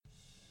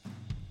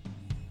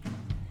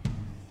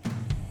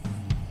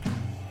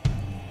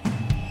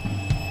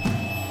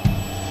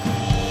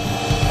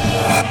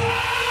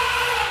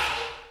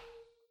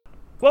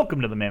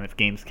welcome to the Mammoth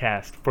Games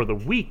Cast for the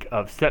week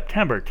of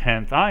September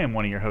 10th. I am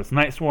one of your hosts,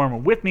 Night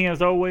Swarm. With me,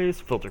 as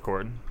always,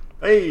 Filtercord.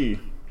 Hey!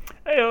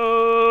 Hey,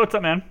 what's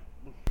up, man?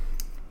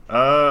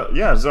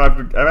 Yeah, so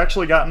I've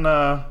actually gotten,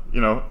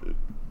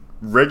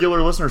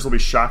 regular listeners will be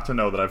shocked to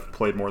know that I've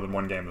played more than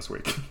one game this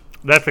week.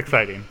 That's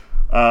exciting.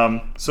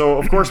 So,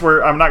 of course,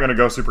 I'm not going to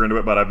go super into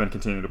it, but I've been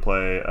continuing to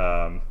play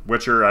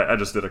Witcher. I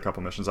just did a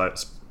couple missions.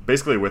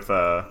 Basically with,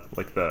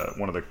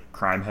 one of the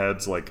crime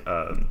heads,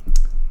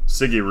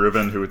 Siggy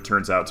Rubin, who it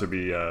turns out to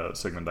be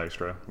Sigmund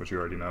Dijkstra, which you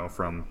already know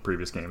from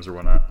previous games or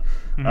whatnot.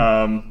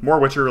 Mm-hmm. More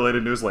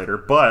Witcher-related news later,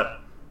 but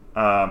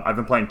I've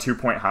been playing 2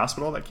 Point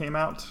Hospital that came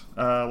out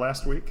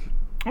last week.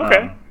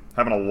 Okay.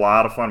 Having a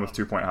lot of fun with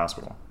 2 Point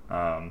Hospital.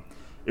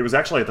 It was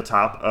actually at the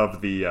top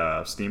of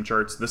the Steam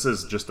charts. This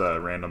is just a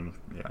random,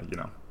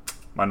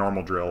 my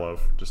normal drill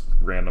of just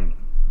random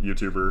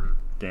YouTuber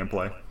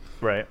gameplay.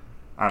 Right.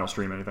 I don't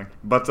stream anything.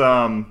 But,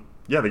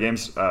 the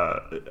game's,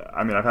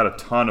 I've had a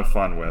ton of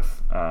fun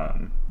with,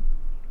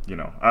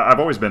 I've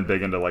always been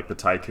big into, the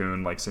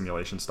tycoon,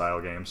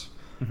 simulation-style games.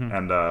 Mm-hmm.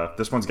 And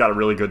this one's got a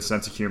really good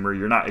sense of humor.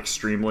 You're not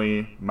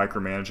extremely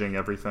micromanaging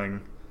everything.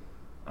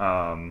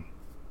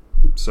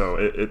 So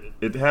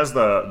it has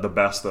the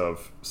best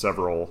of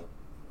several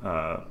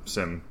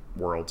sim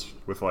worlds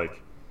with,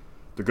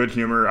 the good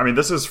humor. I mean,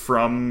 this is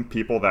from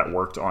people that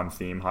worked on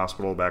Theme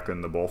Hospital back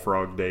in the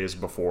Bullfrog days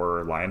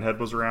before Lionhead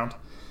was around.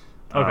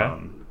 Okay.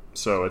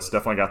 So it's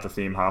definitely got the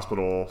Theme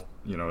Hospital,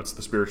 it's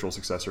the spiritual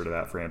successor to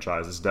that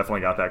franchise. It's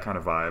definitely got that kind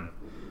of vibe.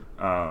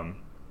 I've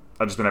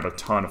just been having a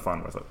ton of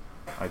fun with it.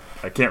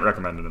 I can't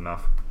recommend it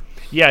enough.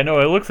 Yeah, no,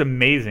 it looks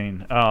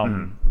amazing.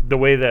 The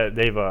way that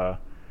they've, the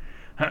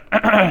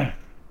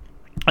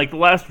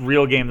last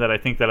real game that I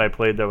think that I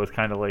played that was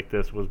kind of like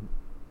this was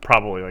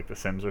probably The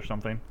Sims or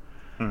something.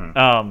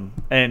 Mm-hmm.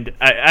 And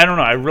I don't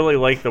know, I really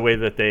like the way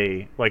that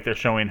they're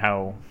showing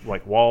how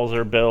walls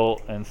are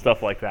built and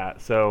stuff like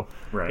that. So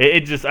right.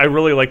 I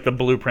really like the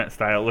blueprint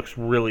style. It looks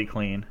really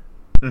clean.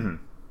 Mm-hmm.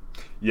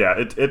 Yeah,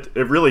 it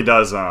really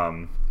does.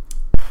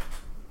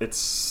 It's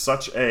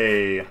such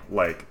a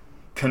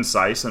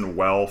concise and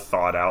well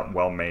thought out,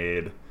 well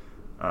made.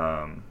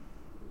 I've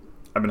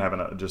been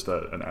having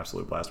an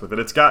absolute blast with it.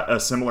 It's got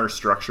a similar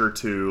structure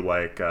to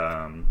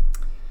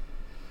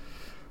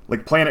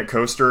Planet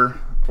Coaster,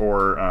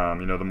 or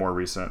the more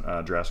recent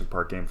Jurassic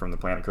Park game from the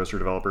Planet Coaster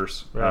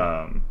developers,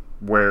 right.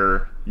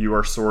 Where you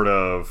are sort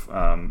of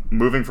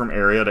moving from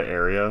area to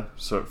area,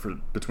 so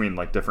between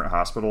different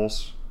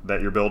hospitals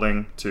that you're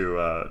building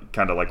to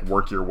kind of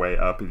work your way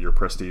up your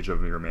prestige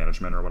of your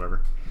management or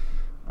whatever.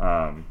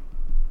 You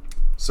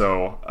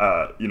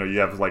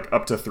have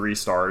up to 3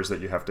 stars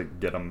that you have to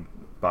get them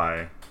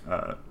by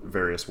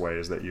various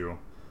ways that you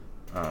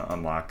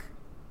unlock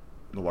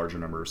the larger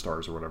number of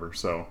stars or whatever.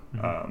 So,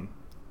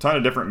 ton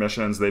of different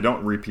missions. They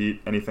don't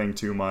repeat anything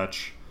too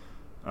much.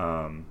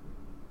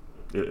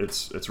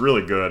 It's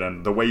really good,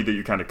 and the way that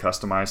you kind of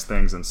customize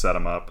things and set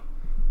them up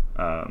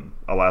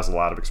allows a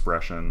lot of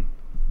expression.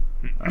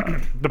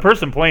 The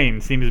person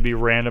playing seems to be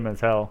random as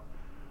hell.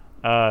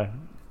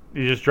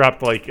 You just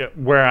dropped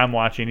where I'm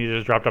watching. You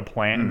just dropped a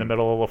plant in the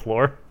middle of the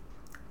floor.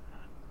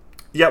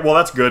 Yeah, well,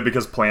 that's good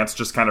because plants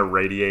just kind of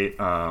radiate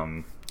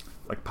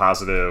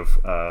positive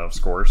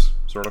scores,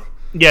 sort of.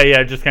 Yeah,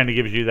 it just kind of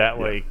gives you that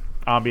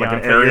ambiance.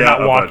 An area you're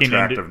not of walking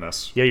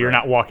attractiveness. Into, you're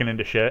not walking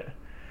into shit.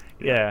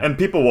 Yeah. And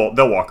people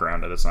they'll walk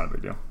around it. It's not a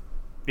big deal.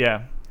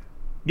 Yeah.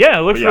 Yeah,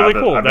 it looks really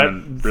cool. That's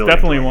really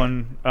definitely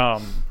one.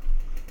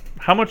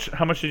 How much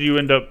did you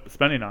end up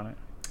spending on it?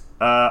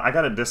 I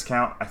got a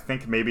discount. I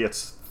think maybe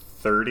it's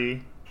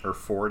 $30 or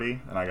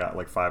 $40, and I got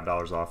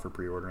 $5 off for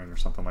pre-ordering or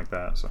something like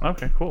that. So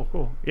okay,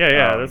 cool.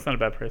 Yeah, that's not a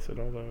bad price at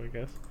all, though. I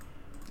guess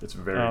it's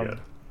very good.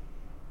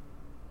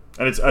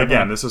 And it's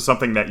this is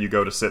something that you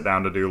go to sit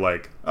down to do.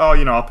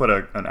 I'll put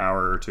an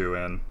hour or two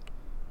in.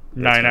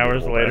 9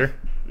 hours later.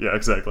 Yeah,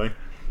 exactly.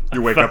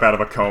 You wake up out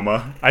of a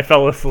coma. I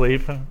fell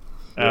asleep.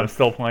 I'm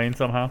still playing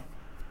somehow.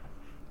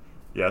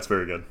 Yeah, it's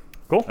very good.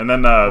 Cool. And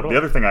then the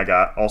other thing I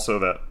got also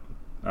that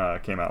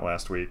came out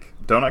last week,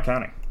 Donut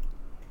County.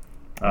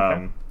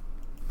 Okay.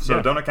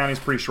 Donut County is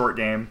a pretty short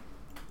game.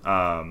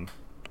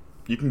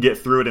 You can get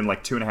through it in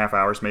 2.5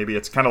 hours, maybe.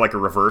 It's kind of like a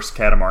reverse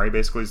Katamari,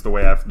 basically, is the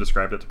way I've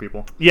described it to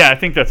people. Yeah, I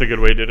think that's a good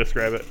way to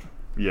describe it.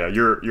 Yeah,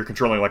 you're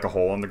controlling a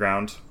hole in the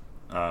ground,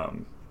 but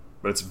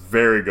it's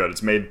very good.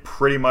 It's made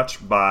pretty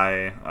much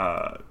by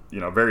a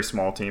very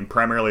small team,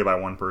 primarily by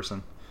one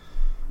person.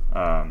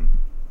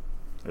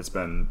 It's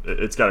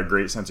got a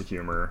great sense of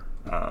humor.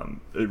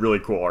 Really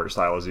cool art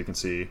style, as you can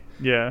see.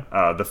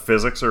 Yeah. The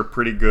physics are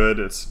pretty good.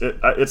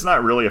 It's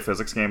not really a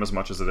physics game as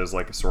much as it is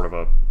sort of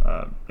a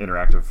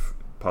interactive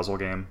puzzle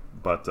game.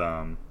 But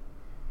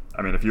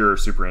if you're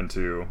super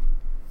into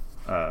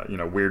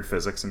weird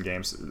physics in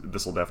games,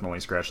 this will definitely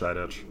scratch that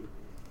itch.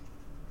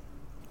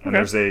 And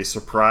there's a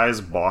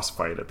surprise boss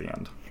fight at the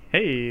end.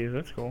 Hey,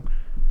 that's cool.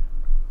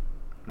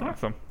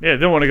 Awesome. Yeah,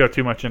 don't want to go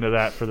too much into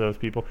that for those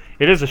people.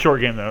 It is a short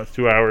game, though. It's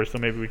 2 hours, so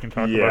maybe we can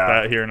talk about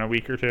that here in a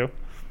week or two.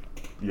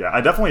 Yeah, I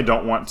definitely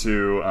don't want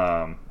to...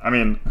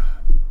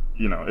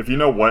 if you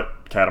know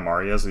what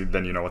Katamari is,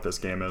 then you know what this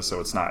game is. So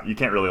it's not, you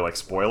can't really like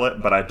spoil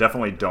it, but I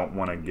definitely don't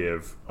want to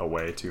give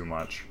away too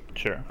much.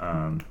 Sure.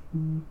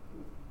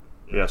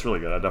 Yeah, it's really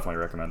good. I definitely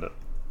recommend it.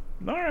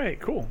 All right,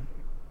 cool.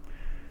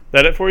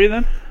 That it for you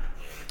then?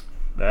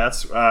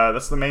 That's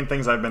the main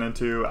things I've been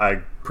into.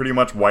 I pretty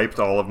much wiped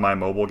all of my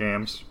mobile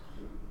games,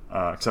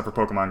 except for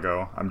Pokemon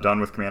Go. I'm done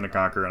with Command &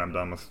 Conquer, and I'm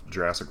done with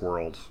Jurassic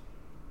World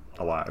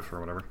Alive or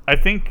whatever. I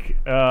think,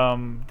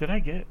 did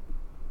I get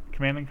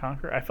Command &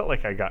 Conquer? I felt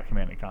like I got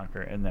Command &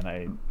 Conquer, and then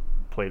I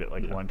played it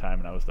one time,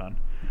 and I was done.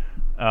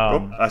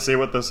 I see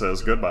what this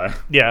is. Goodbye.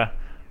 Yeah.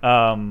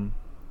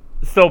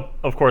 Still,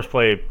 of course,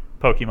 play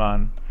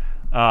Pokemon.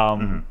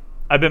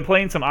 I've been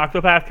playing some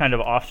Octopath kind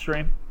of off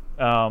stream.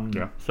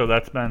 So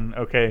that's been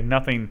okay.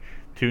 Nothing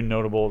too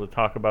notable to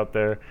talk about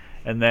there.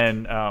 And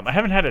then I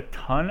haven't had a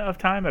ton of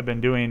time. I've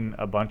been doing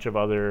a bunch of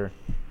other,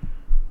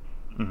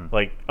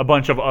 like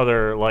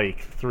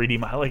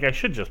 3D. Like I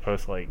should just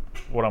post like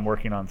what I'm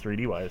working on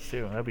 3D wise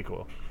too. That'd be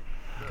cool.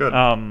 Good.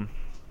 I don't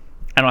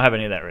have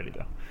any of that ready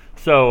though.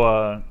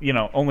 So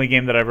only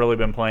game that I've really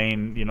been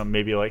playing,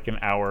 maybe like an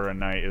hour a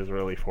night is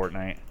really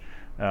Fortnite.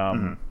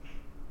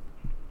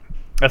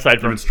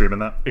 Aside from streaming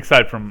that,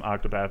 aside from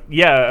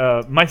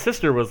Octopath, my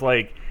sister was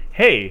like,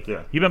 "Hey,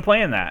 you've been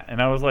playing that?" And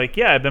I was like,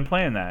 "Yeah, I've been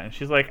playing that." And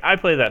she's like, "I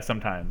play that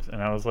sometimes."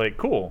 And I was like,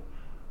 "Cool,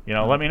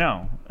 let me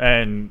know."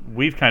 And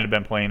we've kind of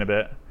been playing a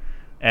bit,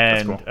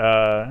 and That's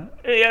cool.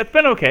 It's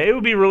been okay. It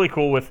would be really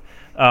cool with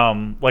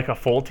like a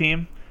full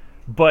team,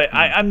 but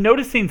I'm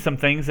noticing some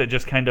things that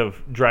just kind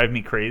of drive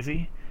me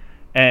crazy,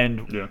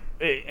 and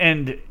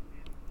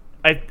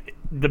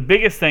the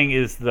biggest thing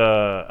is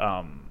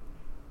the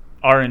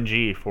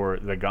RNG for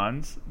the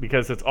guns,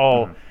 because it's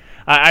all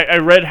I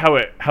read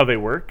how they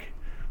work,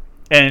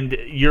 and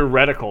your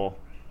reticle,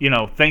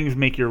 things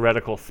make your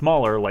reticle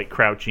smaller, like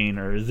crouching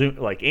or zoom,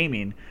 like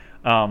aiming,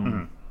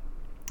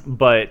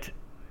 but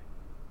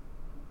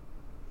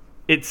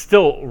it's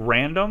still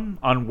random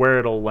on where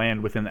it'll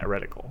land within that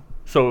reticle.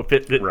 So if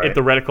the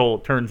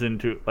reticle turns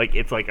into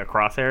it's like a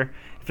crosshair,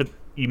 if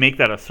you make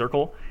that a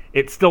circle,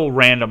 it's still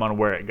random on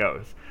where it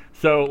goes.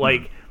 So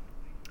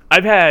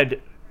I've had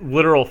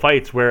literal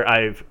fights where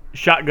I've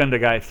shotgunned a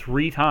guy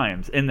 3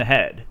 times in the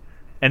head,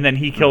 and then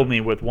he killed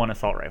me with 1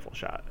 assault rifle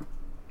shot.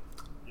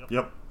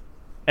 Yep.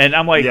 And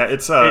I'm like,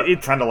 it's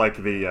kind of like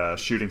the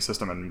shooting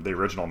system in the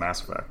original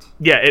Mass Effect.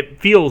 Yeah,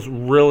 it feels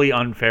really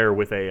unfair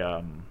with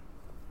a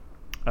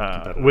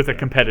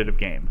competitive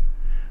game.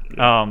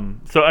 Yeah.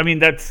 So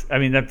that's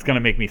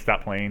gonna make me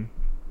stop playing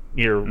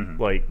here,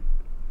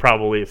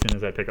 probably as soon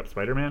as I pick up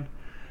Spider-Man.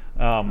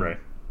 Right.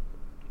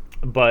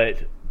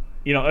 But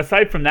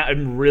aside from that,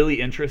 I'm really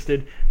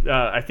interested.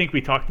 I think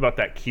we talked about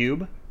that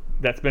cube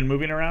that's been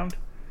moving around.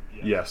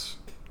 Yes.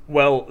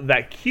 Well,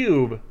 that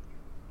cube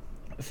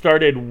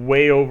started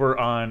way over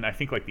on, I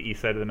think, like the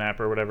east side of the map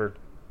or whatever.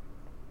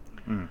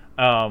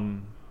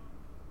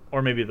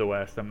 Or maybe the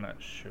west. I'm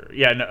not sure.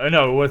 Yeah,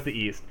 no, it was the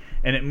east,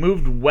 and it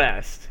moved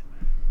west.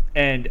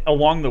 And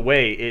along the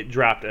way, it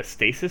dropped a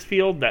stasis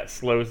field that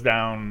slows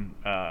down,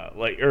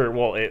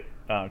 it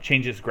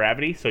changes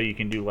gravity, so you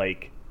can do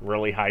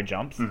really high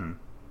jumps.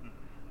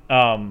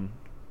 So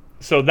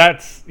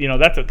that's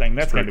a thing.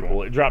 That's kind of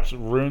cool. It drops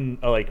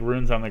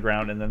runes on the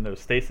ground, and then those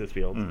stasis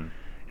fields.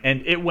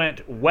 And it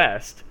went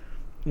west.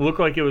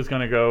 Looked like it was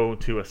going to go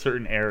to a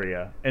certain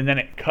area, and then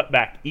it cut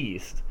back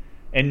east.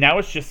 And now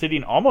it's just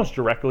sitting almost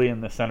directly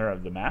in the center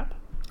of the map.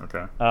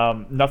 Okay.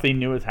 Nothing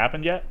new has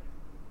happened yet.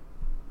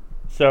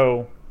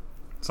 So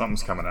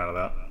something's coming out of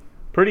that.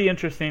 Pretty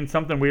interesting.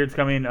 Something weird's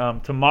coming.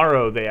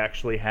 Tomorrow they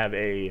actually have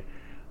a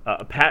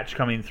patch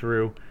coming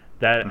through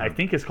that I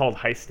think is called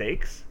High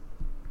Stakes.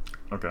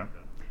 Okay.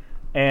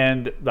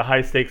 And the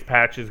High Stakes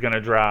patch is going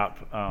to drop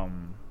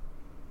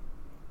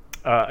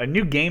a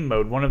new game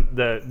mode. One of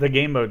the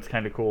game mode's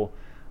kind of cool.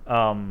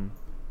 There's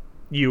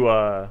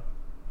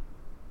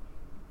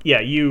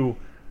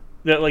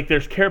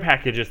care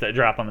packages that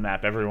drop on the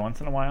map every once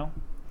in a while.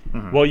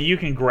 Well, you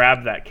can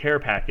grab that care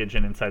package,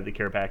 and inside the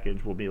care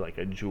package will be like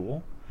a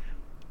jewel.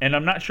 And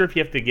I'm not sure if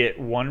you have to get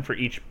one for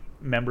each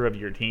member of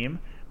your team,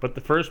 but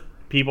the first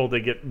people to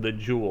get the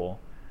jewel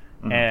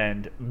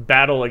and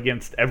battle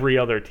against every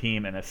other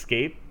team and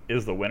escape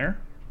is the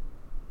winner.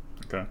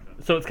 Okay.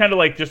 So it's kind of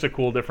like just a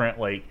cool different,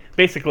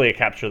 basically a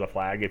capture the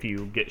flag. If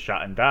you get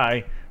shot and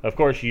die, of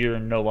course you're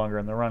no longer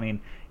in the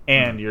running,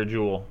 and your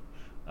jewel,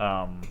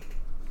 can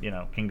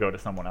go to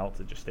someone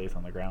else. It just stays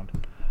on the ground.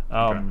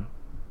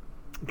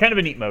 Kind of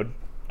a neat mode,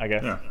 I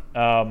guess. Yeah.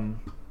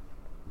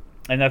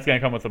 And that's going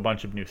to come with a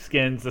bunch of new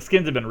skins. The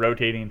skins have been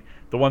rotating.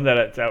 The one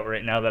that's out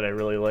right now that I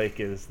really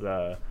like is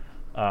the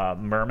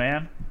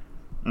Merman.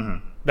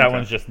 That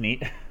one's just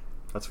neat.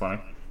 That's funny.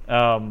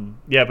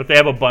 But they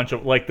have a bunch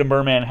of, the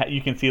Merman,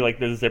 you can see,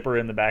 the zipper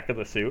in the back of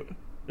the suit.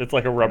 It's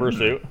like a rubber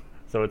suit,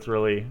 so it's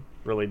really,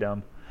 really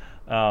dumb.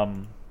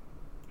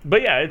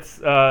 But yeah, it's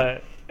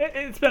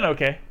been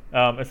okay.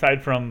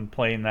 Aside from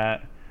playing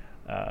that,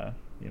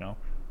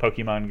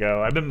 Pokemon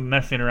Go. I've been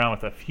messing around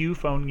with a few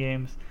phone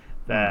games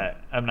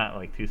that I'm not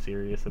too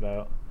serious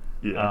about.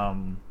 Yeah.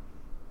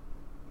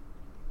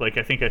 like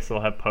I think I still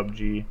have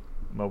PUBG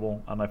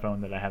Mobile on my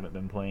phone that I haven't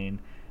been playing.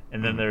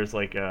 And then there's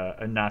like a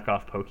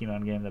knockoff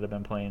Pokemon game that I've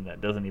been playing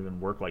that doesn't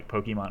even work like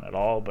Pokemon at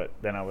all. But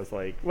then I was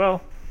like,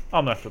 well,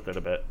 I'll mess with it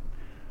a bit.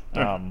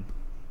 Yeah.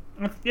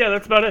 Yeah,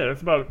 that's about it.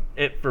 That's about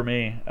it for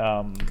me.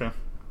 Okay.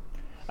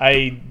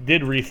 I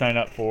did re-sign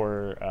up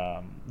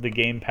for the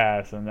Game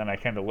Pass, and then I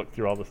kind of looked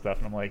through all the stuff,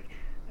 and I'm like,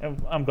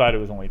 I'm glad it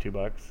was only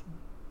 $2.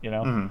 You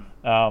know.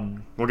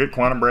 We'll get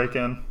Quantum Break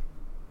in.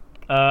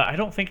 I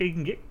don't think I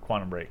can get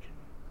Quantum Break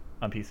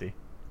on PC.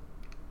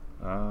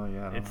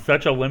 Yeah. It's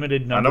such a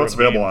limited number. I know it's of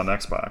available games.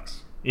 on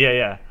Xbox.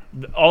 Yeah.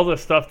 All the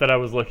stuff that I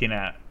was looking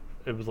at,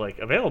 it was like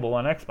available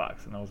on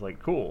Xbox, and I was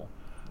like, cool.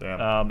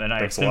 Damn. And I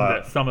Thanks a assumed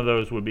lot. that some of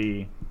those would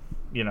be,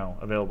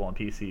 available on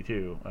PC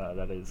too.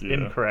 That is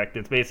incorrect.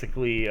 It's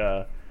basically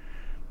Sea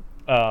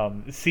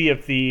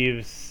of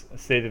Thieves,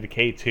 State of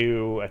Decay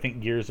 2. I think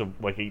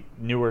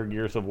newer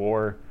Gears of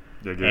War.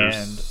 Yeah,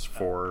 Gears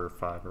 4 or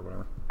 5 or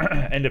whatever.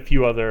 And a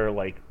few other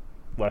like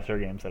lesser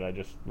games that I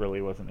just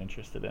really wasn't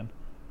interested in.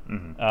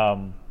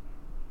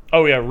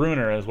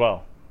 Ruiner as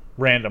well.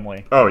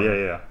 Randomly. Oh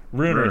yeah.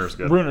 Ruiner's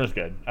good. Ruiner's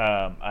good.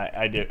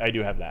 I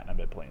do have that, and I've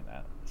been playing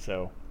that.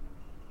 So.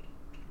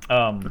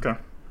 Okay.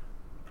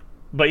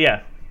 But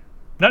yeah,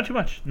 not too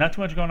much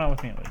going on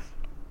with me at least.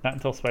 Not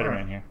until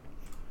Spider-Man here.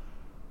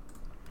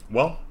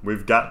 Well,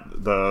 we've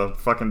got the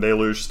fucking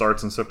deluge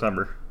starts in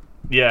September.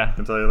 Yeah. I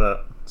can tell you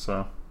that.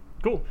 So.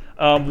 Cool.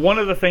 One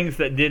of the things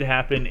that did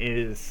happen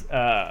is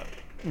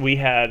we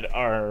had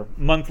our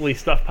monthly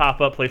stuff pop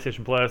up,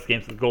 PlayStation Plus,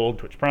 Games with Gold,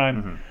 Twitch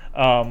Prime.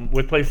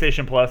 With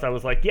PlayStation Plus, I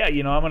was like,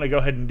 I'm going to go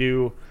ahead and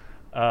do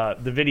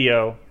the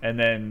video, and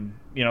then,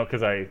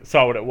 because I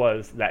saw what it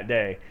was that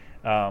day.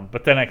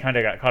 But then I kind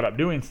of got caught up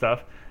doing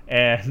stuff,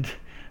 and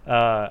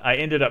I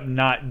ended up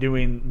not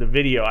doing the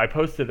video. I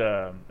posted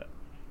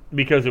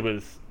because it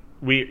was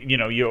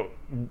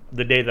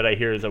the day that I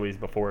hear is always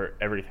before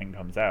everything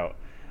comes out.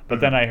 But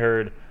then I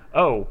heard,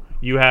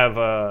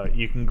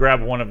 you can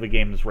grab one of the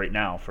games right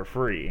now for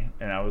free,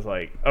 and I was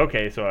like,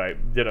 okay. So I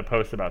did a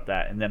post about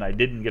that, and then I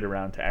didn't get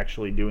around to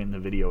actually doing the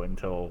video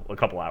until a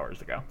couple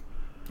hours ago.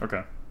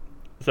 Okay.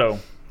 So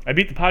I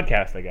beat the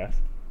podcast, I guess.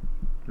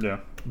 Yeah.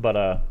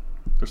 But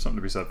there's something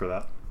to be said for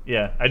that.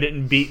 Yeah, I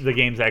didn't beat the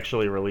games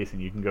actually releasing.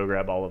 You can go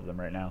grab all of them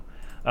right now.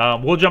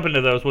 We'll jump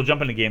into those. We'll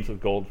jump into Games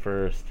with Gold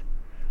first.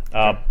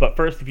 But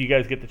first, if you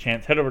guys get the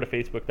chance, head over to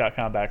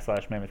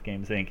Facebook.com/Mammoth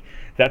Games Inc.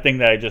 That thing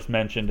that I just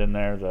mentioned in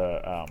there,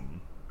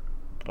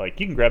 you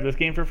can grab this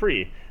game for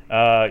free.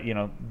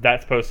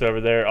 That's posted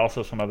over there.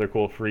 Also, some other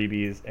cool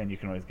freebies, and you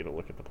can always get a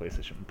look at the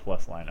PlayStation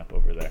Plus lineup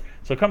over there.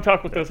 So come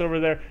talk with us over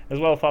there as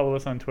well. Follow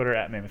us on Twitter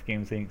 @Mammoth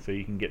Games Inc. so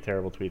you can get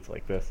terrible tweets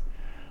like this.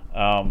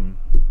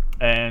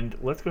 And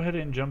let's go ahead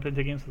and jump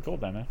into Games with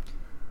Gold then, man.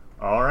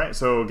 All right,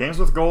 so Games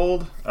with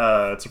Gold,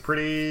 it's a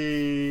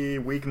pretty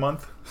weak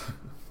month.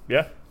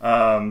 Yeah.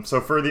 So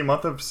for the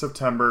month of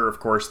September, of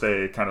course,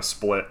 they kind of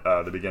split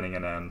the beginning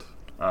and end,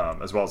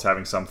 as well as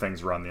having some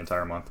things run the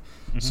entire month.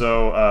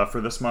 So for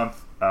this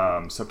month,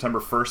 September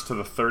 1st to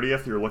the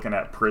 30th, you're looking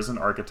at Prison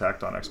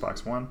Architect on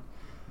Xbox One.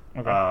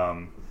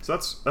 Okay. So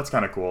that's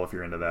kind of cool if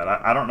you're into that.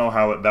 I don't know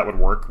how that would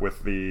work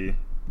with the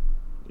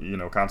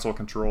console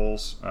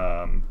controls.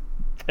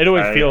 It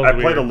always feels weird.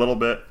 I played a little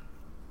bit.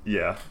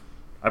 Yeah,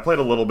 I played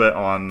a little bit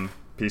on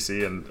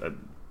PC, and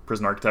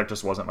Prison Architect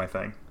just wasn't my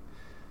thing.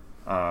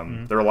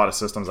 There were a lot of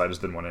systems I just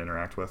didn't want to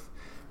interact with.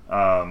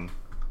 So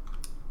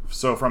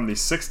from the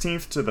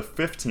 16th to the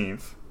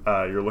 15th,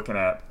 you're looking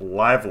at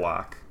Live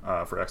Lock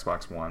for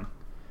Xbox One.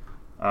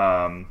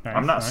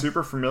 I'm not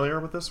super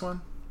familiar with this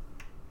one.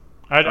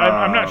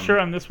 I'm not sure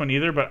on this one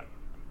either, but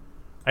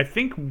I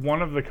think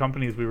one of the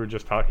companies we were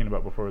just talking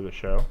about before the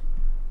show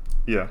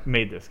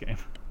made this game.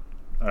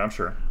 I'm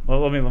sure. Well,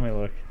 let me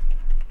look.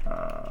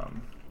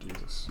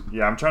 Jesus.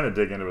 Yeah, I'm trying to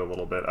dig into it a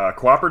little bit.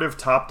 Cooperative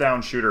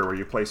top-down shooter where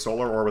you play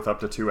solo or with up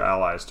to 2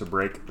 allies to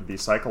break the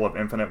cycle of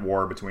infinite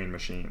war between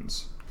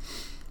machines.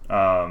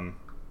 That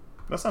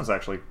sounds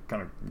actually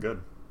kind of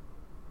good.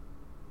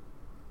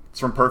 It's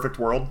from Perfect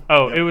World.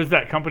 Oh, yep. It was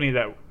that company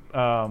that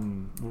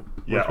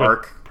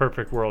Arc.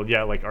 Perfect World.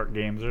 Yeah, like Arc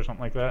Games or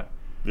something like that.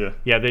 Yeah.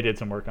 Yeah, they did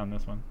some work on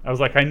this one. I was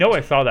like, I know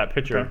I saw that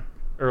picture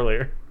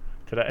earlier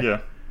today.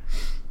 Yeah.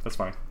 That's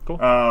funny. Cool.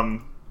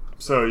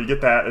 So you get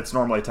that. It's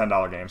normally a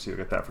 $10 game, so you'll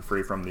get that for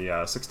free from the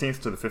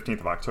 16th to the 15th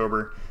of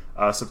October.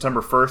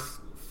 September 1st?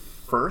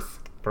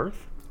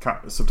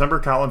 September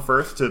Colin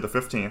Firth to the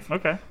 15th.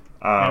 Okay.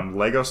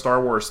 Lego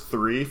Star Wars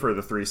 3 for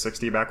the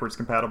 360 backwards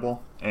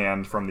compatible.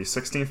 And from the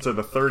 16th to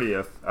the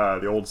 30th,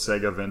 the old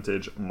Sega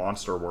vintage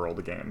Monster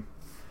World game.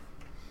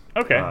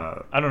 Okay.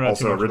 I don't know.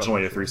 Also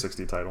originally a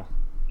 360 title.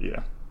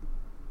 Yeah.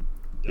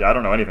 Yeah, I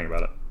don't know anything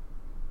about it.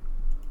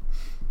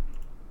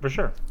 For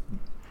sure.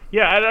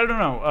 Yeah, I don't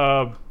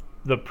know.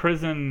 The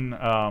Prison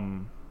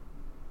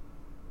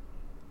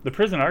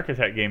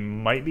Architect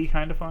game might be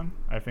kind of fun.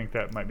 I think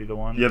that might be the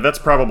one. Yeah, that's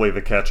probably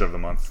the catch of the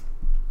month.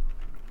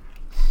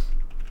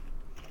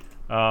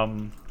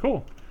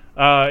 Cool.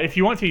 If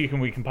you want to,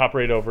 we can pop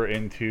right over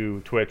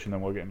into Twitch, and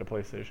then we'll get into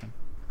PlayStation.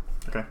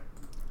 Okay.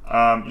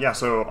 Yeah,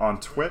 so on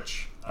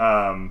Twitch,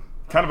 kind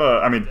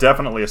of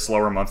definitely a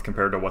slower month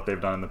compared to what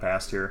they've done in the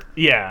past here.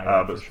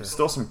 Yeah, but for sure.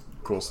 Still some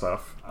cool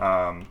stuff.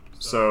 Throughout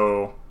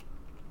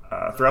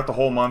the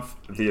whole month,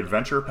 the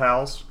Adventure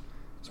Pals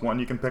is one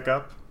you can pick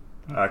up.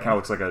 Kind of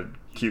looks like a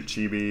cute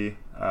chibi,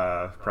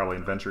 probably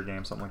adventure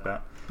game, something like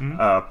that.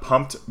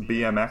 Pumped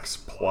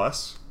BMX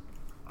Plus,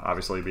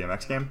 obviously a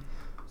BMX game.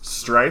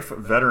 Strife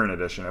Veteran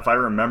Edition. If I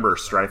remember,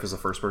 Strife is a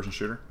first-person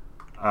shooter.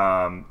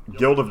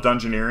 Guild of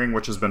Dungeoneering,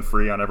 which has been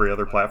free on every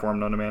other platform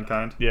known to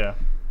mankind. Yeah.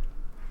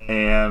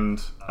 And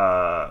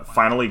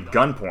finally,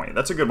 Gunpoint.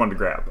 That's a good one to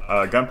grab.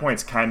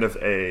 Gunpoint's kind of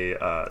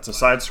it's a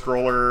side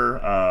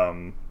scroller.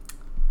 I'm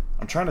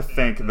trying to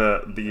think.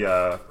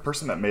 The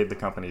person that made the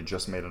company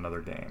just made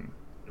another game.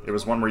 It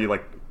was one where you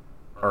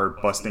are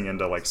busting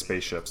into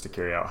spaceships to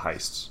carry out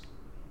heists.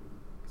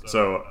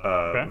 So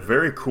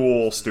very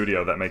cool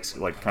studio that makes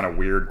kind of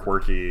weird,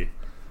 quirky,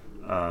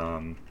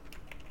 low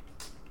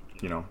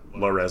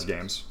res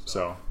games.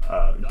 So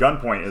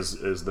Gunpoint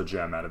is the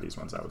gem out of these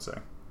ones, I would say.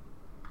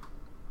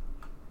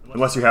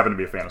 Unless you happen to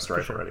be a fan of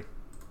Strife already.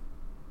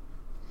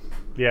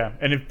 Yeah,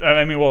 and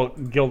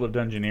Guild of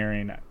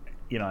Dungeoneering,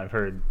 I've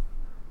heard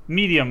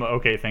medium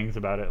okay things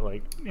about it.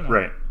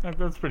 Right.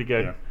 That's pretty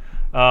good.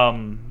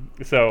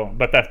 Yeah.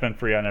 But that's been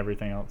free on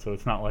everything else, so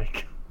it's not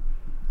like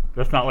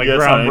that's not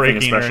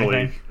groundbreaking or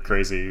anything.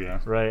 Crazy. Yeah.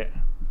 Right.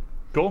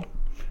 Cool.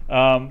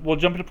 We'll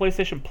jump into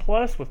PlayStation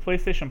Plus. With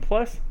PlayStation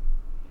Plus,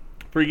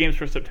 free games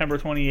for September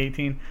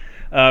 2018.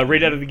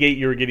 Right out of the gate,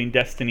 you were getting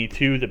Destiny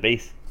 2, the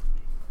base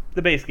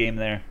game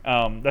there.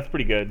 That's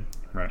pretty good,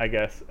 right. I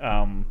guess.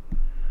 And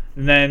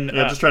then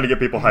just trying to get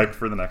people hyped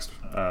for the next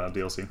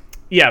DLC.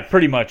 Yeah,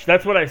 pretty much.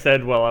 That's what I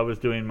said while I was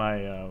doing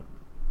my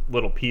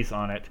little piece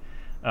on it.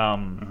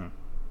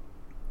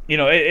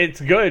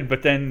 It's good,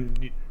 but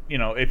then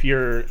if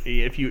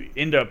you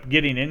end up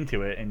getting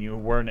into it and you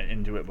weren't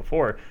into it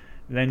before,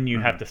 then you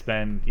have to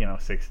spend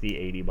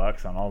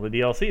 $60-$80 on all the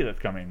DLC that's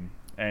coming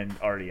and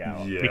already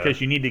out,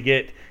 because you need to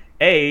get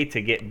A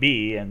to get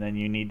B, and then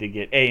you need to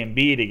get A and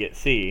B to get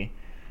C,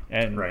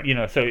 and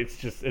so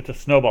it's a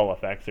snowball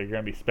effect. So you're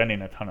going to be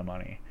spending a ton of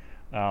money,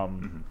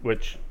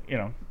 which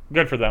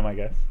good for them, I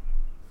guess.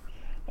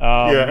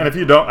 And if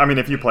you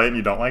play it and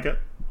you don't like it,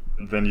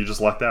 then you just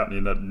lucked out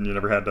and you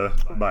never had to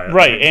buy it.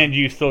 Right, and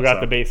you still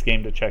got the base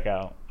game to check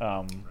out,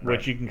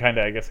 which you can kind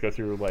of, I guess, go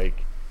through.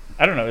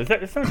 I don't know. It's not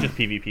just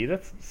PvP?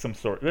 That's some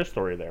sort. There's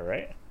story there,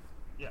 right?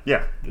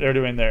 Yeah. They're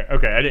doing there.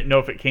 Okay, I didn't know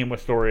if it came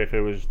with story, if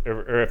it was,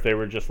 or if they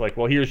were just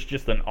well, here's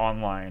just an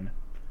online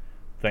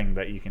thing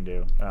that you can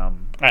do.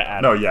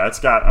 It's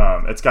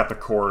got the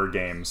core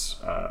games.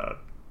 I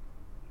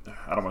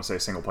don't want to say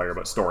single player,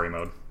 but story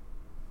mode.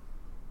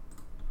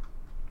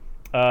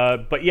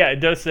 But yeah, it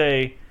does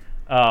say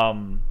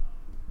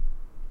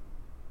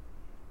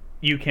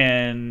you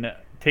can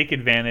take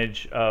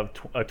advantage of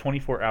a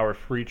 24-hour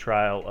free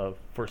trial of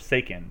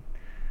Forsaken,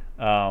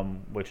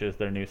 which is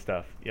their new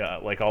stuff. Yeah,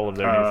 all of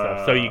their new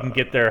stuff. So you can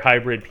get their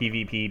hybrid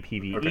PvP,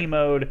 PvE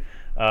mode,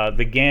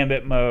 the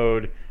Gambit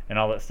mode, and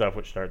all that stuff,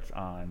 which starts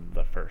on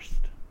the 1st.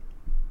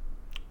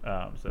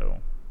 So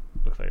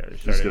looks like I already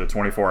started. Just get a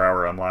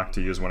 24-hour unlock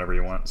to use whenever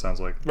you want,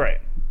 sounds like. Right.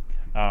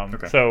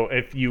 So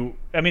if you,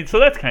 so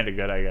that's kind of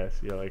good, I guess.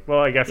 You're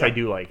I guess I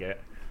do like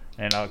it,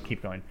 and I'll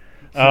keep going.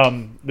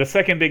 The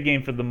second big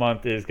game for the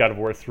month is God of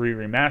War 3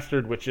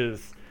 Remastered, which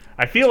is,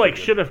 I feel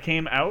should have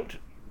came out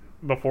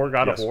before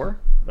God of War.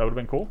 That would have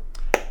been cool.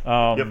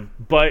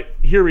 But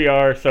here we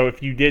are. So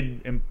if you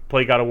did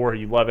play God of War,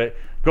 you love it,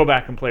 go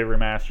back and play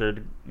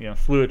Remastered.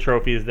 Slew of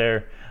trophies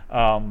there.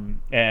 I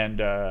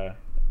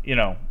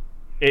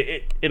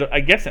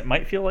guess it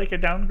might feel like a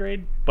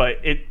downgrade, but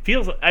it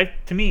feels,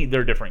 to me,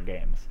 they're different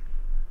games.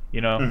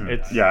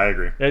 I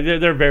agree.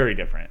 They're very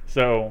different.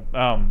 So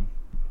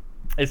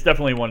it's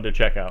definitely one to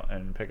check out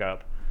and pick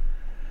up.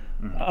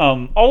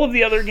 All of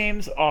the other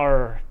games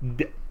are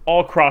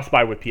all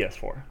cross-buy with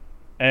PS4,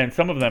 and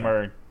some of them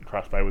are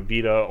cross-buy with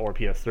Vita or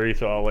PS3,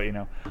 so I'll let you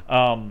know.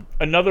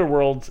 Another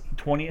World's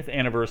 20th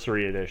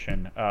Anniversary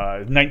Edition,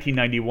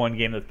 1991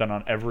 game that's been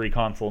on every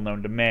console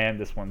known to man.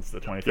 This one's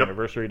the 20th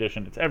Anniversary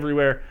Edition. It's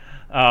everywhere.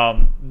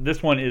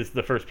 This one is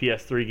the first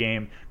PS3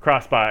 game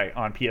cross-buy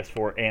on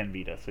PS4 and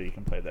Vita, so you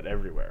can play that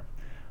everywhere.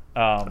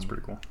 That's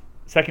pretty cool.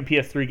 Second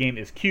PS3 game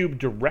is Cube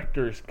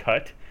Director's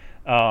Cut.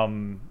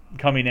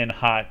 Coming in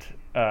hot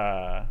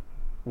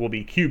will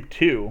be Cube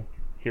 2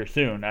 here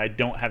soon. I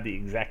don't have the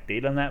exact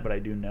date on that, but I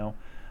do know.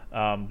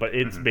 But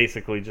it's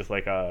basically just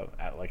like a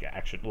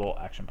little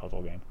action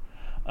puzzle game.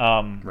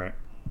 Right.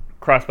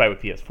 Cross-buy with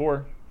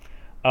PS4.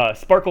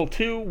 Sparkle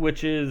 2,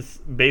 which is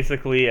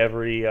basically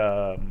every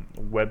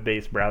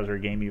web-based browser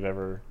game you've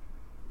ever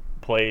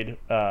played,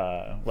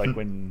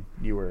 when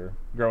you were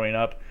growing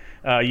up.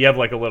 You have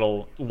a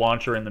little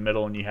launcher in the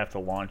middle, and you have to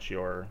launch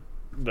the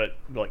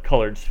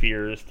colored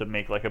spheres to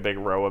make a big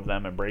row of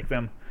them and break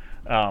them.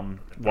 While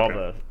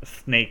the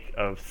snake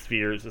of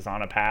spheres is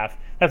on a path.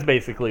 That's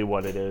basically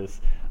what it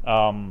is.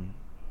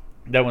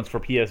 That one's for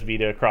PS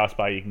Vita.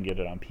 Cross-buy, you can get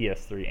it on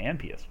PS3 and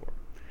PS4.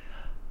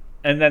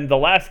 And then the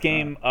last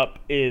game up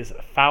is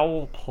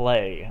Foul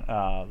Play,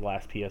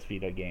 last PS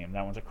Vita game.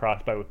 That one's a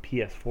cross-buy with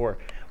PS4.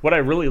 What I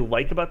really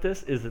like about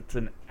this is it's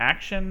an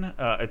action,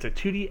 it's a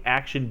 2D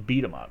action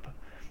beat 'em up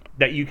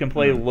that you can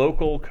play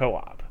local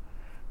co-op.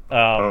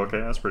 Okay,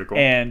 that's pretty cool.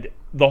 And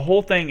the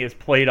whole thing is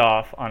played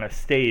off on a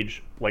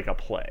stage like a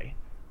play.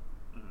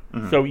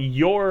 So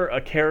you're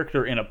a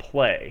character in a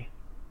play,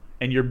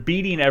 and you're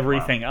beating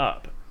everything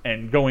up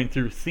and going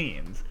through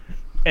scenes.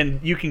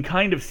 And you can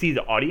kind of see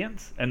the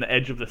audience and the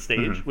edge of the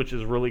stage, which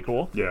is really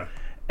cool. Yeah.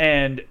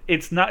 And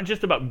it's not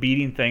just about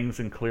beating things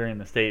and clearing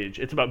the stage.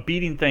 It's about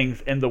beating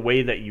things in the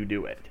way that you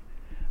do it.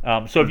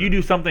 So if you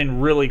do something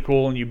really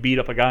cool and you beat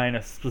up a guy in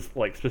a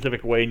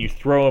specific way and you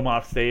throw him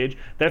off stage,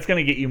 that's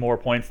going to get you more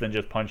points than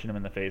just punching him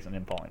in the face and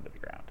him falling to the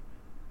ground.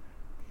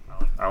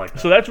 I like that.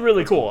 So that's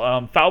really cool.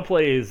 Foul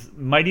Play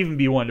might even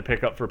be one to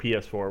pick up for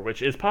PS4,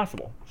 which is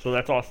possible. So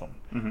that's awesome.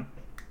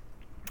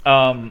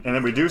 And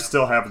then we do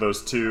still have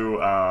those two.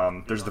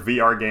 There's the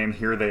VR game,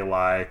 Here They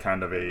Lie,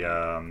 kind of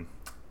a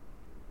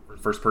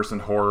first-person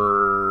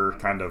horror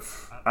kind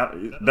of.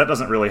 That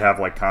doesn't really have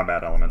like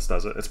combat elements,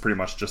 does it? It's pretty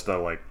much just a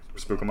like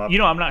spook 'em up.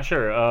 I'm not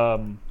sure.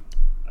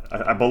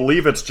 I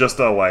believe it's just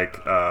a like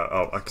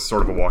a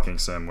sort of a walking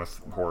sim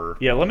with horror.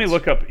 Yeah, let me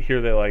look up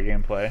Here They Lie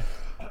gameplay.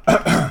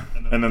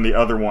 And then the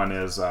other one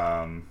is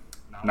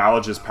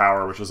Knowledge is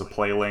Power, which is a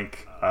PlayLink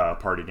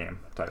party game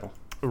title.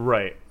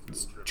 Right.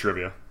 It's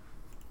trivia.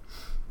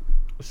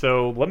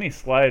 So let me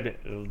slide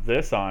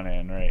this on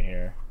in right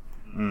here.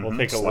 We'll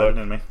take a Slide look. it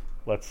in me.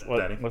 Let's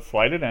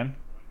slide it in.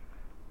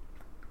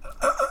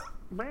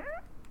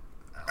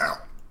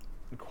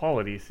 The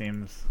quality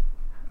seems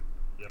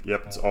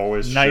Yep, it's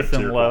always nice shit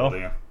and tier low.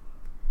 quality.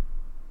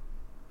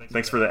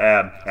 Thanks for the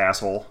ad,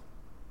 asshole.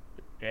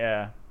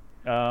 Yeah.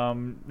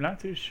 Not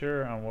too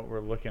sure on what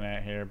we're looking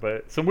at here,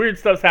 but some weird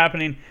stuff's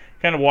happening.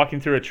 Kind of walking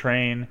through a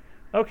train.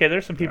 Okay,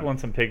 there's some people in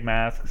some pig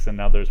masks, and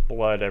now there's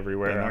blood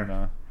everywhere on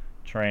the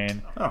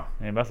train. Oh.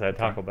 And he must have had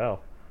Taco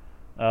Bell.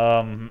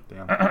 Damn.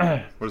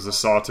 What is this,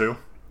 Saw 2?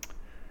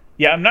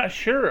 Yeah, I'm not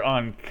sure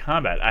on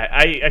combat.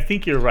 I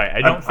think you're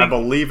right. I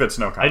believe it's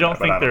no combat. I don't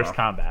think don't there's know.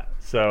 combat.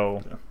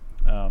 So,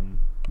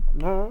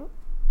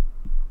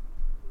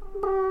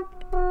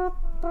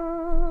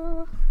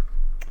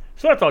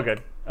 so that's all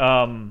good.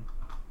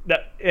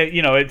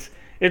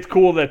 It's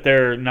cool that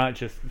they're not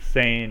just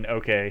saying,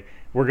 okay,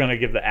 we're gonna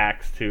give the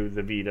axe to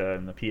the Vita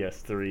and the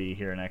PS3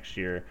 here next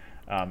year.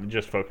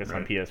 Just focus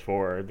on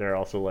PS4. They're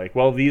also like,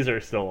 well, these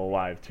are still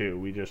alive too.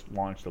 We just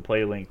launched the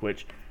PlayLink,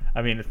 which,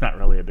 I mean, it's not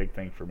really a big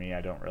thing for me.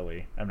 I'm not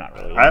really.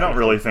 I don't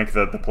really think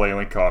that the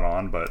PlayLink caught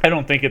on, but I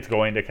don't think it's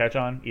going to catch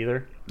on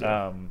either.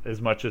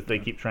 As much as they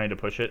keep trying to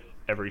push it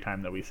every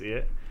time that we see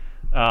it.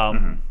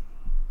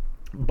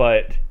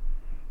 But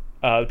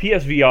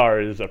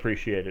PSVR is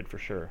appreciated for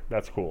sure.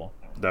 That's cool.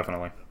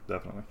 Definitely.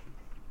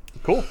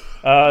 Cool.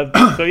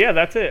 So yeah,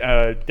 that's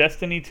it.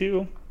 Destiny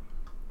 2,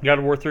 God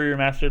of War 3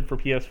 Remastered for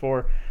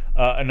PS4.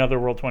 Another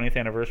World 20th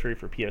Anniversary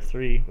for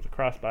PS3 with a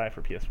cross-buy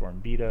for PS4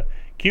 and Vita.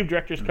 Cube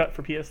Director's Cut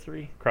for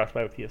PS3,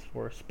 cross-buy with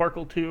PS4.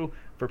 Sparkle 2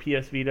 for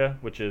PS Vita,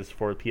 which is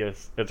for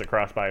it's a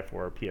cross-buy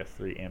for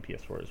PS3 and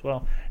PS4 as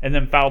well. And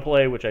then Foul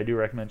Play, which I do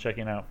recommend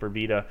checking out for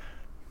Vita.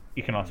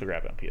 You can also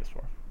grab it on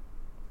PS4.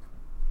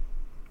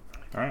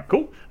 All right.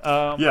 Cool.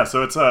 Yeah,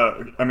 so it's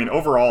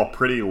overall a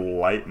pretty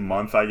light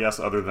month, I guess,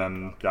 other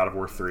than God of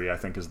War 3, I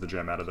think, is the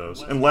gem out of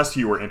those. Unless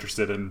you were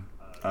interested in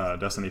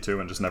Destiny 2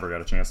 and just never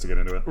got a chance to get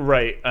into it.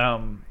 Right.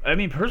 I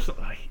mean,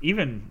 personally,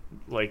 even,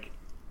 like,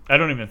 I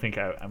don't even think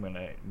I'm going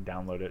to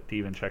download it to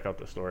even check out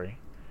the story.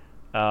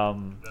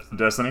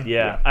 Destiny?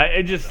 Yeah.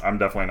 I'm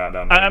definitely not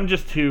down. I'm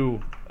just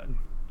too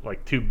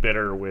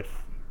bitter with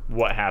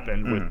what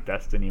happened with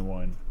Destiny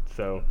 1.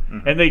 So,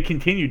 and they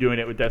continue doing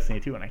it with Destiny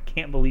 2, and I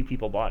can't believe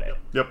people bought it.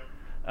 Yep.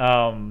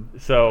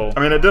 So I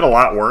mean, it did a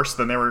lot worse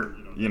than they were,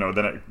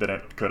 than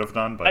it could have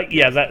done, but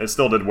it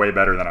still did way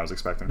better than I was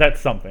expecting.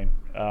 That's something.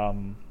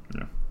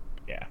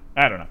 Yeah,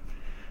 I don't know.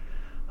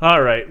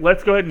 All right,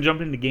 let's go ahead and jump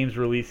into games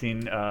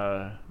releasing.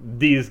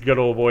 These good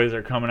old boys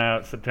are coming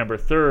out September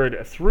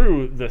 3rd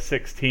through the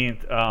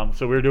 16th.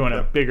 So we're doing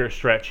a bigger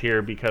stretch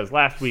here because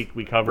last week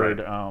we covered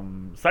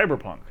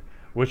Cyberpunk,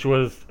 which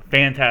was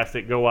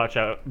fantastic. Go watch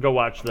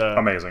the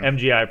Amazing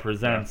MGI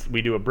Presents.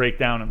 We do a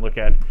breakdown and look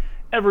at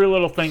every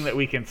little thing that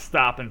we can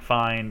stop and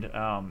find,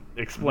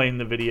 explain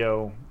the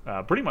video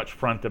pretty much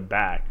front to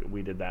back.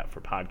 We did that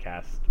for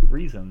podcast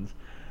reasons.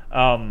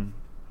 And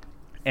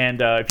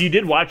if you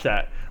did watch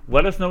that,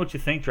 let us know what you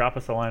think. Drop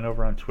us a line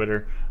over on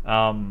Twitter.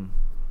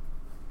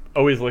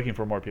 Always looking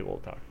for more people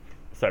to talk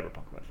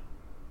Cyberpunk with.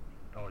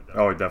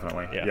 Oh,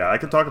 definitely. Yeah, I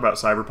could talk about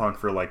Cyberpunk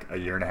for like a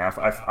year and a half.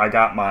 I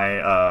got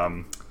my,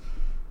 I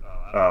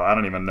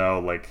don't even know,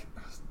 like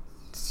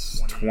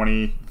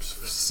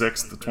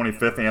 26th,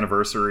 25th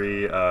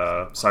anniversary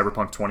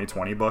Cyberpunk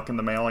 2020 book in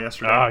the mail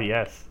yesterday. Oh,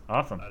 yes.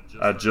 Awesome.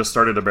 I just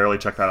started to barely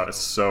check that out. It's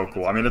so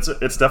cool. I mean, it's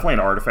definitely an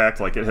artifact.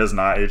 Like, it has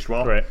not aged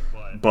well. Right.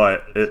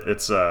 But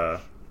it's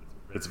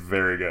It's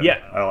very good. Yeah.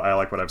 I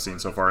like what I've seen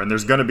so far. And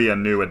there's going to be a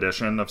new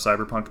edition of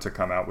Cyberpunk to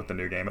come out with the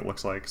new game, it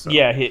looks like. So,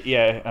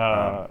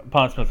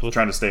 Pondsmith was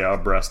trying to stay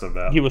abreast of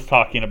that. He was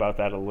talking about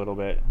that a little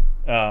bit.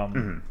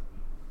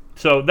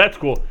 So that's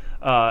cool.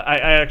 I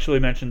actually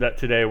mentioned that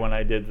today when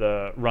I did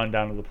the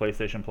rundown of the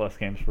PlayStation Plus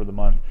games for the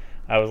month.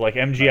 I was like,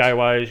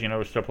 MGI-wise,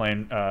 we're still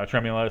playing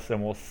Tremulous,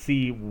 and we'll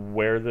see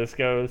where this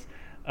goes.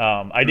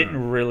 I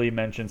didn't really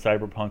mention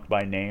Cyberpunk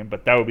by name,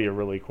 but that would be a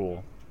really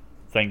cool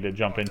thing to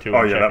jump into.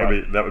 Oh, yeah,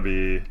 that would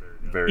be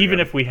very even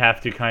good. If we have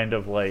to kind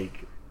of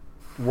like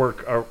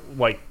work or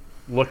like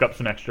look up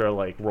some extra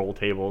like roll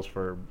tables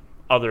for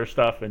other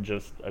stuff and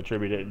just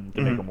attribute it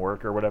to make them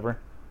work or whatever.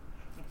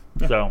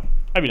 Yeah. So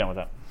I'd be done with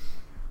that.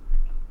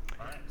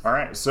 All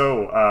right,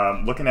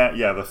 so looking at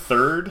the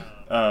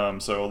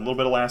 3rd, so a little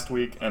bit of last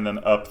week, and then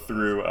up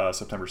through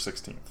September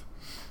 16th.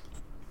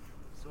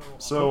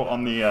 So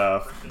on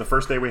the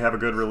first day we have a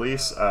good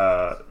release.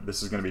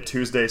 This is going to be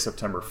Tuesday,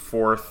 September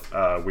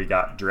 4th. We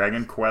got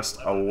Dragon Quest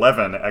XI: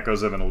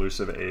 Echoes of an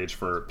Elusive Age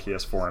for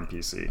PS4 and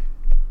PC.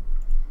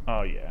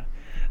 Oh yeah.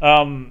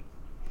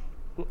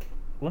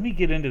 Let me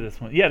get into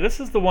this one. Yeah, this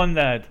is the one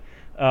that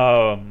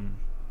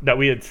that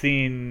we had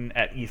seen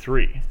at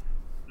E3.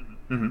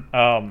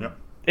 Yep.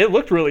 It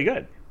looked really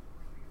good.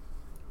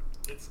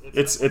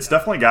 It's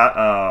definitely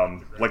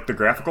got like the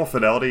graphical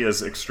fidelity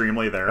is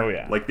extremely there. Oh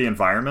yeah. Like the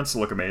environments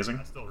look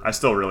amazing. I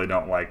still really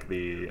don't like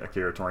the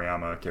Akira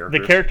Toriyama characters.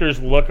 The characters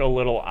look a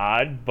little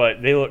odd,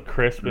 but they look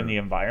crisp in the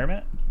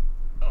environment.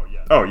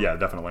 Oh yeah,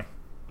 definitely.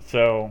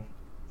 So,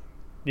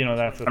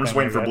 that's. I'm just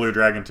waiting for Blue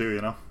Dragon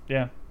too.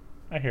 Yeah,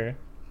 I hear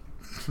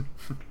you.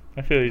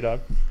 I feel you,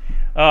 dog.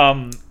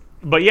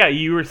 But yeah,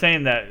 you were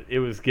saying that it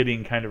was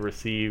getting kind of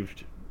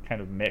received,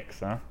 kind of mixed,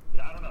 huh?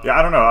 Yeah,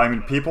 I don't know. I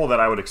mean, people that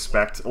I would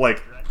expect,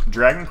 like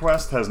Dragon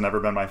Quest has never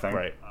been my thing.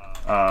 Right.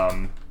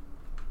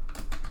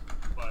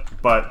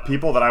 But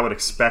people that I would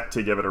expect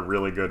to give it a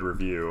really good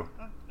review,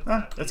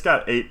 it's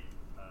got 88%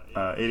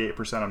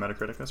 on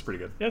Metacritic. That's pretty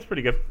good. Yeah, it's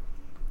pretty good.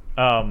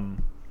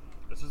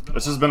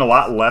 This has been a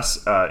lot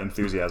less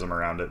enthusiasm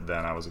around it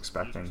than I was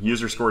expecting.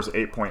 User scores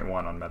 8.1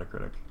 on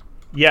Metacritic.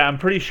 Yeah, I'm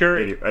pretty sure.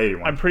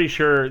 81. I'm pretty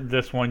sure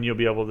this one you'll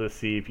be able to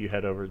see if you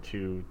head over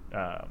to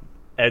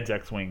Ed's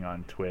X-Wing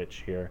on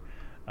Twitch here.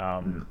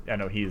 I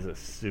know he's a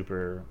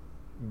super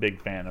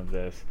big fan of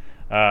this.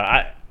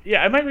 I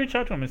might reach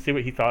out to him and see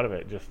what he thought of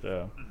it, just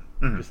to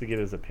get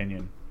his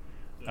opinion.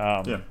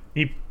 I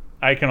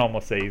can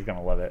almost say he's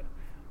gonna love it,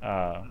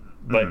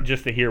 but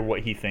just to hear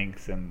what he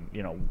thinks and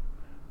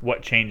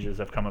what changes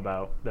have come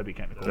about, that'd be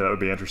kind of cool. Yeah, that would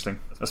be interesting,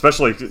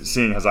 especially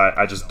seeing as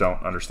I just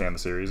don't understand the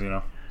series,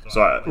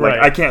 So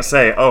I can't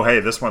say, oh hey,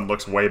 this one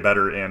looks way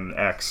better in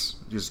X,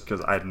 just because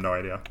I have no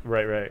idea.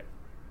 Right.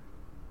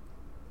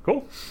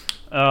 Cool.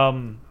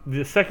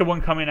 The second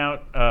one coming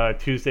out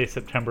Tuesday,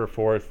 September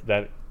 4th,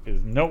 that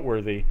is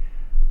noteworthy,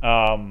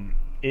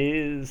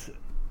 is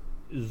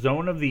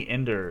Zone of the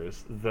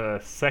Enders, the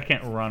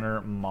second runner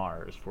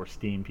Mars for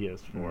Steam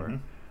PS4,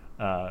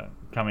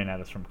 coming at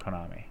us from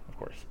Konami, of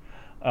course.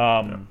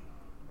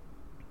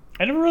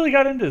 I never really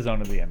got into Zone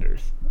of the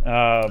Enders.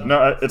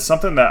 No, it's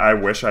something that I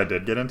wish I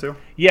did get into.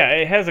 Yeah,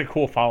 it has a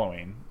cool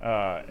following,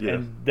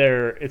 and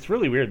it's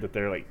really weird that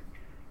they're like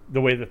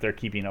the way that they're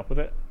keeping up with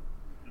it.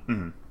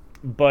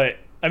 But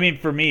I mean,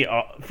 for me,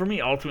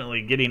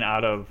 ultimately, getting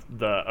out of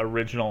the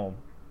original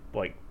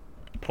like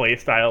play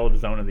style of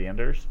Zone of the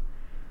Enders,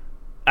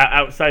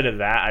 outside of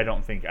that, I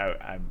don't think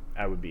I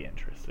would be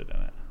interested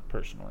in it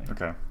personally.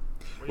 Okay.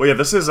 Well, yeah,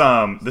 this is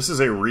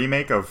a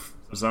remake of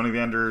Zone of the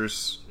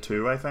Enders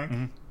 2, I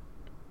think,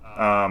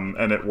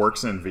 and it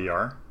works in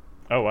VR.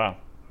 Oh wow!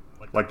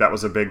 Like that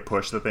was a big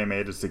push that they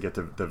made, is to get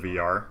the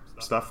VR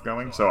stuff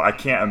going. So I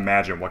can't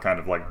imagine what kind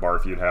of like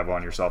barf you'd have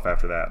on yourself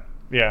after that.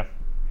 Yeah.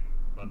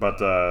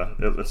 But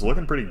it's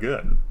looking pretty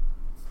good.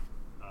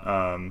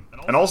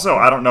 And also,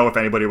 I don't know if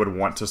anybody would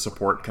want to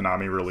support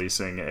Konami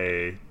releasing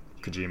a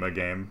Kojima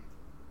game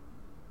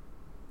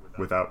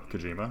without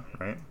Kojima,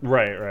 right?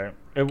 Right.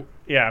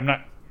 I'm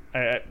not.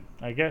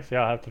 I guess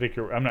I'll have to take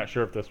your. I'm not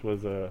sure if this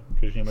was a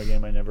Kojima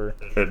game.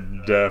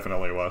 It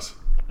definitely was.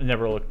 I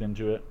never looked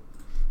into it.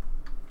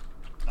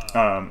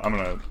 I'm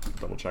gonna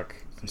double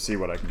check and see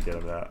what I can get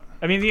of that.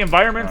 I mean, the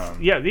environments.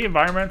 The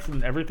environments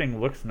and everything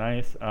looks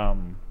nice.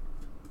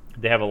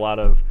 They have a lot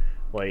of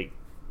like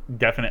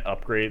definite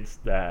upgrades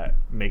that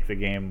make the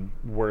game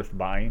worth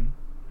buying,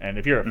 and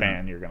if you're a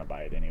fan, you're gonna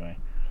buy it anyway.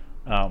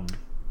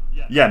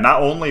 Yeah,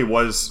 not only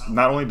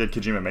did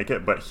Kojima make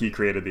it, but he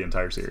created the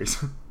entire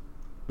series.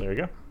 There you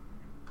go.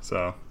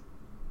 So,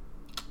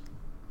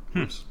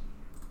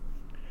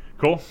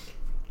 cool.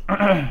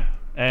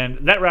 And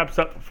that wraps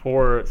up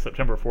for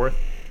September 4th.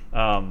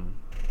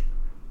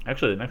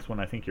 Actually, the next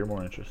one I think you're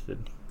more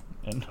interested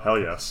in. Hell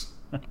yes.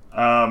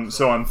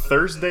 So on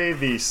Thursday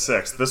the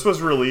 6th, this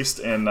was released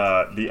in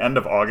the end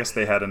of August.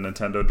 They had a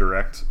Nintendo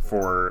Direct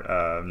for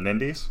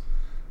Nindies.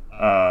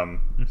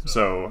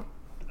 So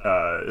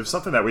it was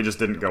something that we just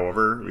didn't go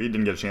over. We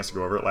didn't get a chance to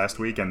go over it last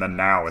week, and then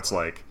now it's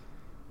like,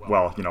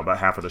 well, about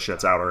half of the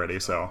shit's out already,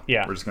 so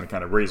we're just going to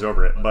kind of breeze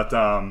over it. But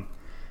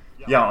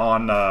Yeah,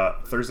 on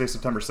Thursday,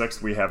 September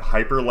 6th, we have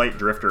Hyper Light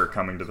Drifter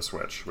coming to the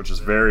Switch, which is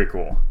very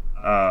cool.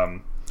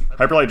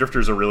 Hyper Light Drifter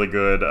is a really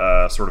good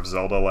sort of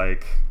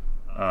Zelda-like,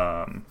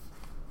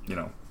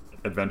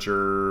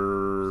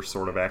 adventure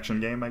sort of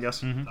action game, I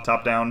guess. Mm-hmm.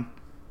 Top-down,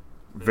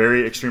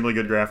 very extremely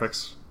good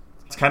graphics.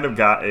 It's kind of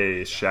got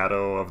a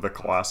Shadow of the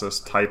Colossus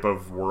type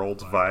of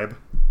world vibe,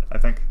 I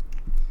think.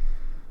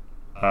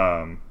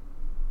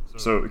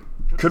 So it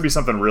could be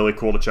something really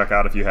cool to check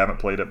out if you haven't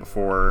played it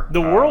before.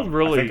 The world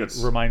really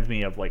reminds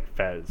me of like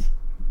Fez.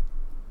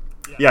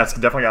 Yeah, it's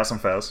definitely got some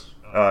Fez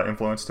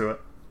influence to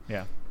it.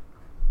 Yeah.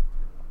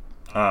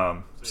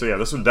 So yeah,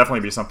 this would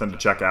definitely be something to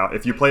check out.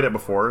 If you played it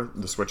before,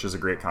 the Switch is a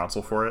great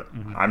console for it.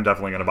 Mm-hmm. I'm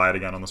definitely going to buy it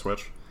again on the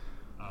Switch.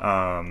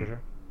 For sure.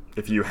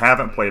 If you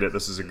haven't played it,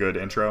 this is a good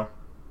intro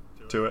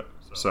to it.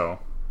 So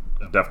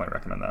definitely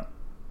recommend that.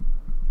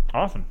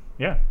 Awesome.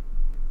 Yeah.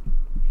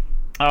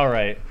 All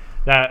right.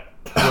 That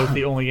was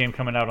the only game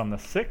coming out on the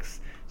 6th.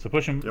 So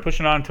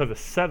pushing on to the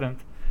 7th,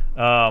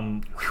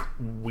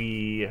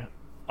 we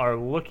are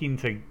looking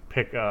to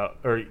pick up,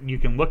 or you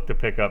can look to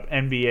pick up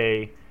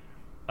NBA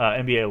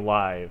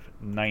Live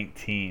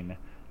 19.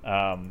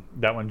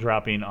 That one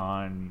dropping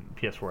on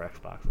PS4,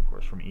 Xbox, of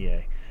course, from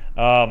EA.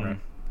 Right.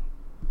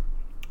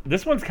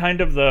 This one's kind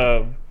of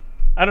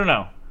I don't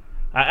know.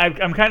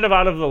 I'm kind of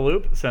out of the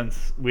loop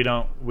since we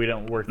don't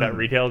work that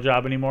retail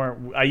job anymore.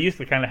 I used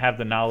to kind of have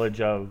the knowledge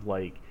of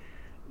like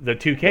the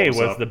 2K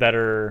was the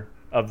better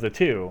of the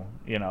two,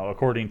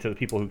 according to the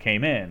people who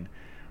came in.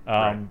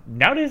 Right.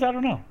 Nowadays, I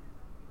don't know.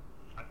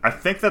 I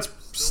think that's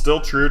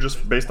still true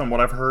just based on what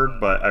I've heard,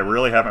 but I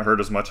really haven't heard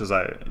as much as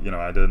I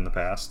did in the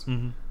past.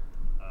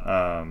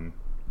 Mm-hmm.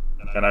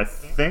 And I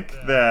think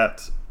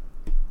that,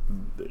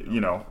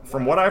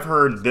 from what I've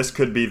heard, this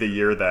could be the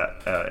year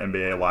that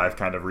NBA Live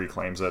kind of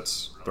reclaims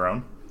its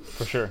throne.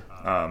 For sure.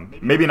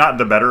 Maybe not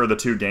the better of the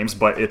two games,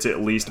 but it's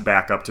at least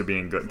back up to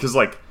being good. Because,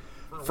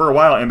 for a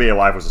while, NBA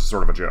Live was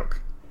sort of a joke.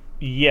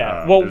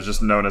 Yeah. It was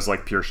just known as,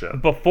 pure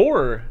shit.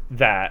 Before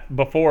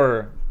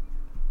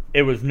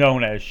it was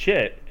known as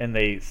shit, and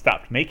they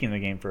stopped making the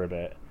game for a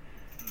bit,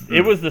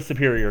 it was the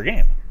superior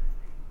game.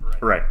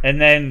 Right. And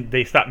then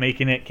they stopped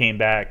making it, came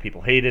back,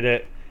 people hated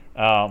it,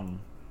 and,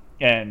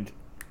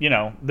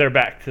 they're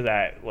back to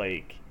that,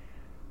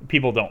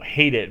 people don't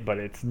hate it, but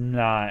it's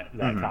not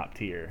that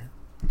top-tier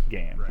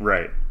game.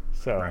 Right.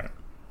 So... Right.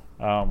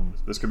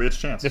 This could be its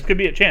chance. This could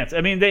be a chance.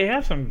 I mean, they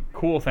have some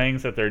cool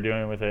things that they're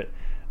doing with it.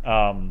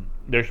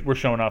 We're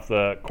showing off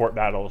the Court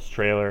Battles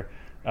trailer,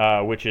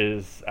 which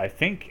is I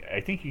think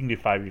you can do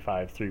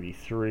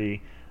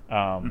 5v5,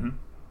 3v3,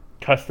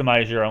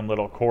 customize your own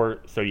little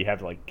court, so you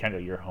have kind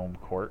of your home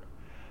court,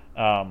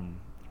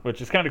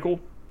 which is kind of cool.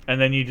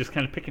 And then you just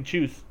kind of pick and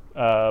choose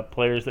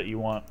players that you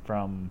want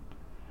from.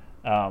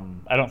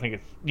 I don't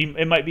think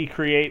it might be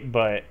create,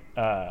 but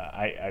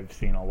I've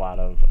seen a lot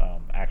of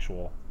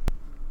actual.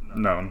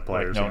 Known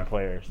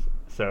players.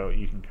 So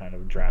you can kind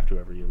of draft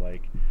whoever you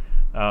like.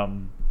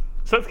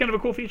 So it's kind of a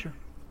cool feature.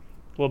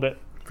 A little bit.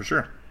 For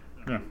sure.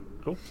 Yeah.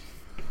 Cool.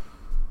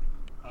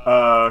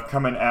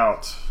 Coming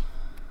out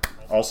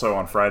also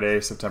on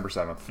Friday, September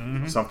 7th.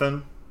 Mm-hmm.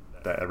 Something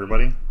that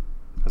everybody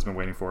has been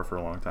waiting for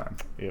a long time.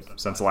 Yep.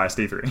 Since the last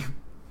E3.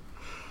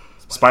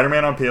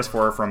 Spider-Man on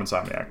PS4 from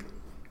Insomniac.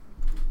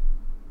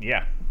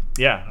 Yeah.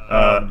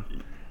 Yeah.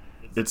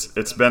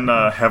 It's been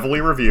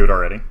heavily reviewed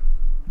already.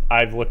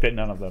 I've looked at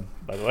none of them,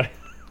 by the way.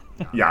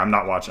 Yeah, I'm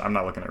not looking at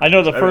reviews. I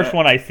know the first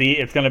one I see,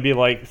 it's going to be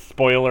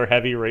spoiler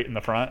heavy right in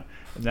the front,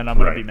 and then I'm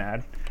going to be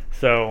mad.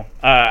 So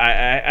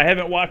I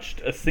haven't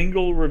watched a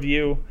single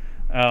review.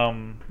 I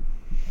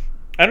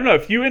don't know,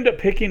 if you end up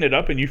picking it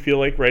up and you feel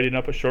like writing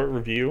up a short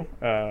review,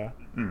 throw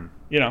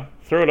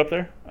it up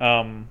there.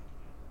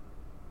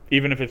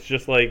 Even if it's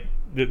just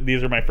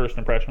these are my first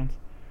impressions.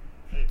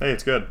 Hey,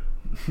 it's good.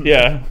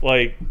 Yeah,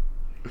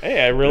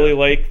 hey, I really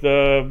like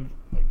the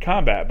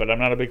combat, but I'm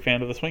not a big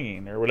fan of the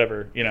swinging or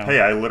whatever, Hey,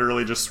 I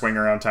literally just swing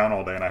around town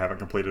all day and I haven't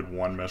completed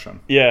one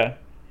mission. Yeah.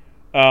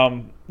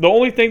 The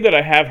only thing that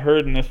I have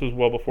heard, and this was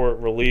well before it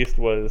released,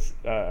 was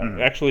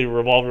actually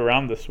revolved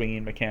around the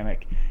swinging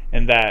mechanic,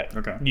 and that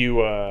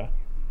you, I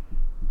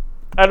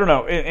don't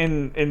know,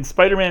 in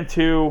Spider-Man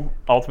 2,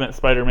 Ultimate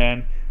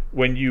Spider-Man,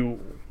 when you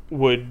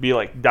would be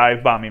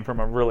dive bombing from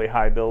a really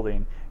high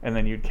building, and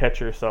then you'd catch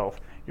yourself,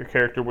 your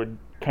character would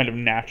kind of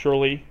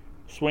naturally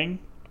swing.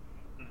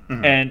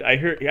 Mm-hmm. And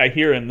I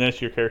hear in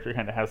this your character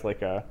kind of has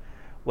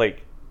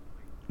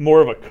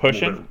more of a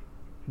cushion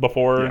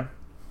before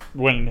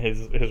when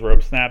his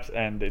rope snaps,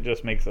 and it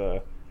just makes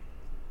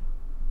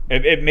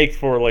it makes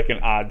for an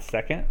odd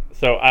second.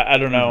 So I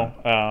don't know.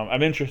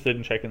 I'm interested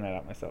in checking that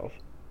out myself.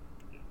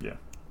 Yeah.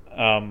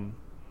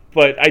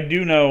 But I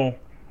do know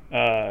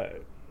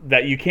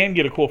that you can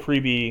get a cool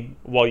freebie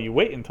while you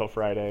wait until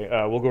Friday.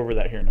 We'll go over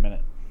that here in a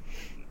minute.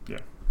 Yeah.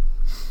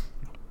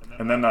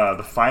 And then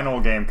the final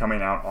game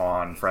coming out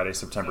on Friday,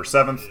 September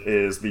 7th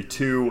is the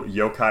two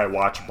Yokai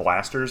Watch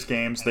Blasters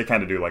games. They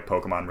kind of do like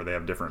Pokemon where they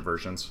have different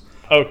versions.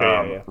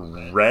 Okay,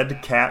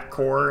 Red Cat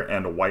Corps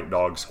and White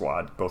Dog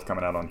Squad, both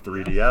coming out on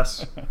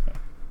 3DS.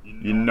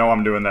 You know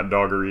I'm doing that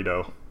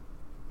doggerito.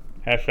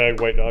 Hashtag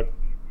white dog.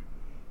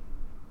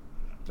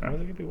 Yeah. Why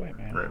is it gonna be white,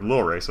 man? Right, a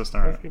little racist,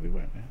 all Why is right. it gonna be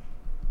white,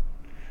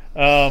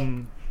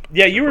 man?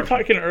 Yeah, you were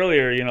talking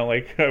earlier.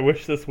 Like I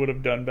wish this would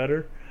have done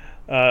better.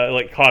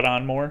 Like caught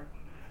on more.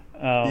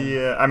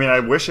 Yeah, I mean, I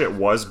wish it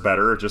was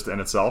better just in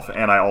itself,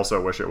 and I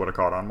also wish it would have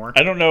caught on more.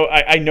 I don't know.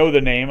 I know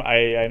the name.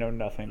 I know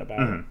nothing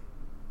about it.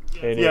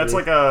 Yeah, it's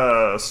like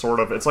a sort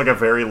of. It's like a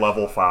very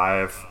level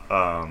 5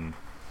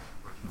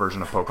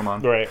 version of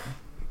Pokemon. Right.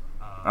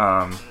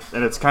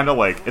 And it's kind of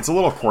like it's a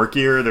little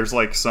quirkier. There's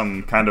like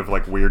some kind of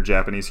like weird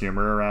Japanese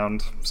humor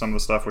around some of the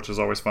stuff, which is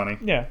always funny.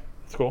 Yeah,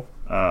 it's cool.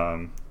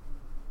 I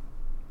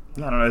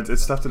don't know.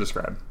 It's tough to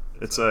describe.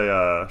 It's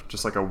a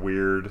just like a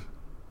weird,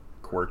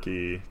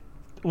 quirky.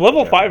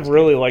 Level Japanese 5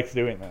 really likes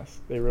doing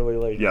this. They really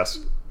like. Yes.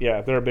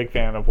 Yeah, they're a big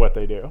fan of what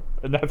they do,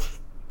 and that's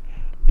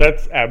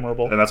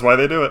admirable. And that's why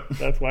they do it.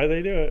 That's why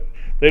they do it.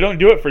 They don't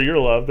do it for your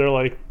love. They're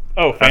like,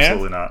 oh, fans?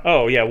 Absolutely not.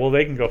 Oh, yeah, well,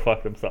 they can go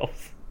fuck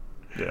themselves.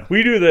 Yeah.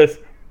 We do this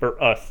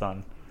for us,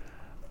 son.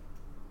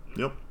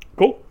 Yep.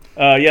 Cool.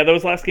 Yeah, that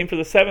was last game for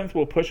the 7th.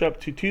 We'll push up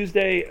to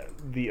Tuesday,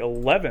 the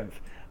 11th.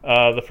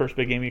 The first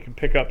big game you can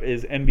pick up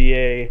is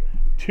NBA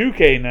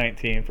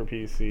 2K19 for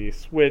PC,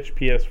 Switch,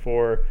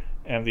 PS4,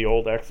 and the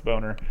old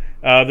Xboner.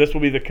 This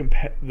will be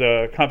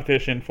the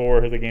competition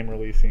for the game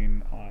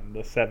releasing on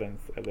the 7th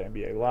at the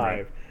NBA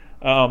Live.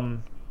 Right.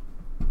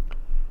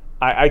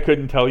 I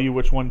couldn't tell you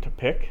which one to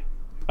pick.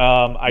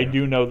 I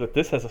do know that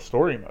this has a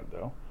story mode,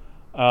 though.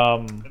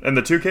 And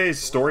the 2K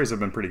stories have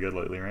been pretty good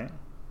lately, right?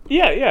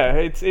 Yeah,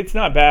 it's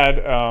not bad.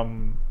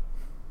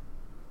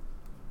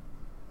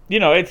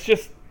 It's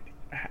just,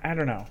 I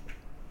don't know.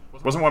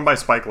 Wasn't one by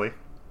Spike Lee?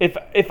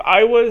 If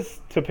I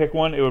was to pick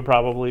one, it would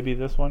probably be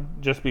this one,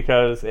 just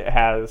because it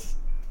has,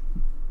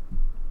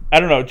 I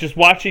don't know, just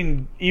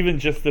watching even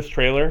just this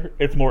trailer,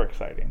 it's more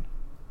exciting.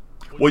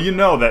 Well, you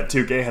know that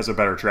 2K has a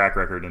better track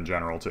record in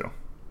general too.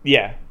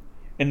 Yeah,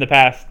 in the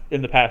past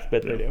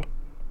bit they do,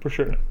 for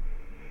sure.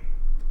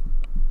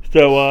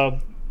 So,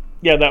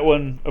 yeah, that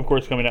one, of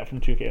course, coming out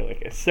from 2K,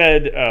 like I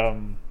said.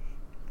 I'm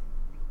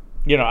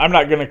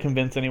not going to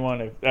convince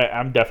anyone.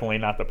 I'm definitely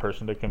not the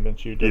person to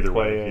convince you to Either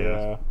play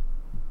way,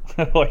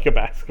 like a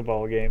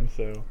basketball game.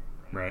 So,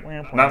 right.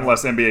 Not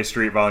unless NBA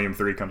Street Volume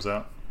 3 comes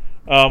out.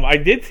 I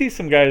did see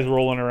some guys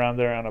rolling around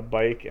there on a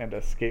bike and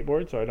a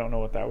skateboard, so I don't know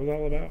what that was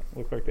all about.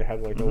 Looked like they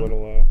had like a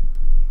little,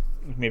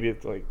 maybe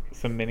it's like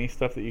some mini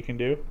stuff that you can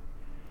do.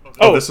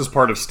 Oh, this is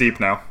part of Steep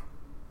now.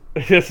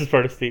 This is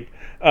part of Steep.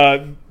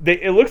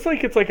 It looks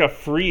like it's like a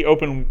free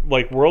open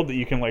like world that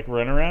you can like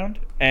run around,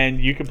 and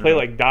you can play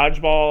like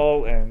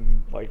dodgeball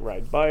and like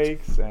ride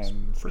bikes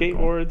and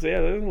skateboards. Cool.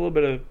 Yeah, there's a little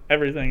bit of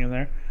everything in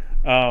there.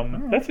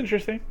 That's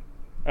interesting.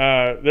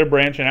 They're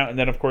branching out, and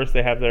then of course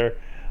they have their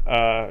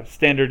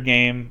standard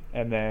game,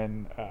 and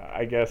then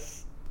I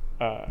guess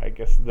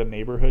the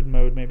neighborhood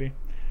mode maybe.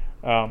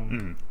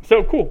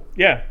 So cool.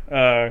 Yeah,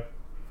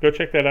 go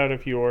check that out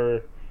if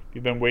you've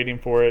been waiting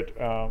for it.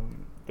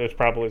 There's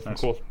probably some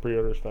cool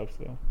pre-order stuff.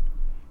 So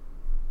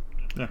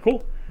yeah,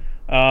 cool.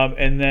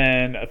 And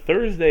then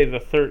Thursday the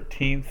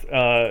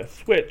 13th,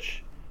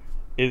 Switch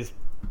is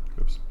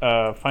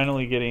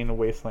finally getting a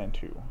Wasteland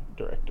 2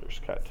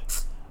 director's cut.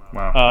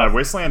 Wow,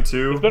 Wasteland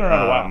 2. It's been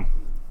around a while.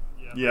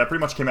 Yeah, it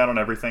pretty much came out on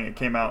everything.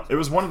 It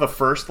was one of the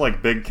first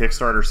like big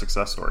Kickstarter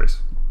success stories.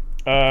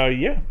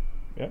 Yeah.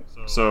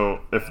 So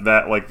if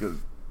that like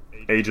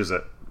ages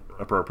it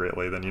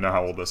appropriately, then you know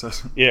how old this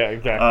is. Yeah,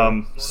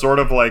 exactly. Sort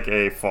of like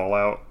a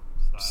Fallout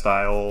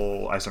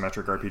style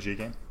isometric RPG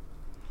game.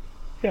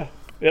 Yeah.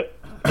 Yep.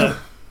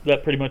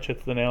 That pretty much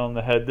hits the nail on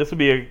the head.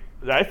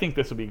 I think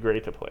this would be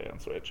great to play on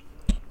Switch.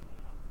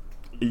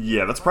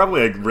 Yeah, that's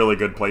probably a really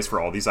good place for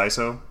all these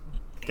ISO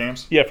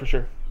games. Yeah, for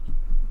sure.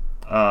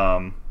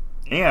 And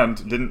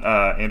didn't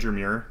Andrew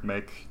Muir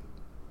make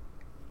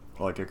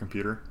like a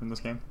computer in this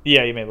game?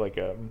 Yeah, he made like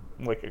a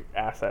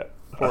asset.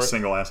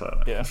 Single asset.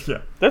 Yeah.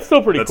 Yeah. That's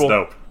still pretty cool.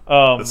 That's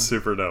dope. That's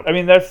super dope. I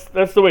mean, that's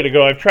the way to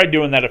go. I've tried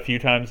doing that a few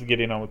times,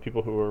 getting on with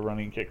people who are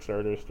running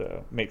Kickstarters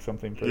to make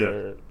something for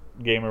their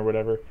game or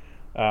whatever.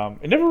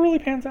 It never really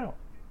pans out.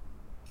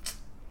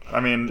 I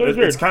mean,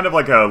 it's kind of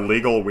like a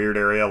legal weird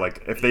area.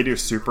 Like, if they do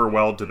super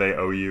well, do they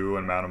owe you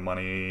an amount of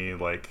money?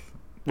 Like,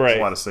 there's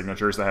a lot of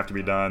signatures that have to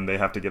be done. They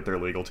have to get their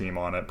legal team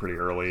on it pretty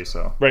early.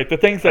 So right, the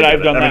things that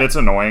I've done. I mean, it's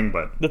annoying,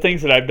 but the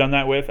things that I've done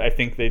that with, I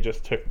think they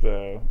just took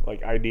the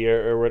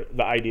idea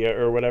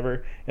or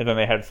whatever, and then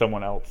they had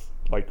someone else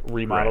like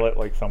remodel it,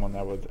 like someone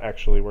that would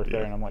actually work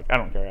there. And I'm like, I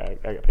don't care.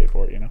 I got paid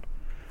for it,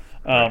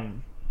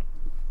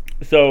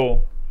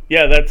 So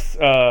yeah, that's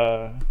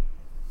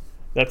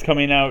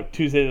coming out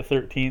Tuesday the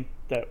 13th.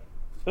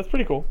 That's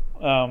pretty cool.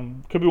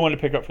 Could be one to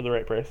pick up for the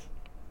right price.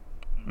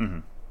 Mm-hmm.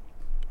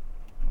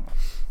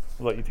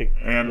 I'll let you take.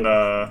 And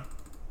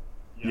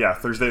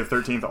Thursday the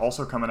 13th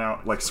also coming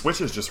out. Like, Switch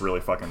is just really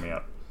fucking me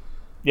up.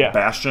 Yeah.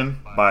 Bastion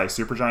by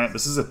Supergiant.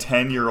 This is a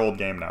 10-year-old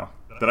game now.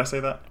 Did I say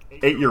that?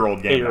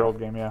 8-year-old game. 8-year-old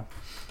game, yeah.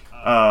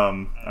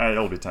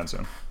 It'll be 10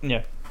 soon.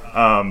 Yeah.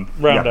 Round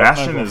up,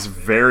 Bastion Michael. is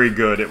very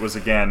good. It was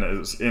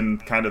in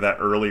kind of that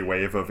early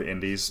wave of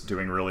indies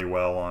doing really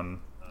well on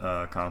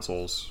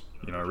consoles.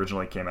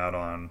 Originally came out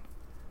on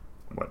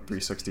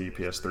 360,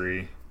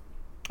 PS3.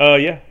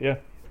 Yeah.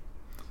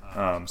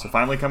 So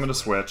finally coming to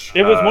Switch.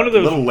 It was one of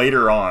those a little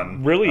later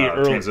on. really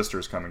early.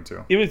 Transistor's coming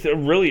too. It was a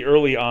really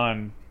early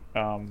on,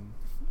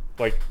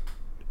 like,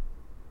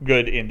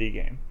 good indie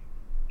game.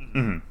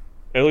 Mm-hmm.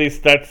 At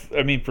least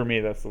for me,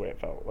 that's the way it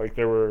felt. Like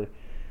there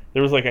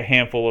was like a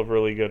handful of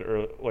really good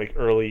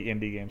early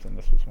indie games, and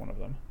this was one of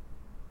them.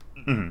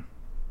 Mm-hmm.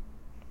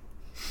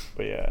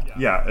 But yeah.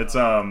 Yeah, it's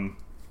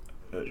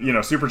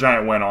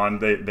Supergiant went on.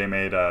 They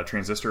made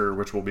Transistor,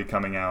 which will be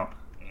coming out,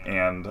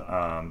 and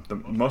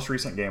the most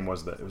recent game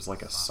was it was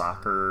like a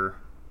soccer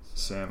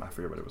sim. I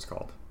forget what it was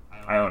called.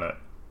 I own it.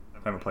 I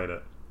haven't played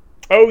it.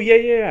 Oh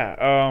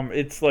yeah.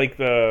 It's like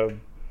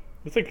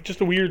just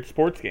a weird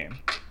sports game.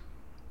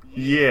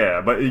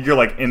 Yeah, but you're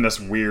like in this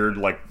weird,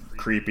 like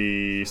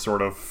creepy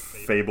sort of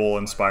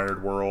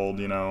Fable-inspired world,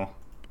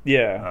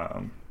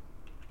 Yeah.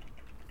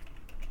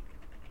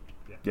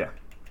 Yeah.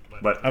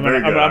 But I'm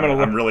very good.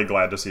 I'm really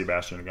glad to see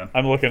Bastion again.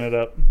 I'm looking it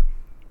up.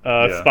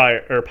 Yeah.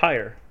 Pyre.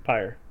 Pyre,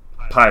 Pyre.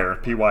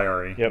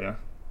 Yep. Yeah.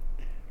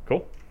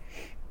 Cool.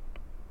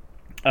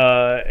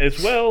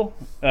 As well,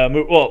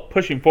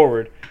 pushing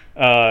forward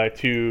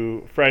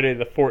to Friday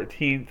the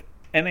 14th,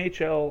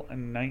 NHL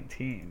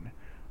 19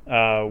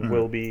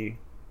 will be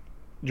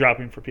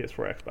dropping for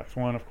PS4, Xbox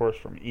One, of course,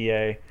 from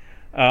EA.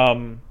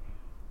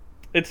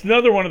 It's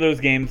another one of those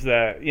games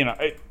that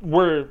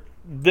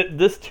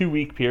this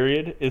 2-week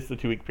period is the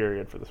 2-week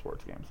period for the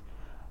sports games.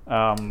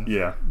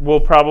 Yeah. We'll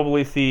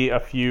probably see a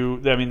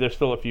few. I mean, there's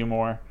still a few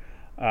more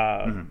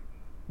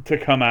to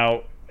come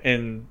out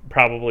in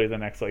probably the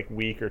next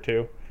week or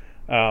two.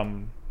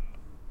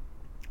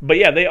 But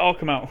yeah, they all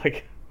come out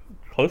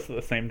close to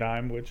the same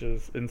time, which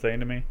is insane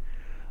to me.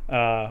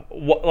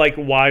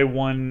 Why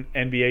one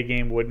NBA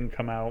game wouldn't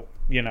come out,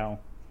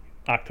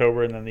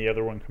 October, and then the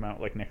other one come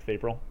out next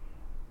April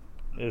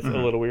is a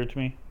little weird to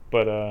me.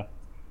 But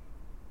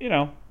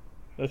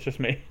that's just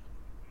me.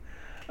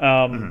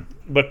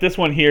 But this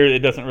one here, it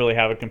doesn't really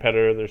have a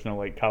competitor. There's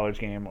no college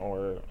game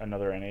or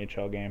another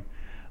NHL game.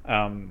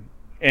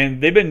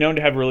 And they've been known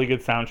to have really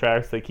good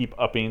soundtracks. They keep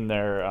upping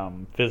their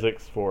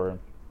physics for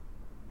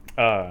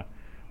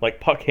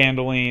puck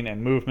handling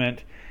and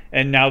movement.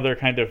 And now they're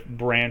kind of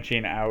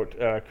branching out,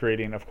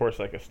 creating, of course,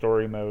 a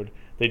story mode.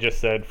 They just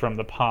said from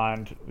the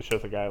pond, it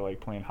shows a guy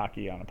playing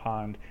hockey on a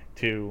pond,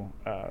 to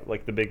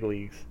the big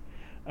leagues.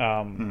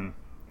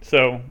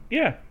 So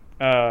yeah,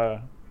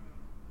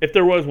 if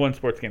there was one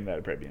sports game that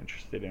I'd probably be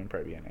interested in, it'd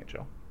probably be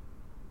NHL.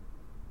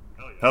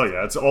 Hell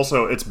yeah!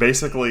 It's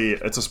basically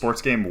a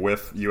sports game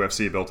with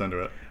UFC built into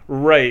it.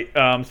 Right.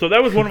 So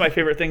that was one of my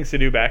favorite things to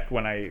do back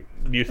when I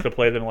used to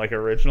play them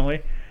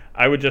originally.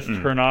 I would just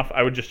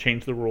I would just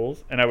change the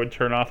rules, and I would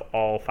turn off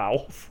all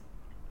fouls.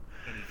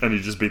 And you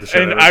just beat the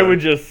shit out of it. And I would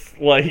just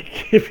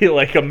it'd be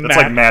like a Mac. It's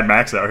like Mad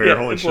Max out here. Yeah,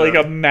 Holy it's shit!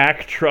 like a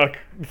Mack truck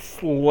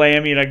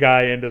slamming a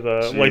guy into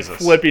the Jesus.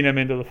 flipping him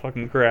into the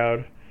fucking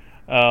crowd.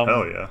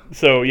 Hell yeah!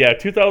 So yeah,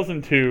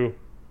 2002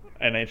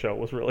 NHL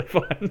was really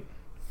fun.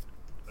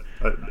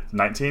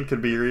 19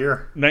 could be your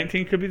year.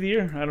 19 could be the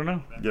year. I don't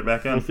know. Get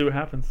back in. We'll see what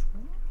happens.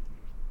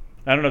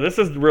 I don't know. This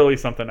is really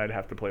something I'd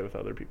have to play with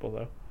other people,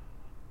 though.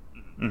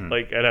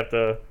 I'd have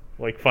to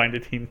find a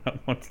team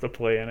that wants to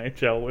play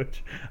NHL,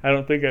 which I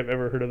don't think I've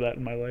ever heard of that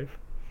in my life.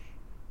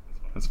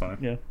 That's fine.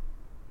 Yeah.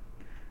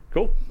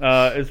 Cool.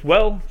 As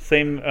well,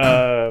 same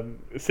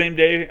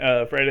day,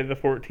 Friday the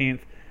 14th,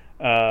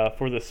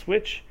 for the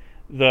Switch,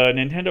 the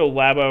Nintendo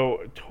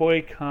Labo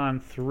Toy-Con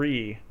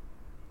 3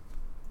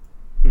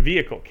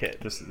 vehicle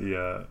kit.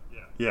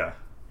 Yeah.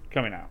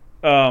 Coming out.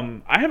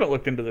 I haven't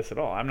looked into this at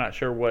all. I'm not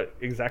sure what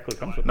exactly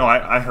comes with it. No,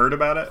 I heard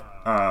about it.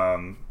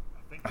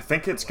 I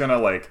think it's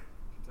gonna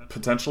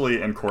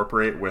potentially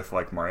incorporate with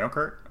Mario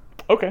Kart.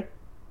 Okay.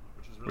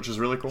 Which is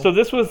really cool. So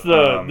this was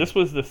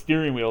the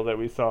steering wheel that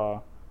we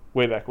saw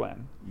way back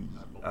when.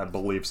 I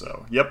believe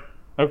so. Yep.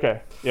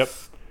 Okay. Yep.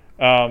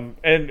 And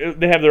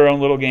they have their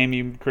own little game.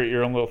 You create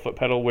your own little foot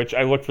pedal, which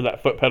I look for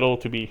that foot pedal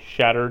to be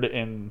shattered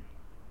in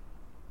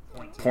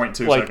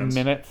 0.2 seconds.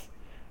 Minutes.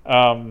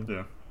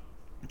 Yeah.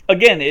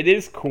 Again, it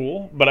is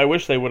cool, but I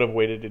wish they would have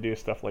waited to do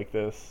stuff like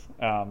this.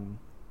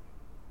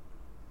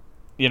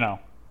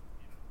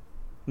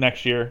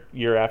 Next year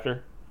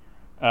after.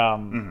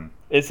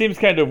 It seems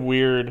kind of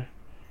weird.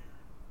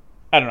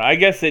 I don't know. I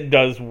guess it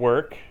does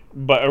work,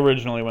 but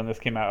originally when this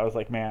came out, I was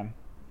like, man,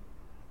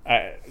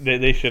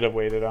 they should have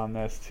waited on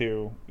this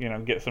to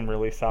get some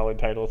really solid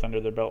titles under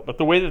their belt. But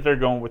the way that they're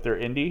going with their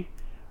indie,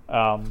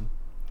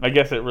 I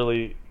guess it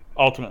really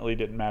ultimately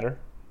didn't matter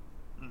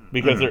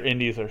because the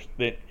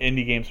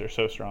indie games are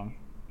so strong.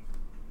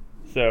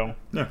 So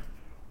yeah,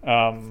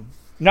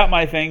 not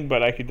my thing,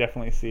 but I could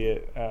definitely see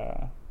it.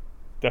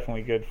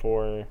 Definitely good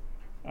for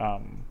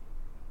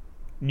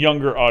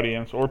younger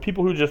audience or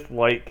people who just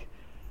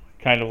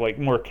kind of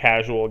more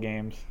casual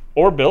games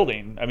or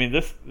building. I mean,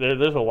 there's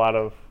a lot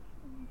of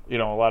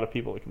a lot of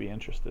people that could be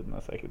interested in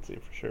this. I could see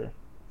for sure.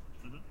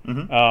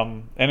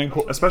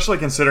 Especially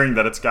considering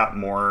that it's got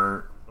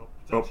more,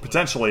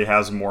 potentially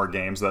has more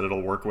games that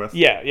it'll work with.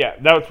 Yeah,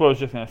 that's what I was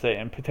just gonna say,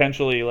 and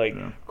potentially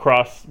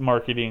cross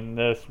marketing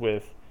this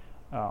with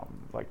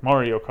like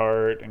Mario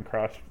Kart and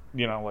cross,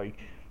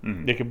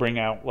 they could bring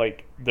out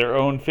like their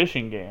own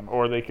fishing game,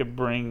 or they could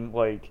bring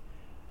like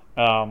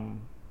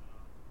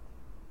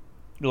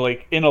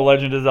in a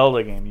Legend of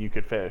Zelda game you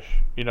could fish.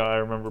 I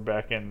remember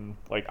back in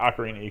like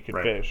Ocarina you could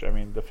fish. I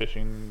mean, the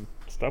fishing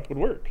stuff would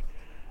work.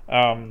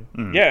 Yeah,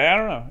 I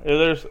don't know.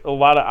 There's a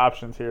lot of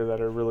options here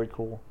that are really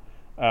cool.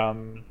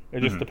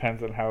 It just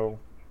depends on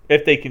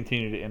if they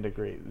continue to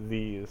integrate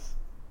these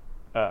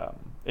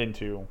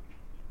into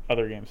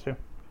other games too.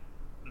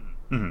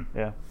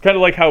 Yeah, kind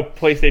of like how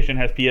PlayStation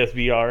has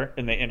PSVR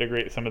and they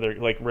integrate some of their,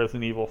 like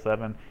Resident Evil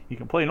 7. You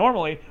can play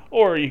normally,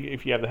 or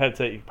if you have the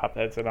headset, you can pop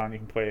the headset on. You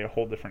can play a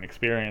whole different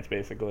experience,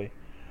 basically.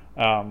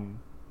 It kind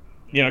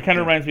of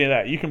reminds me of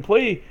that. You can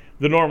play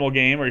the normal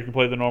game, or you can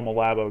play the normal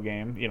Labo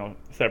game,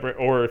 separate.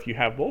 Or if you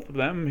have both of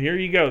them, here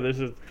you go. There's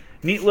a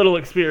neat little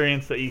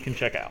experience that you can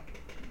check out.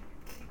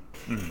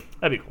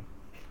 That'd be cool.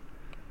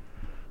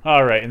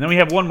 All right, and then we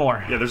have one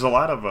more. Yeah, there's a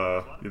lot of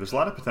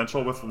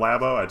potential with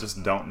Labo. I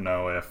just don't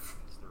know if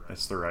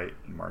it's the right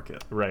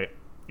market. Right,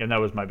 and that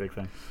was my big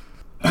thing.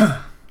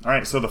 All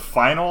right, so the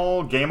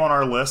final game on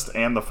our list,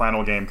 and the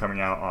final game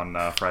coming out on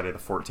Friday the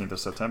 14th of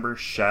September,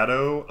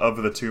 Shadow of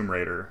the Tomb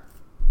Raider.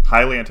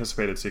 Highly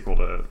anticipated sequel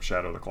to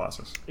Shadow of the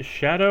Colossus.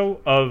 Shadow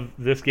of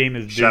this game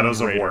is Shadows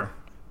of War.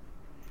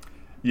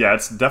 Yeah,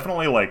 it's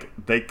definitely like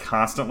they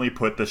constantly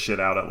put this shit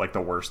out at like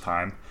the worst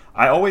time.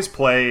 I always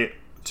play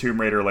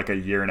Tomb Raider like a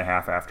year and a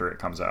half after it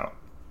comes out.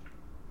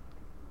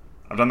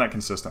 I've done that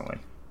consistently.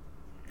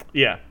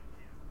 Yeah.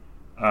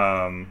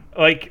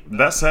 Like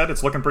that said,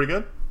 it's looking pretty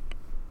good.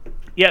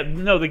 Yeah,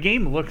 no, the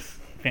game looks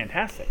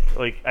fantastic.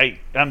 Like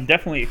I'm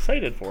definitely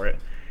excited for it.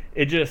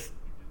 It just,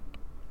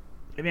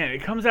 man,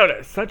 it comes out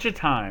at such a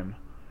time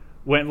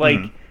when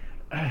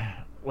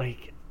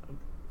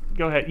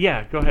go ahead.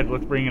 Yeah, go ahead.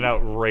 Let's bring it out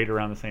right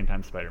around the same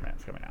time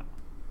Spider-Man's coming out.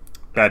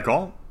 Bad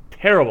call?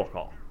 Terrible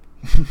call.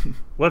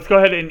 Let's go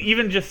ahead and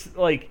even just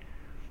I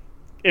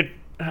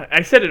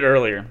said it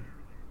earlier.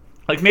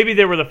 Like maybe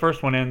they were the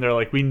first one in. They're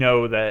like, we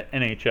know that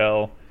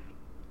NHL,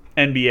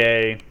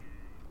 NBA,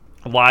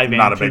 Live,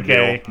 not and a big 2K,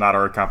 deal. Not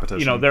our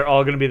competition. They're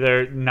all going to be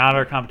there. Not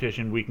our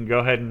competition. We can go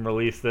ahead and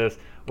release this.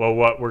 Well,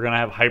 we're going to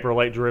have Hyper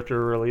Light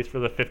Drifter released for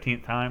the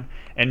 15th time,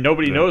 and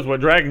nobody knows what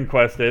Dragon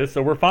Quest is,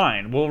 so we're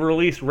fine. We'll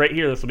release right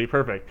here. This will be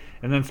perfect.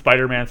 And then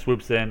Spider-Man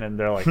swoops in, and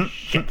they're like,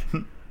 shit.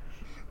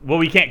 Well,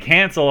 we can't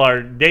cancel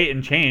our date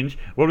and change.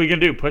 What are we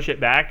going to do? Push it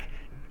back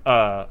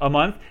a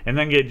month and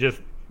then get just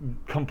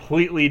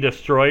completely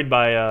destroyed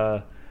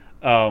by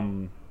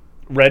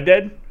Red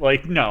Dead?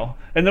 Like, no.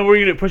 And then we're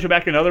going to push it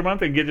back another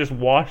month and get just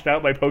washed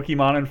out by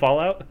Pokemon and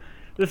Fallout?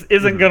 This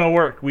isn't going to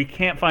work. We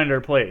can't find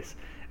our place.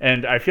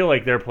 And I feel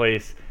like their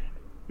place,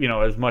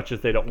 as much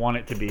as they don't want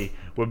it to be,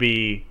 would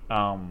be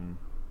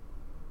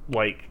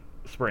like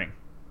spring.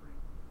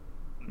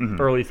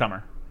 Early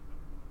summer.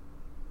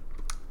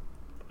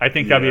 I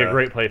think that'd be a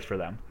great place for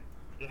them.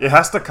 It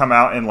has to come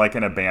out in like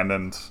an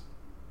abandoned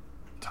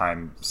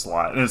time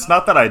slot. And it's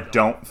not that I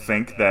don't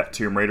think that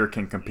Tomb Raider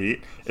can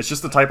compete. It's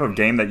just the type of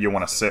game that you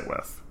want to sit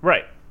with.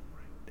 Right.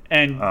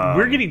 And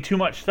we're getting too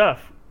much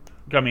stuff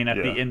coming at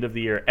the end of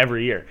the year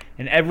every year.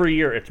 And every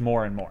year it's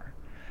more and more.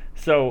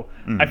 So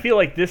I feel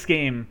like this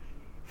game...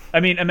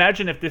 I mean,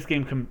 imagine if this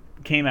game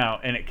came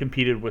out and it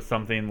competed with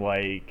something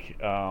like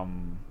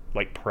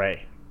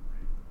Prey.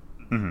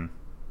 That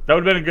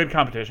would have been a good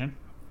competition.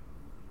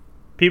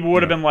 People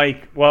would have been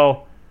like,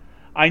 well,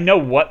 I know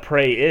what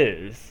Prey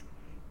is,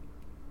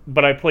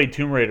 but I played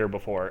Tomb Raider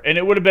before. And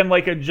it would have been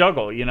like a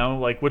juggle,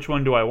 like which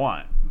one do I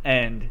want?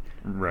 And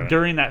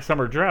during that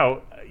summer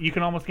drought, you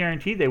can almost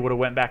guarantee they would have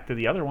went back to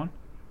the other one.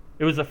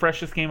 It was the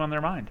freshest game on their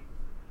mind.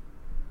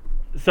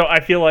 So I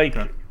feel like,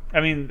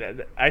 I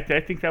mean, I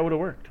think that would have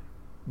worked.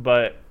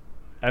 But,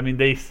 I mean,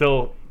 they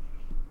still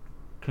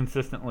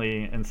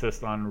consistently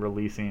insist on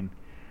releasing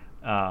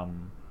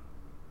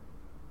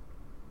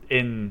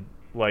in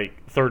like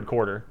third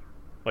quarter,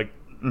 like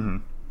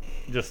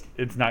just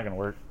it's not gonna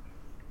work.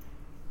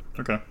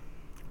 Okay.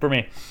 For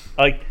me,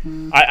 like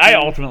I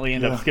ultimately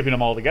end up skipping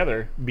them all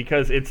together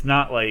because it's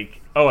not like,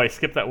 oh, I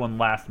skipped that one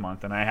last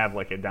month and I have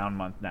like a down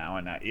month now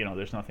and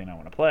there's nothing I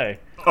want to play.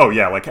 Oh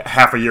yeah, like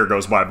half a year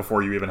goes by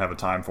before you even have a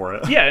time for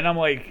it. Yeah, and I'm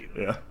like,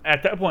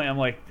 at that point I'm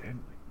like,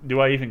 do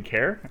I even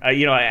care? I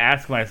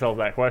ask myself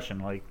that question.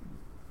 Like,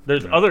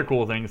 there's other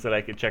cool things that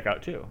I could check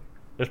out too.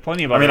 There's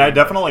plenty of other I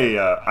definitely,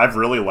 I've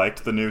really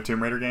liked the new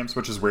Tomb Raider games,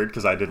 which is weird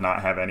because I did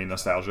not have any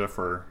nostalgia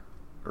for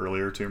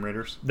earlier Tomb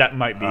Raiders. That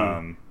might be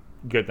a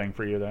good thing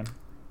for you then.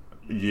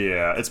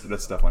 Yeah,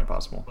 that's definitely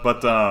possible.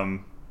 But,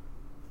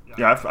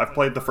 I've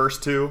played the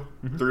first two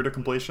through to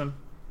completion.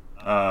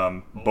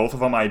 Both of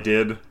them I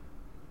did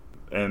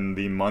in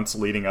the months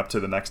leading up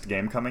to the next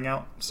game coming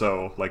out.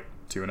 So, like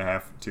 2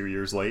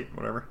 years late,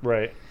 whatever.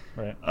 Right.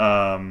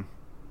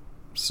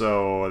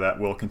 so that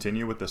will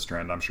continue with this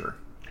trend, I'm sure.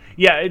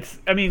 Yeah,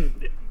 I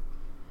mean,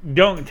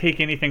 don't take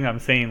anything I'm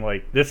saying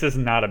like this is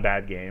not a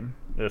bad game.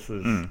 This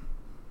is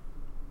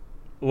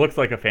looks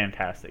like a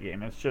fantastic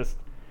game. It's just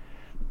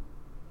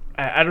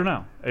I don't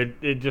know.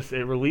 It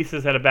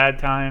releases at a bad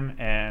time,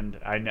 and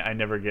I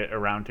never get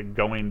around to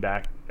going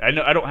back. I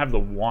don't have the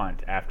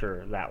want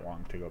after that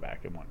long to go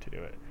back and want to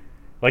do it.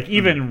 Like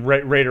even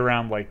right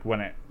around like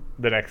when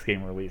the next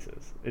game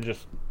releases. It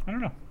just I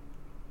don't know.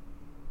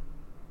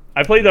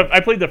 I played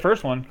the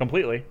first one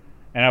completely,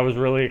 and I was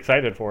really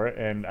excited for it,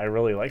 and I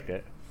really liked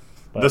it.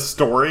 But the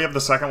story of the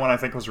second one I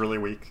think was really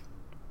weak.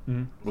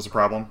 Was a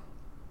problem.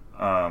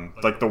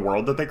 Like the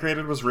world that they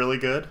created was really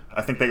good.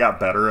 I think they got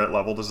better at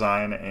level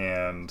design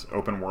and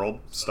open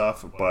world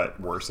stuff, but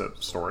worse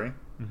at story.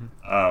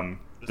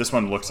 This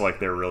one looks like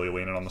they're really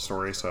leaning on the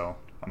story, so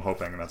I'm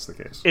hoping that's the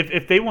case.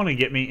 If they want to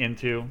get me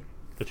into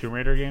the Tomb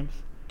Raider games,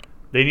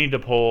 they need to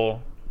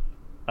pull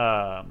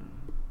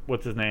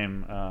what's his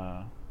name?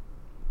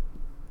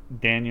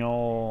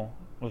 Daniel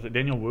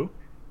Wu?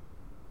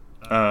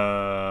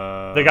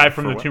 The guy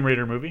from the Tomb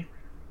Raider movie.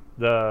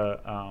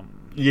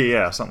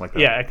 Yeah, something like that.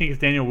 Yeah, I think it's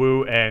Daniel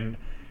Wu, and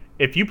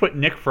if you put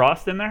Nick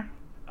Frost in there,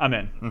 I'm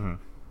in.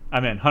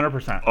 I'm in,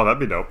 100%. Oh, that'd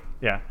be dope.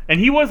 Yeah, and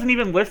he wasn't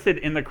even listed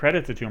in the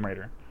credits of Tomb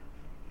Raider,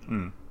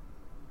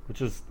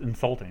 which is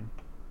insulting.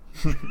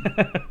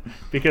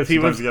 Because he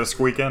Sometimes you gotta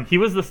squeak in. He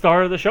was the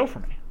star of the show for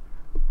me.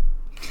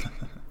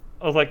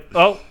 I was like,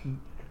 oh,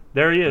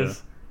 there he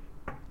is,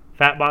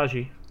 Fat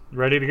Baji,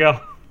 ready to go.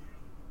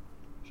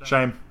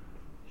 Shame.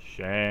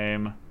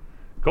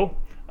 Cool.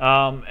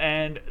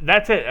 And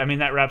that's it. I mean,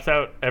 that wraps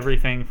out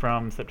everything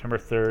from September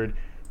 3rd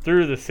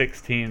through the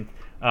 16th.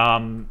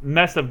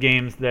 Mess of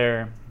games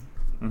there.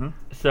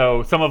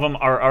 So some of them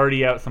are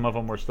already out. Some of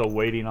them we're still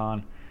waiting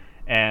on.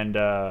 And,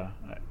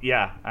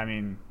 yeah, I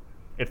mean,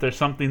 if there's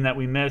something that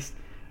we missed,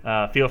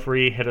 feel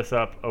free, hit us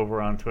up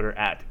over on Twitter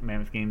at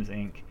Mammoth Games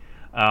Inc.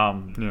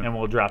 And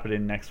we'll drop it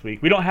in next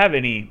week. We don't have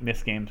any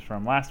missed games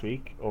from last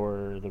week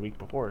or the week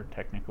before,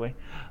 technically,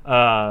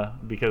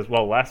 because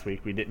last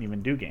week we didn't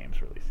even do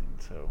games releasing.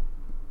 So,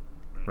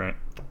 right,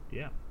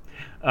 yeah.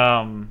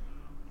 So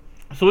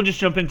we'll just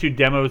jump into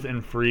demos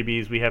and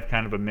freebies. We have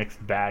kind of a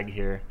mixed bag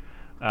here.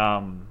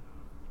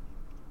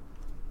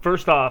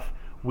 First off,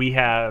 we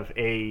have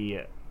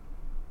I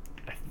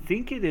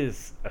think it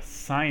is a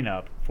sign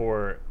up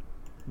for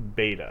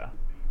beta.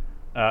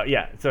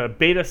 Yeah, it's a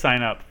beta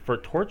sign up for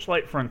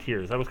Torchlight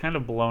Frontiers. I was kind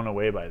of blown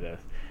away by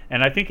this,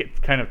 and I think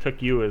it kind of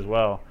took you as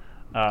well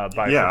by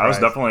surprise. I was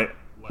definitely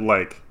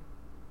like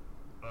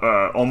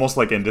almost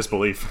like in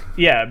disbelief.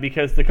 Yeah,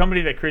 because the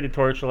company that created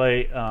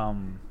Torchlight,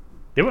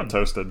 they went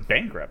toasted,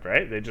 bankrupt,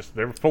 right? They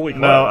were fully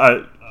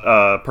closed.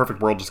 No,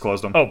 Perfect World just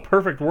closed them. Oh,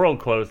 Perfect World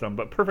closed them,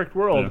 but Perfect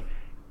World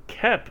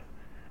kept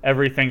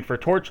everything for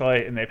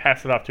Torchlight, and they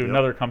passed it off to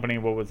another company.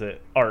 What was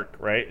it? Arc,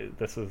 right?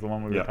 This is the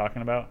one we were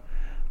talking about.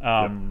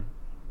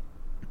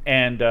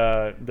 And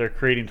they're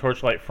creating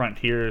Torchlight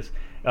Frontiers.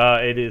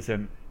 It is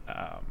an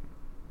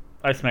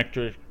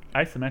isometric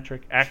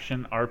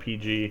action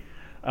RPG.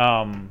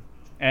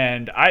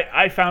 And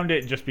I found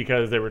it just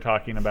because they were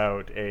talking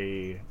about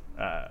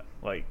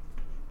like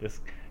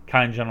this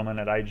kind gentleman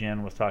at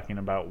IGN was talking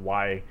about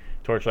why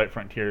Torchlight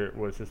Frontier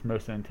was his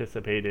most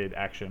anticipated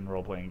action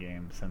role-playing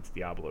game since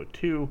Diablo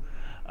 2.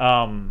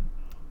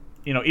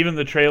 Even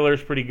the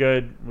trailer's pretty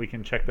good. We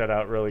can check that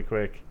out really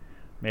quick,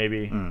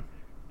 maybe.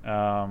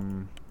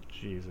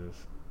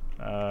 Jesus.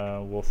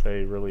 We'll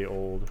say really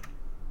old.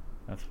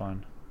 That's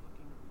fun.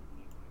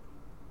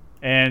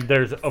 And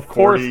there's, of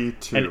course,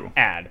 an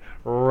ad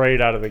right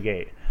out of the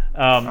gate.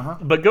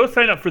 But go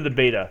sign up for the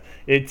beta.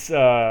 It's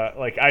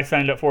like I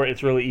signed up for it.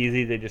 It's really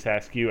easy. They just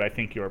ask you, I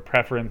think, your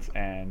preference,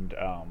 and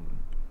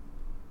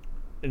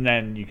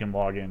then you can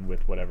log in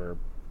with whatever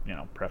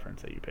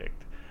preference that you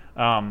picked.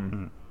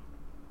 And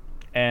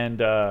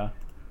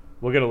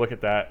we'll get a look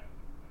at that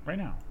right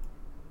now.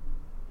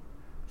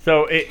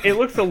 So it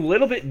looks a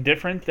little bit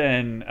different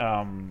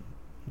than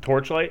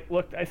Torchlight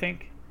looked, I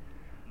think,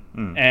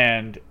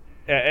 and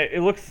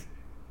it looks.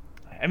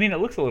 I mean, it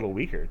looks a little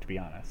weaker, to be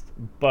honest,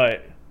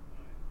 but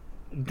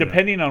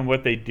depending on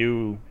what they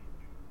do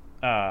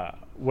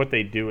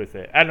with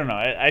it, I don't know.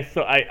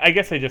 I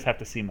guess I just have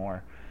to see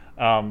more.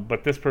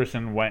 But this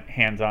person went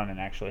hands-on and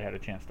actually had a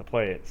chance to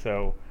play it,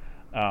 so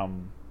I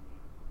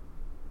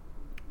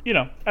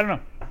don't know.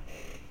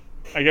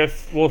 I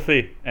guess we'll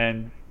see,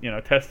 and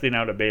testing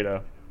out a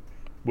beta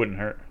wouldn't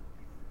hurt.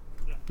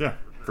 Yeah,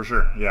 for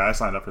sure. Yeah, I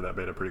signed up for that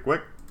beta pretty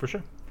quick. For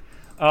sure.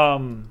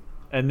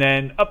 And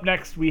then up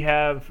next we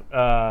have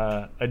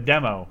a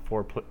demo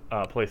for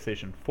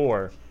PlayStation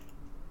 4.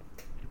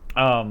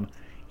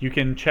 You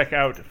can check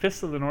out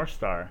Fist of the North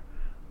Star.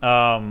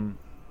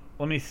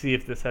 Let me see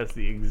if this has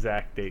the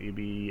exact date. You'll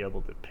be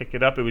able to pick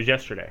it up. It was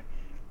yesterday.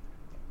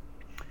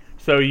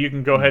 So you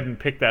can go ahead and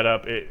pick that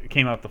up. It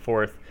came out the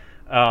 4th.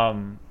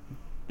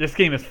 This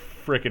game is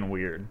freaking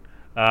weird.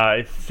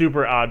 It's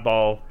super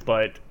oddball,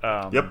 but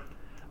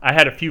I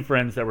had a few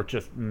friends that were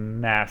just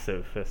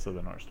massive Fist of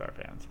the North Star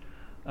fans.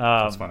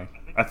 That's funny.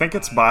 I think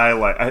it's by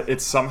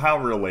it's somehow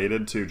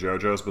related to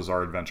JoJo's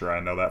Bizarre Adventure. I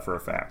know that for a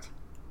fact.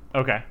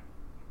 Okay,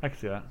 I can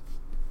see that.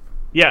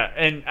 Yeah,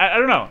 and I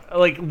don't know.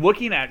 Like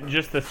looking at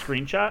just the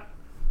screenshot,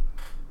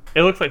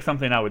 it looks like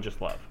something I would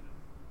just love.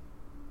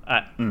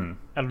 I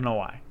don't know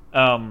why.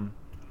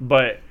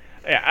 But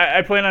yeah,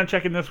 I plan on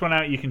checking this one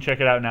out. You can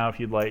check it out now if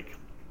you'd like.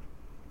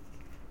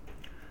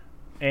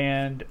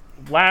 And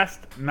last,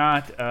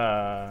 not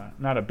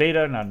a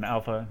beta, not an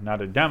alpha,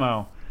 not a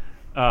demo.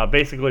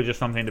 Basically just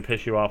something to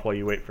piss you off while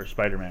you wait for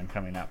Spider-Man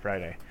coming out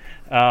Friday.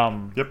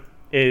 Yep.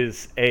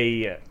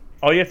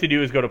 All you have to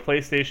do is go to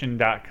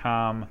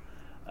PlayStation.com.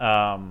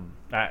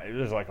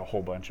 There's like a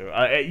whole bunch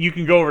of... you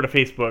can go over to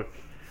Facebook,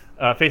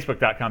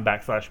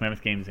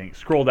 Facebook.com/Mammoth Games Inc.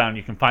 Scroll down,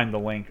 you can find the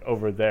link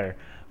over there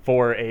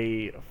for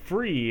a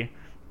free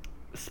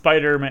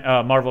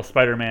Marvel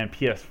Spider-Man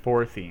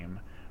PS4 theme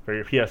for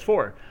your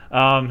PS4.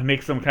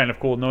 Make some kind of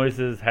cool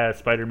noises, has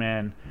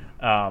Spider-Man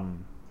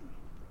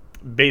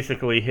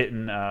basically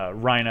hitting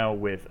Rhino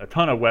with a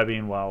ton of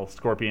webbing while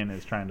Scorpion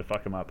is trying to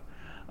fuck him up.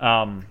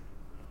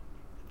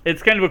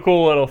 It's kind of a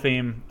cool little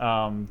theme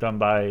done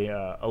by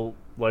a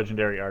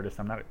legendary artist.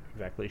 I'm not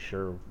exactly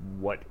sure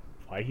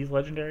why he's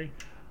legendary.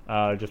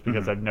 Just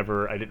because I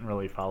didn't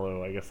really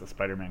follow, I guess, the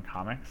Spider-Man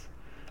comics.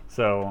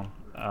 So,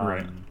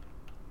 right.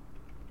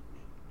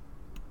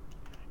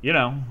 You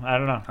know, I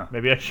don't know.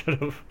 Maybe I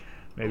should have.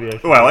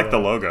 Oh, I like the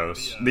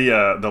logos,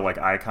 the like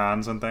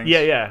icons and things.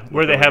 Yeah,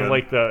 where they have good.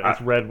 like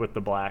it's red with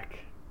the black.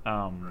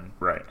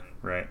 Right.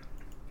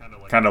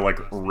 Kind of like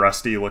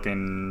rusty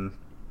looking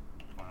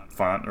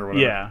font or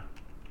whatever.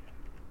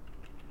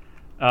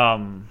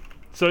 Yeah.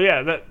 So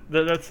yeah,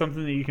 that's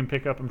something that you can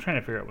pick up. I'm trying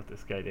to figure out what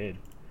this guy did.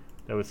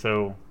 That was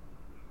so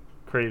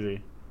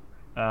crazy.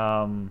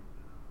 I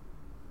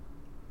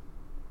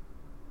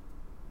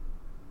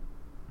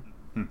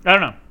don't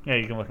know. Yeah,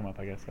 you can look him up,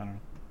 I guess. I don't know.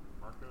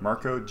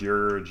 Marco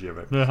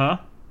Djurdjevic.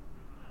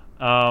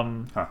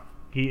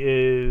 He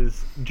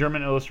is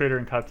German illustrator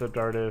and concept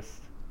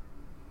artist.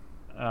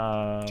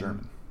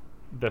 German.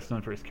 Best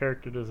known for his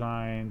character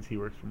designs. He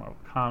works for Marvel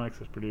Comics.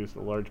 Has produced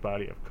a large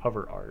body of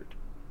cover art.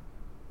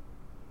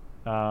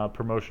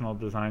 Promotional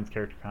designs,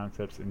 character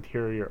concepts,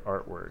 interior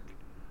artwork.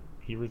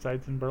 He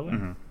resides in Berlin.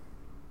 Mm-hmm.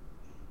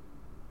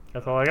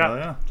 That's all I got. Oh,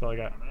 yeah. That's all I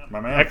got. My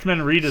man. X-Men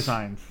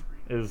redesigns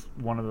is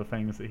one of the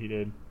things that he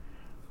did.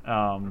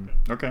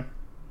 Okay.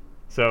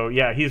 So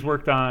yeah, he's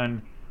worked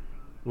on,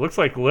 looks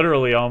like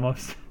literally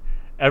almost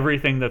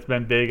everything that's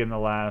been big in the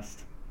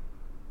last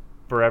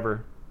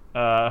forever.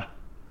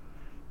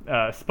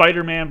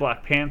 Spider-Man,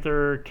 Black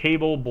Panther,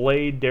 Cable,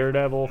 Blade,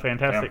 Daredevil,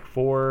 Fantastic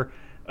Four,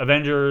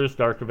 Avengers,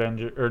 Dark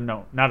Avengers, or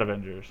no, not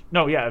Avengers.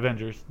 No, yeah,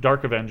 Avengers,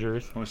 Dark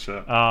Avengers. Oh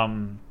shit.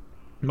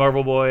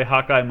 Marvel Boy,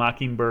 Hawkeye,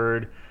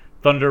 Mockingbird,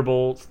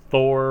 Thunderbolts,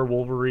 Thor,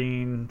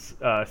 Wolverine,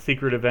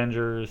 Secret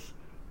Avengers.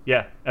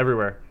 Yeah,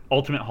 everywhere.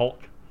 Ultimate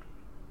Hulk.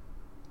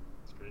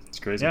 It's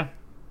crazy. Yeah.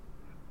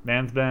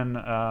 Man's been,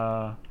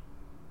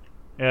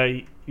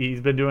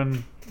 he's been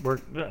doing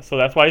work. So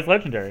that's why he's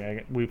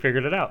legendary. We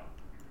figured it out.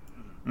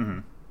 Mm-hmm.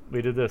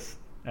 We did this,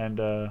 and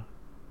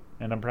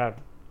I'm proud.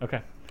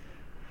 Okay.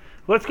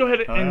 Let's go ahead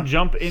and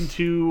jump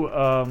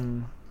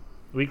into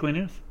weekly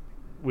news.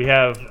 We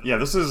have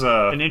this is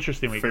an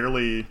interesting week.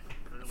 Fairly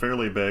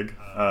big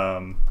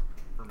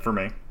for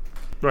me.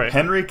 Right.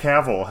 Henry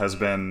Cavill has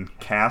been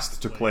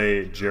cast to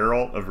play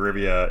Geralt of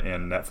Rivia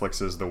in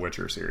Netflix's The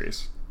Witcher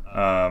series.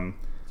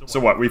 So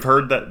what? We've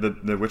heard that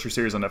the Witcher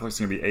series on Netflix is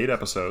going to be 8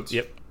 episodes.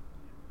 Yep.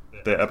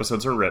 The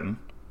episodes are written.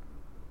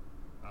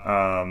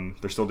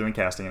 They're still doing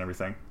casting and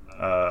everything.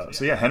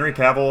 So yeah, Henry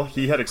Cavill,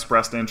 he had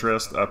expressed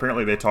interest.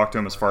 Apparently they talked to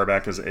him as far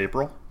back as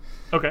April.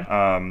 Okay.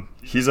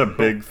 He's a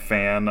big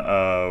fan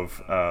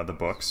of the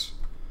books.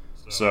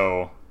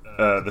 So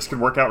this could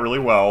work out really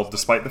well,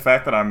 despite the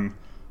fact that I'm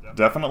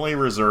definitely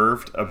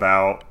reserved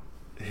about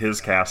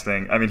his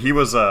casting. I mean, he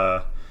was...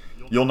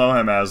 you'll know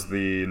him as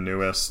the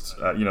newest,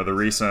 the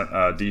recent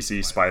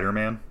DC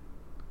Spider-Man.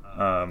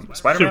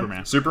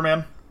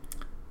 Superman.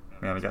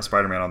 Man, I got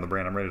Spider-Man on the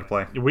brain. I'm ready to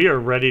play. We are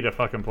ready to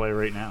fucking play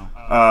right now.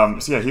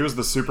 So yeah, he was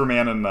the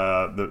Superman in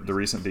the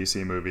recent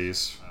DC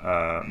movies.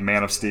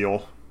 Man of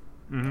Steel,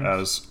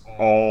 as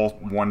all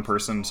one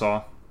person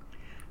saw.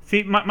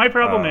 See, my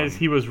problem is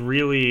he was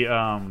really...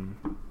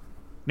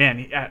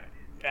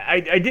 I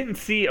didn't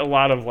see a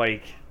lot of,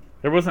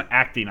 there wasn't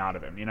acting out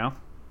of him, you know?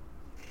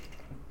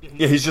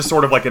 Yeah, he's just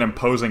sort of like an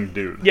imposing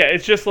dude. Yeah,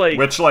 it's just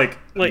which,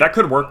 that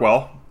could work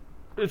well.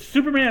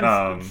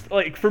 Superman's,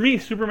 for me,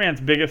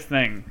 Superman's biggest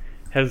thing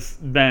has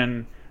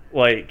been,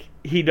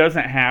 he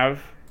doesn't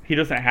have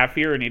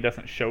fear and he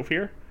doesn't show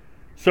fear.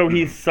 So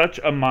he's such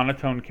a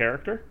monotone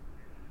character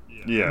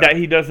that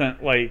he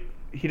doesn't,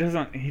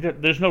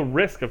 there's no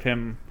risk of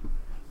him,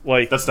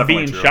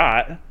 being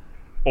shot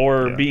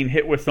or being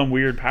hit with some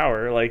weird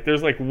power.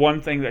 There's,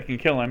 one thing that can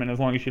kill him, and as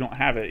long as you don't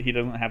have it, he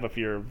doesn't have a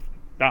fear of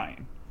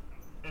dying.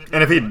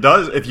 And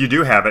if you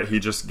do have it, he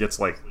just gets,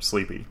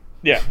 sleepy.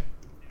 Yeah.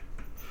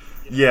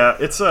 Yeah,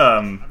 it's,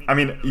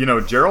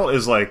 Geralt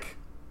is,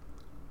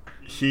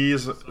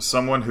 he's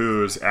someone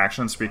whose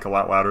actions speak a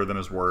lot louder than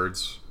his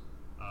words.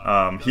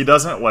 He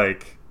doesn't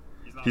like.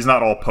 He's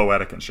not all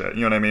poetic and shit.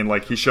 You know what I mean?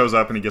 Like he shows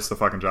up and he gets the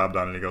fucking job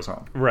done and he goes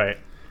home. Right.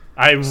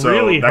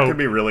 That could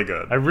be really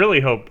good. I really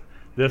hope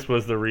this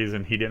was the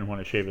reason he didn't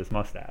want to shave his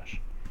mustache.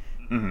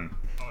 Mm-hmm.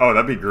 Oh,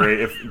 that'd be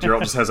great if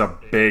Geralt just has a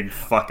big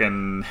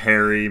fucking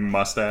hairy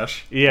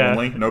mustache. Yeah.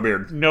 Only? No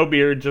beard. No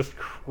beard, just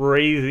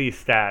crazy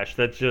stash.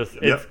 That's just,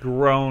 it's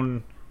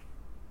grown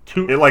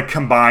too... It like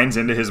combines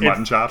into his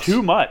mutton chops.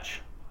 Too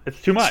much.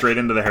 It's too much. Straight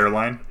into the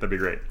hairline. That'd be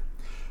great.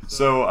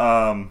 So,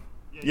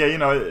 yeah, you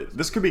know,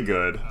 this could be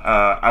good.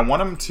 I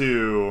want him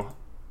to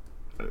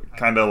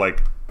kind of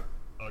like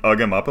ug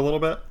him up a little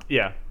bit.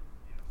 Yeah.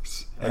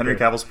 Henry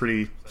Cavill's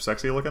pretty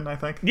sexy looking, I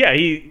think. Yeah,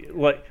 he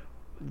like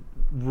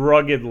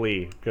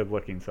ruggedly good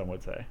looking, some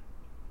would say.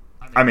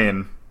 I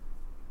mean,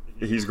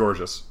 he's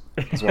gorgeous.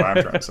 That's what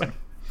I'm trying to say.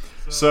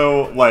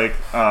 So, like,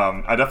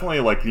 I definitely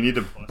like you need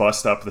to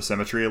bust up the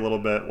symmetry a little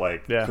bit,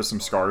 like put some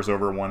scars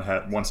over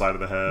one side of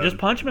the head. Just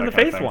punch him in the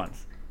face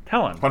once.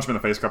 Tell him. Punch him in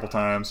the face a couple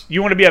times.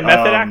 You want to be a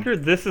method actor?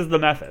 This is the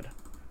method.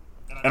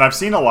 And I've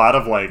seen a lot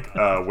of like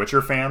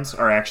Witcher fans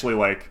are actually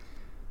like,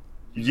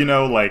 you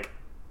know, like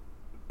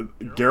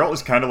Geralt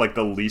is kind of like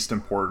the least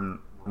important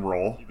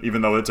role,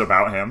 even though it's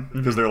about him,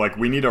 because they're like,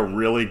 we need a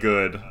really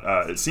good.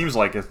 It seems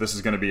like if this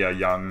is going to be a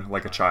young,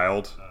 like a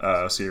child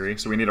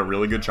series, so we need a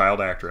really good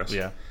child actress.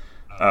 Yeah.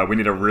 We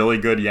need a really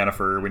good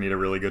Yennefer. We need a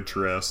really good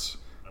Triss.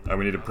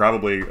 We need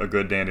probably a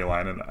good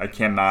Dandelion, and I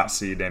cannot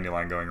see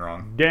Dandelion going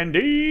wrong.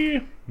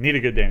 Dandy! Need a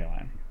good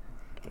Dandelion.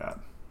 God.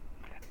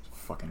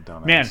 Fucking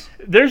dumbass. Man,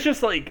 there's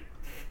just like...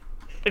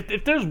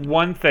 If there's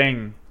one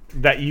thing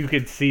that you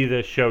could see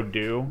this show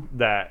do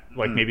that,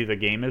 like, maybe the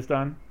game has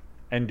done,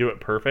 and do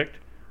it perfect,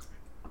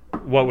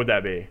 what would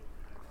that be?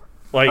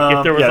 Like,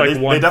 if there was,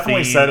 one they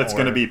definitely scene said it's or...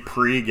 going to be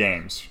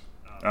pre-games.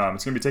 It's going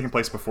to be taking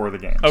place before the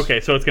games.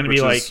 Okay, so it's going to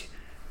be, like,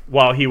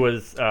 while he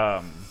was,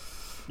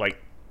 like...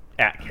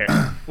 at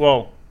care.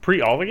 Well,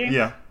 pre all the games?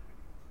 Yeah.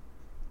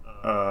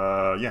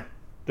 Yeah.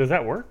 Does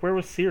that work? Where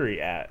was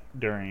Ciri at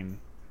during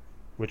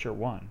Witcher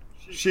 1?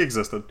 She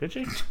existed. Did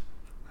she?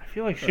 I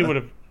feel like she would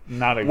have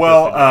not existed.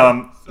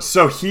 Well,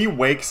 so he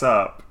wakes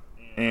up,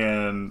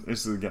 and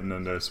this is getting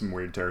into some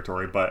weird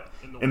territory, but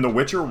in The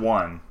Witcher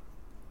 1,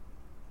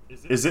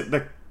 is it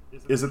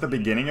the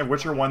beginning of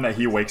Witcher 1 that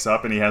he wakes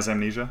up and he has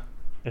amnesia?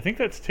 I think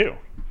that's 2.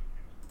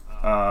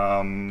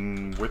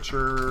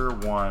 Witcher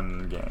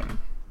 1 game.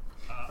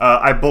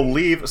 I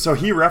believe so.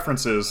 He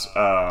references,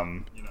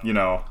 you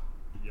know,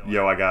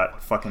 yo, I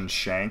got fucking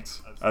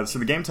shanked. So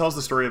the game tells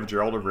the story of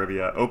Geralt of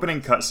Rivia.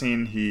 Opening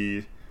cutscene,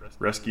 he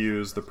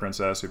rescues the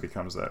princess who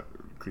becomes that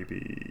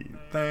creepy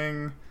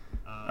thing.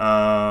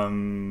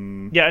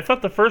 Yeah, I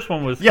thought the first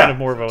one was kind of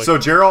more of a. Like, so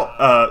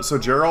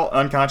Geralt,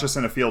 unconscious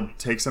in a field,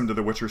 takes him to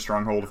the Witcher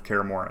stronghold of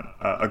Kaer Morhen.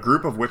 A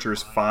group of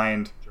Witchers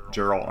find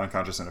Geralt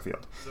unconscious in a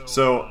field.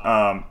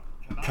 So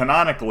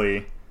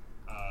canonically.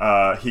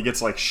 He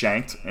gets like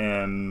shanked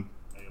in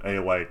a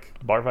like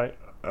bar fight,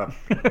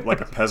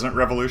 like a peasant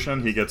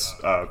revolution. He gets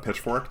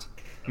pitchforked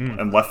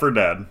and left for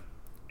dead,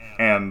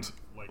 and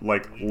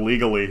like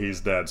legally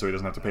he's dead, so he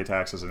doesn't have to pay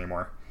taxes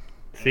anymore.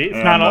 See,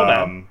 it's not all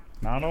bad.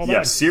 Not all bad. Yeah,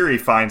 Ciri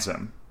finds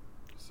him.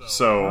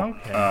 So,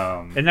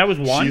 and that was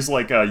 1. She's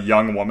like a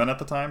young woman at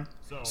the time.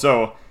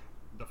 So,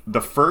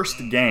 the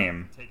first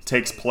game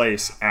takes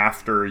place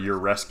after you're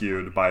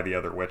rescued by the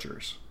other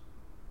Witchers.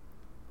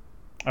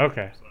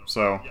 Okay.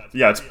 So,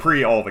 yeah, it's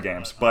pre all the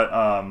games. But,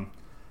 I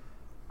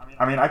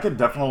mean, I could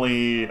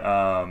definitely...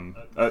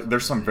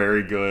 there's some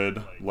very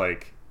good,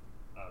 like...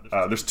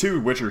 there's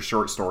 2 Witcher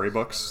short story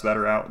books that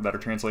are out, that are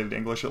translated to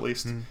English at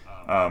least.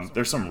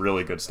 There's some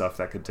really good stuff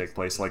that could take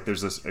place. Like,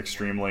 there's this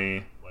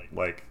extremely,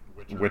 like,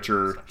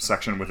 Witcher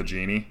section with a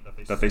genie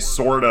that they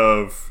sort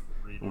of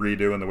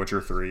redo in The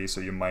Witcher 3, so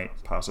you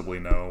might possibly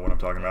know what I'm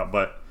talking about.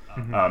 But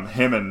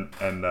him and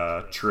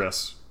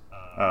Triss...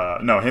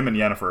 him and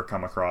Yennefer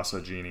come across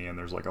a genie, and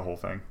there's like a whole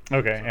thing.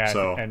 Okay, yeah,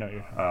 so I know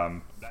you.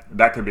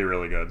 That could be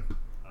really good.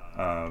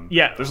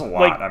 Yeah, there's a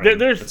lot. Like, I mean,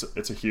 there's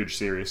it's a huge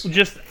series.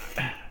 Just,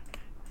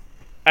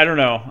 I don't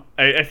know.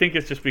 I think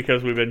it's just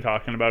because we've been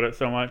talking about it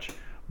so much,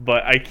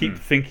 but I keep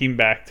thinking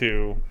back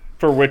to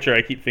for Witcher.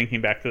 I keep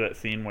thinking back to that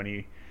scene when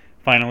he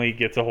finally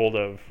gets a hold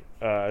of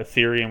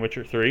Ciri in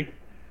Witcher 3.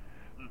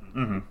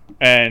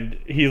 And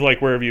he's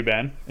like, "Where have you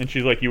been?" And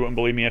she's like, "You wouldn't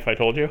believe me if I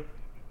told you."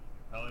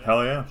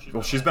 Hell yeah.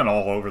 Well, she's been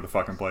all over the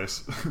fucking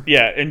place.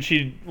 Yeah, and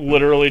she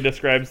literally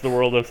describes the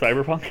world of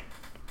Cyberpunk.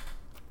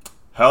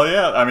 Hell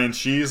yeah. I mean,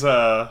 she's,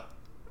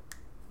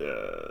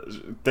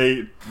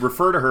 they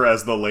refer to her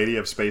as the Lady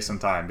of Space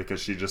and Time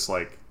because she just,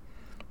 like,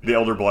 the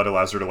Elder Blood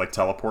allows her to, like,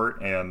 teleport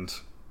and,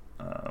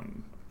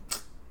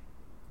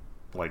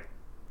 like,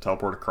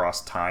 teleport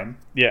across time.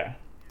 Yeah.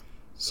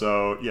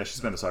 So, yeah, she's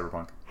been to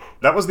Cyberpunk.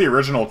 That was the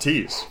original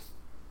tease.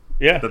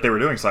 Yeah. That they were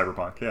doing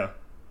Cyberpunk, yeah.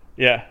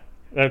 Yeah.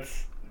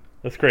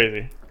 That's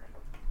crazy.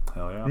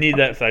 Hell yeah. Need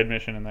that side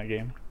mission in that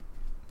game.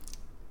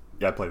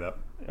 Yeah, I'd play that.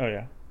 Oh,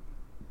 yeah.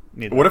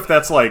 What if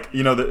that's like,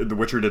 you know, the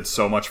Witcher did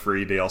so much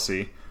free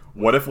DLC.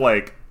 What if,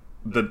 like,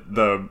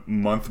 the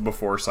month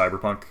before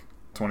Cyberpunk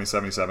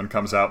 2077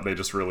 comes out, they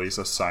just release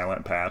a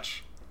silent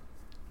patch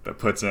that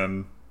puts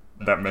in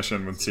that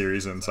mission with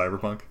Ceres and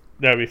Cyberpunk.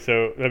 That'd be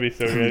so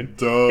good.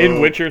 Dope.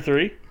 In Witcher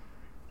 3?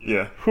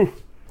 Yeah. Whew.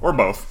 Or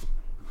both.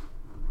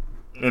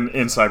 In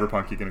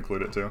Cyberpunk, you can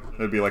include it too.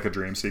 It'd be like a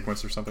dream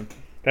sequence or something.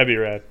 That'd be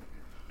rad.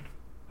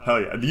 Hell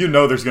yeah! You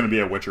know, there's going to be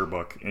a Witcher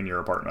book in your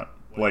apartment.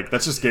 Like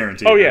that's just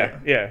guaranteed. Oh right?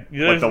 yeah.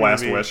 Like the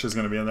Last Wish is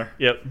going to be in there.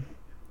 Yep.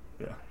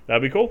 Yeah.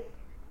 That'd be cool.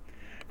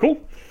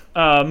 Cool.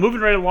 Moving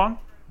right along.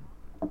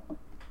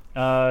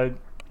 I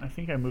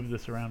think I moved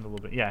this around a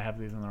little bit. Yeah, I have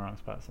these in the wrong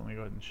spot, so let me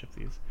go ahead and shift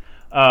these.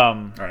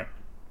 All right.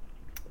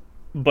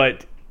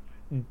 But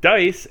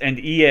DICE and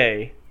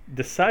EA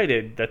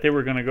decided that they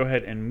were going to go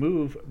ahead and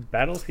move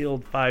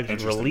Battlefield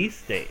 5's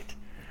release date.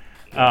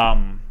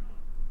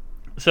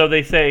 So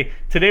they say,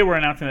 today we're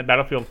announcing that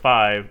Battlefield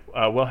 5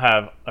 will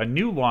have a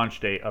new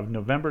launch date of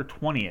November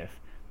 20th,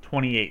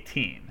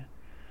 2018.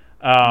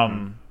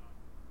 And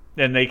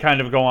they kind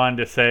of go on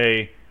to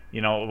say,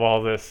 of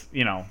all this,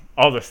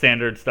 all the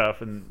standard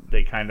stuff, and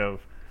they kind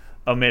of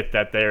omit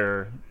that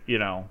they're,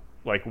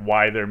 like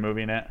why they're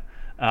moving it.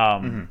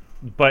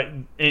 But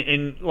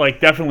in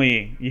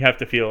definitely you have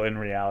to feel in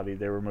reality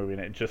they were moving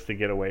it just to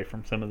get away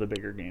from some of the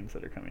bigger games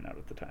that are coming out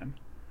at the time.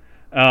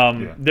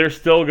 They're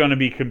still going to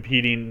be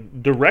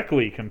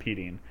directly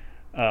competing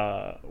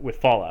with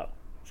Fallout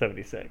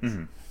 76,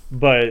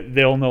 but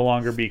they'll no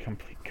longer be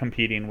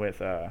competing with.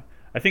 I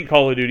think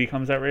Call of Duty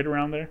comes out right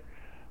around there,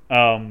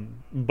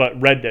 but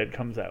Red Dead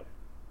comes out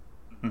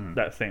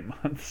that same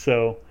month.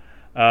 So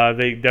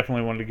they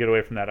definitely wanted to get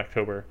away from that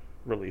October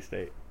release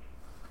date,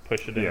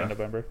 push it in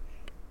November.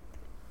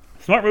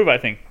 Smart move, I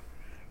think,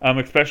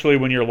 especially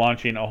when you're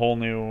launching a whole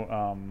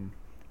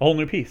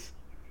new piece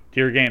to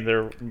your game.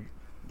 They're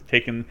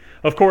taking,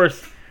 of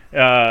course,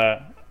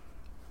 Call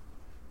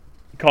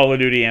of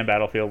Duty and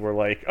Battlefield were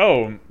like,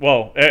 oh,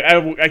 well,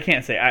 I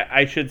can't say.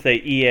 I should say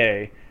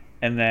EA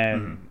and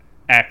then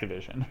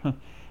Activision.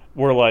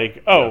 We're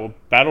like, oh,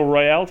 Battle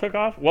Royale took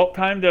off? Well,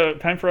 time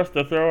for us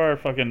to throw our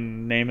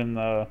fucking name in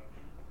the,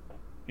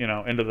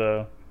 into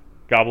the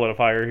goblet of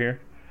fire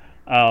here.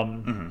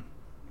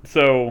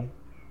 So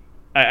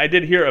I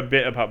did hear a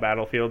bit about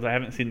Battlefields. I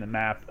haven't seen the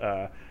map.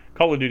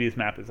 Call of Duty's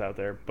map is out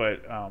there,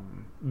 but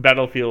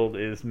Battlefield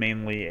is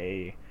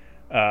mainly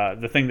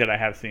the thing that I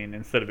have seen.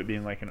 Instead of it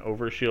being like an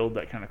overshield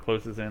that kind of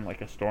closes in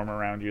like a storm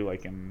around you,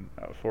 like in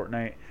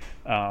Fortnite,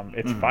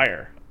 it's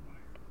fire.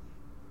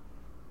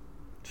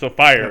 So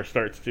fire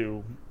starts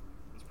to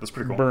That's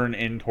pretty cool. burn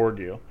in toward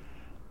you.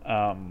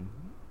 I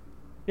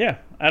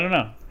don't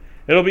know.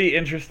 It'll be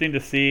interesting to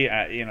see.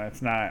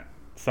 It's not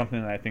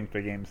something that I think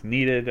the game's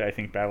needed. I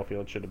think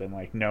Battlefield should have been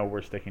like, no,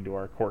 we're sticking to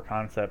our core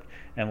concept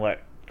and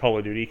let Call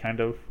of Duty kind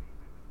of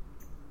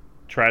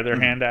try their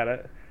hand at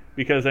it.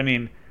 Because,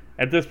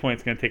 at this point,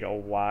 it's going to take a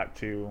lot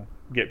to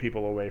get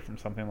people away from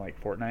something like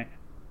Fortnite.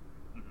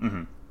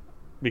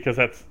 Because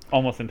that's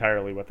almost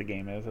entirely what the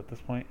game is at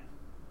this point.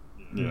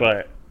 Yeah.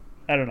 But,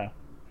 I don't know.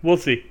 We'll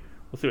see.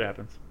 We'll see what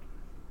happens.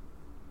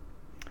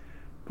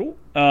 Cool.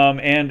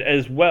 And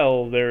as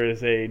well, there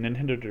is a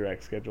Nintendo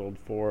Direct scheduled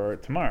for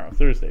tomorrow,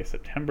 Thursday,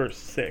 September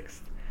 6th,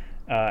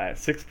 at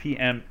 6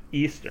 p.m.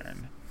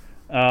 Eastern.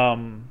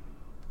 And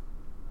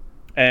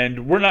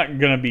we're not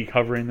going to be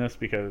covering this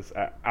because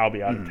I'll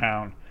be out of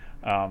town.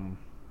 And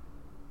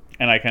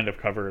I kind of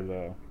cover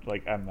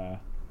I'm the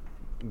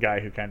guy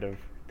who kind of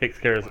takes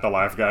care of... The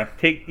live guy?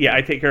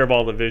 I take care of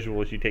all the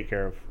visuals. You take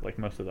care of,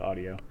 most of the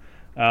audio.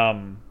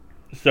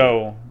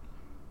 So...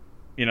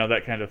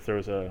 that kind of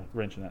throws a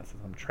wrench in that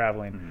since I'm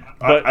traveling.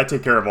 But I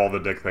take care of all the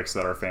dick pics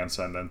that our fans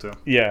send in too.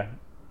 Yeah.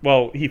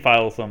 Well, he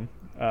files them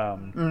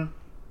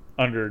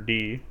under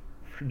D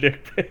for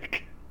dick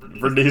pic.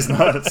 For D's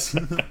nuts.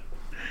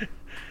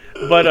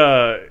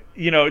 But,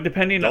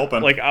 depending...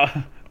 Gulpin.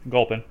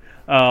 Gulpin.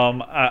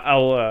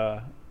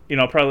 I'll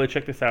probably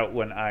check this out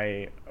when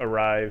I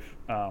arrive.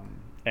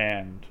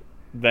 And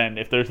then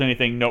if there's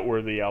anything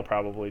noteworthy, I'll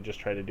probably just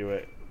try to do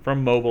it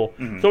from mobile.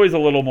 It's always a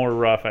little more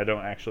rough. I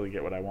don't actually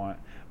get what I want.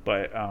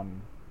 But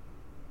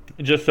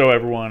just so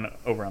everyone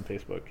over on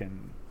Facebook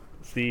can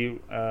see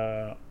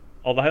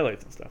all the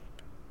highlights and stuff.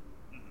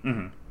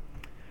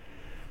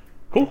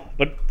 Cool.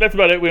 But that's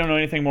about it. We don't know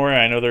anything more.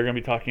 I know they're going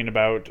to be talking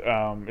about...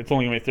 it's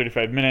only going to be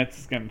 35 minutes.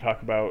 It's going to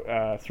talk about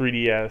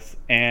 3DS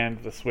and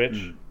the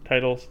Switch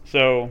titles.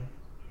 So...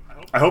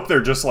 I hope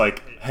they're just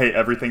like, hey,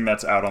 everything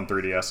that's out on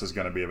 3DS is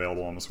going to be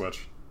available on the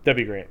Switch. That'd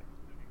be great.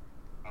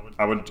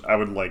 I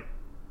would like...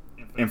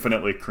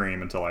 infinitely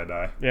cream until I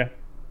die. Yeah,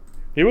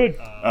 he would.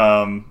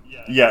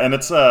 And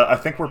it's I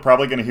think we're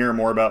probably going to hear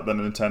more about the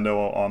Nintendo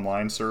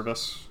Online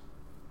service.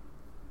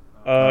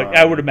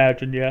 I would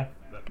imagine, yeah.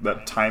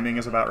 That timing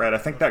is about right. I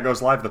think that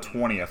goes live the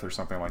 20th or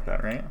something like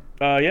that, right?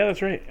 Yeah,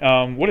 that's right.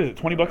 What is it?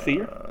 $20 a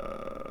year?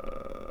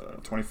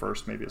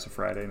 21st, maybe it's a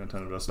Friday.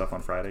 Nintendo does stuff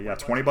on Friday. Yeah,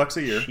 $20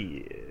 a year.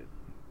 Shit.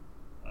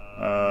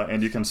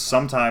 And you can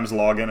sometimes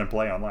log in and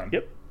play online.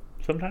 Yep,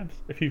 sometimes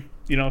if you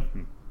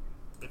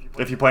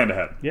If you planned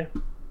ahead. Yeah.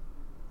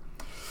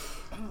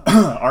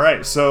 All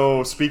right.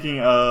 So speaking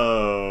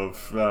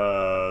of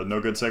no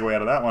good segue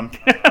out of that one.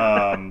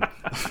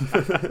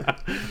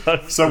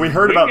 So we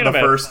heard about the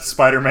first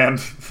Spider-Man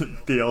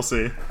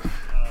DLC.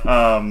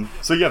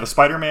 So yeah, the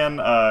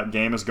Spider-Man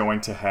game is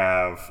going to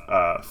have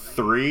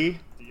 3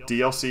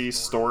 DLC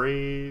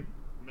story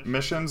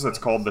missions. It's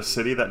called the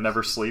City That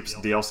Never Sleeps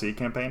DLC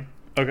campaign.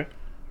 Okay.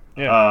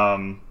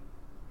 Yeah.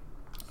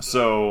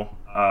 So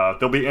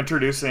they'll be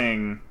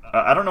introducing.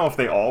 I don't know if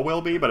they all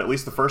will be, but at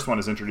least the first one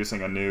is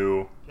introducing a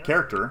new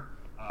character.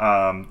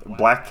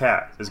 Black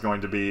Cat is going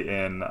to be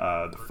in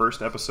the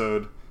first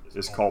episode.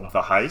 Is called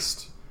The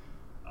Heist,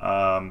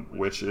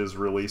 which is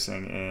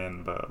releasing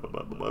in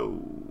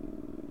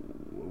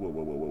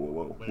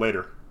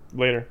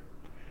later.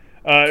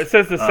 It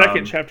says the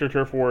second chapter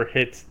Turf War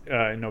hits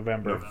in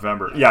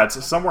November. Yeah,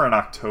 it's somewhere in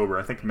October.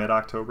 I think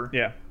mid-October.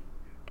 Yeah.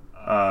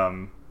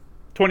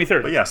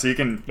 23rd. But yeah, so you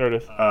can. There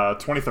it is.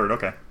 23rd.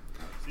 Okay.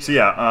 So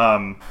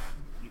yeah,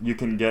 you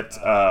can get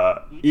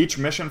each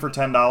mission for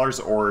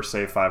 $10 or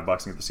save $5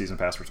 and get the season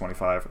pass for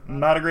 $25.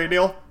 Not a great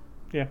deal.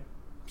 Yeah.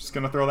 Just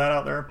gonna throw that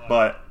out there,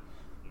 but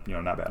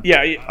not bad.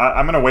 Yeah.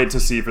 I'm gonna wait to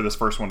see for this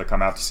first one to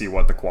come out to see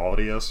what the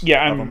quality is.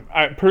 Yeah. I'm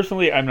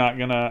not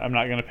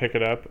gonna pick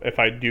it up. If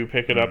I do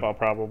pick it up, I'll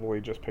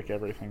probably just pick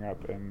everything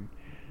up and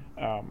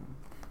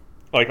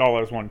like all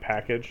as one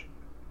package.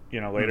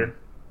 Later.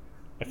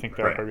 I think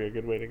that would probably be a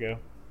good way to go.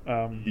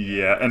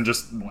 Yeah, and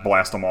just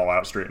blast them all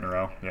out straight in a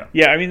row. Yeah.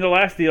 Yeah, I mean the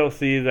last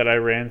DLC that I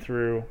ran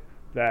through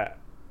that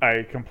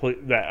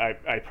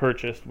I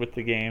purchased with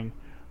the game.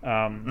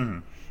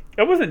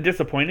 I wasn't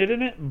disappointed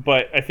in it,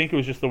 but I think it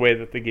was just the way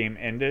that the game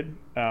ended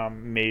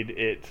made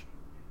it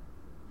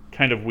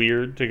kind of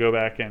weird to go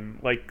back and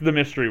the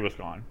mystery was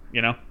gone.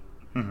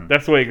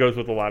 That's the way it goes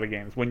with a lot of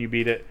games. When you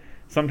beat it,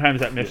 sometimes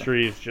that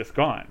mystery is just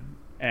gone,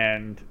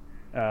 and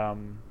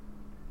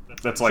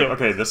that's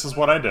okay, this is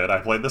what I did. I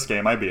played this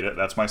game, I beat it.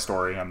 That's my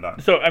story. I'm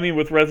done. So, I mean,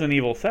 with Resident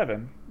Evil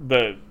 7,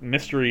 the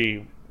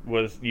mystery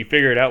was you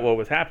figured out what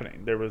was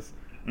happening. There was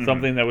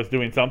something that was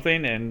doing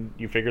something, and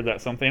you figured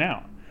that something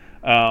out.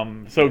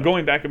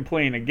 Going back and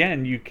playing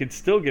again, you could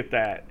still get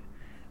that,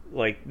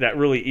 that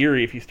really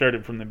eerie if you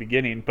started from the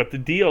beginning. But the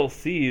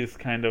DLCs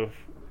kind of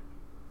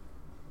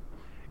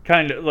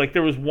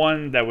there was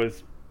one that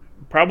was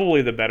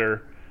probably the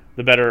better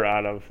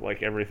out of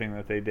everything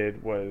that they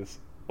did was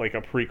a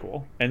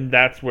prequel, and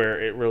that's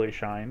where it really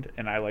shined,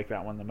 and I like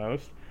that one the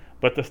most.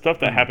 But the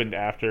stuff that happened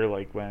after,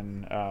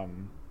 when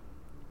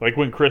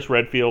Chris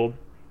Redfield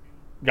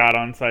got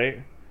on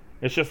site,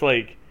 it's just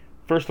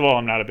first of all,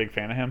 I'm not a big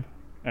fan of him,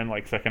 and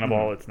second of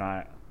all, it's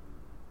not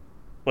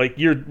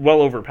you're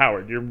well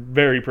overpowered, you're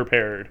very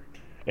prepared,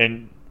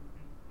 and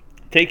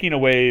taking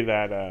away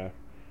that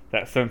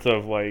sense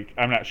of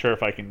I'm not sure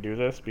if I can do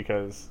this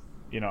because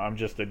I'm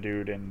just a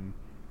dude in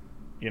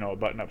a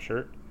button-up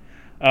shirt.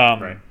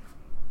 Right.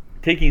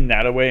 Taking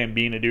that away and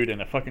being a dude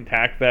in a fucking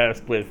tack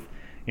vest with,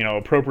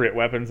 appropriate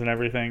weapons and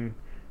everything,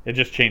 it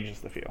just changes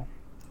the feel.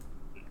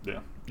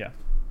 Yeah. Yeah.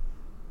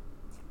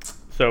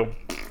 So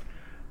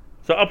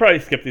I'll probably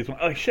skip these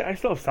ones. Shit, I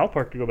still have South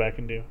Park to go back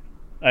and do.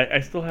 I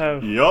still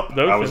have. Yup.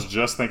 Those I was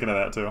just thinking of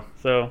that too.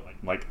 So.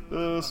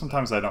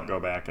 Sometimes I don't go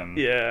back and.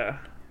 Yeah.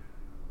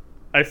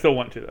 I still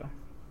want to though.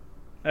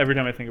 Every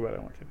time I think about it,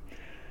 I want to.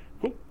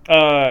 Cool.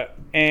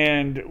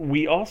 And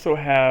we also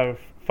have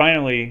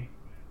finally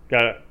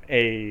got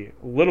a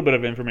little bit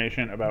of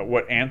information about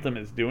what Anthem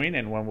is doing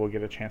and when we'll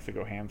get a chance to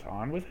go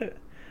hands-on with it.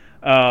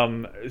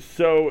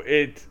 So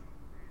it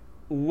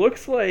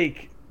looks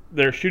like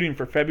they're shooting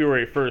for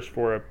February 1st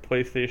for a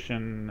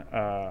PlayStation,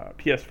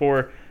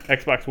 PS4,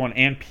 Xbox One,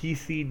 and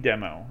PC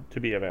demo to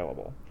be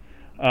available.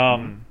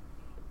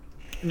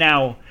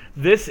 Now,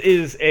 this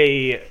is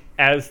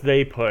as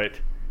they put,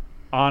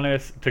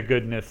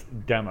 honest-to-goodness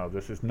demo.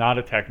 This is not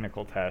a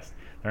technical test.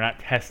 They're not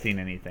testing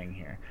anything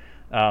here.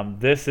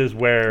 This is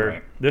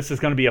where this is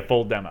going to be a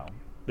full demo.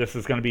 This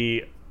is going to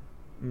be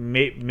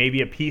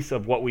maybe a piece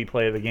of what we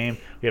play of the game.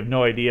 We have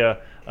no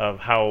idea of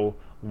how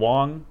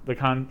long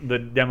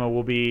the demo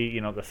will be,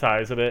 the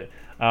size of it.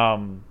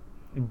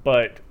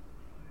 But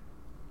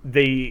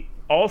they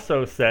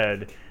also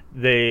said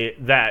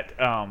that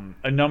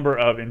a number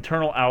of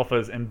internal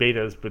alphas and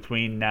betas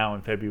between now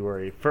and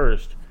February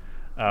 1st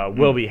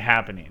will be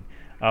happening.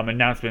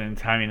 Announcement and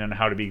timing on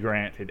how to be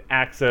granted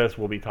access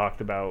will be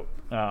talked about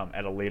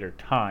at a later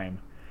time.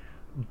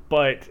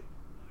 But,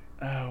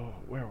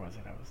 where was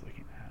it I was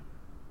looking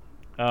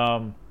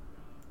at?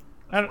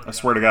 I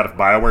swear to God, if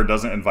BioWare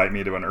doesn't invite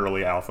me to an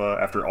early alpha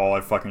after all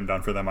I've fucking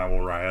done for them, I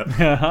will riot.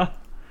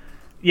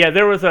 Yeah,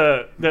 there was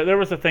a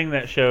thing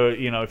that showed,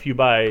 if you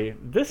buy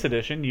this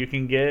edition, you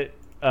can get,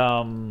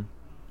 I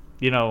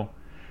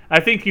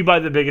think you buy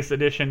the biggest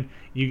edition,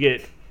 you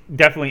get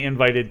definitely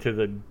invited to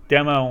the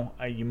demo.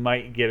 You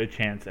might get a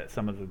chance at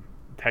some of the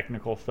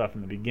technical stuff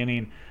in the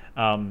beginning,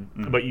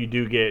 but you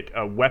do get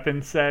a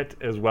weapon set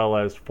as well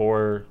as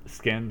 4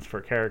 skins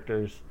for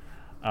characters.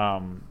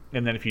 And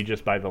then if you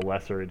just buy the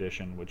lesser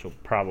edition, which will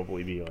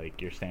probably be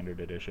your standard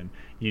edition,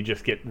 you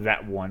just get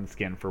that one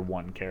skin for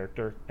one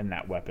character and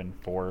that weapon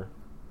for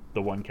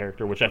the one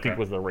character, which I think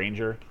was the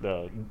Ranger,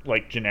 the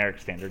like generic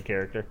standard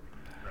character.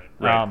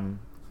 Right.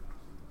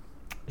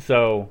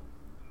 So,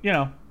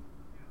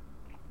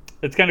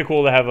 it's kind of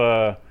cool to have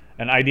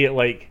an idea.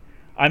 Like,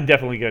 I'm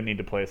definitely gonna need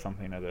to play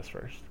something of this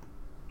first.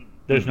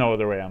 There's no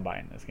other way I'm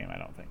buying this game, I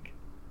don't think.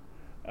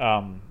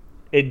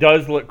 It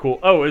does look cool.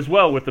 Oh, as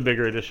well with the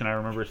bigger edition, I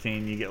remember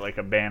seeing you get like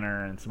a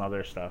banner and some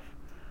other stuff.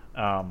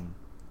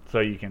 So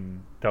you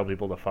can tell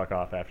people to fuck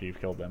off after you've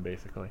killed them,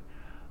 basically.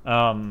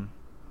 But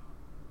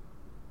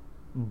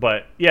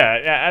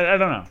yeah, I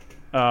don't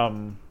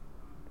know.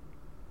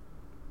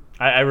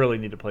 I really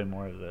need to play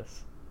more of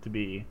this to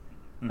be.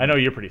 I know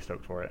you're pretty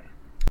stoked for it.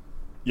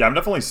 Yeah, I'm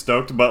definitely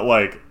stoked, but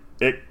like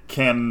it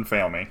can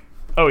fail me.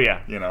 Oh yeah,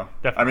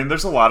 Definitely. I mean,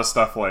 there's a lot of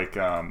stuff like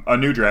a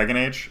new Dragon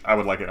Age. I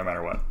would like it no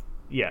matter what.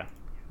 Yeah,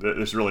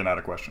 there's really not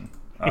a question.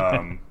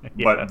 Yeah.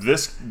 But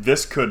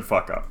this could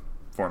fuck up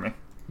for me.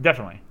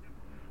 Definitely.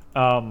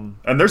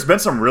 And there's been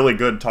some really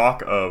good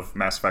talk of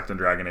Mass Effect and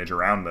Dragon Age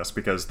around this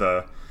because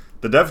the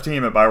dev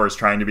team at BioWare is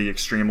trying to be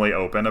extremely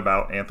open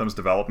about Anthem's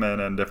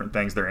development and different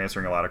things. They're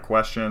answering a lot of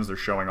questions. They're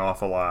showing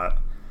off a lot,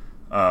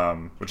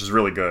 which is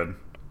really good.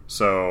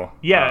 So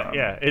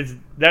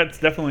that's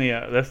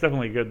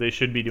definitely good. They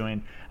should be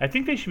doing. I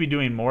think they should be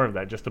doing more of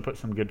that just to put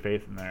some good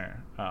faith in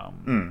their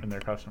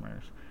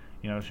customers.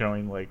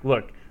 Showing like,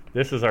 look,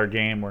 this is our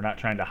game. We're not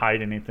trying to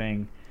hide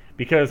anything.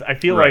 Because I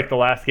feel like the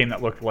last game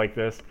that looked like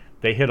this,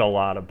 they hit a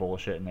lot of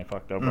bullshit and they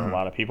fucked over a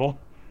lot of people.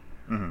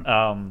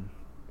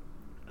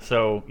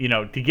 So,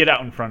 to get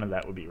out in front of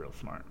that would be real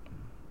smart.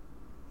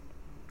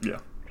 Yeah,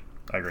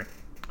 I agree.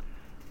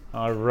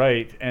 All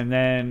right. And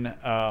then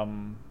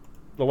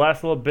the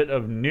last little bit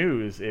of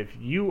news. If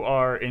you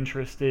are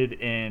interested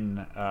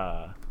in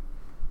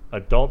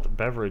adult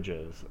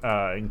beverages,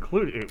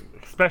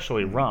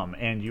 especially rum,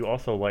 and you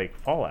also like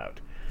Fallout,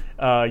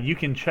 you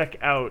can check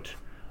out...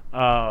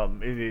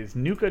 it is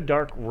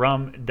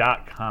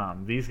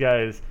nukadarkrum.com. These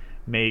guys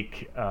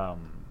make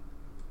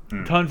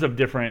tons of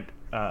different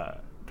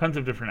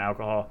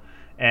alcohol,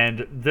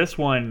 and this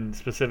one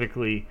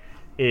specifically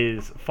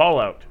is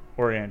Fallout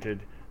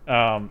oriented.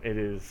 It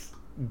is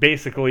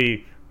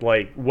basically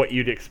like what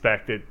you'd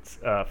expect. It's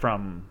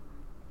from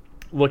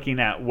looking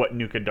at what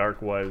Nuka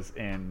Dark was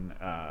in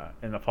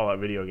the Fallout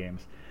video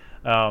games.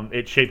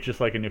 It's shaped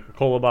just like a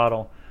Nuka-Cola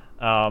bottle.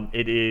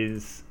 It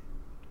is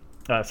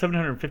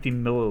 750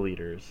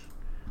 milliliters.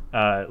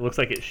 It looks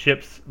like it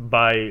ships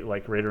by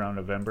like right around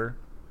November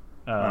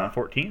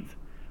 14th.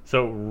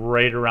 So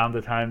right around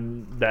the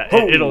time that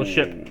it'll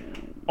ship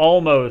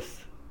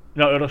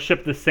it'll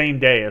ship the same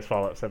day as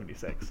Fallout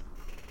 76.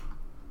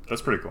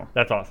 That's pretty cool.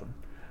 That's awesome.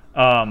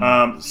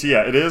 So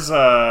yeah, it is.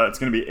 It's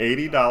going to be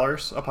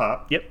 $80 a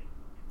pop. Yep.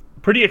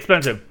 Pretty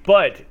expensive,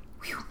 but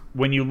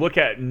when you look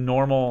at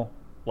normal,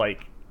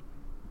 like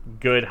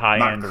good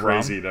high-end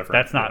rum,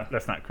 that's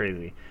not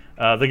crazy.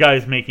 The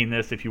guys making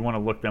this, if you want to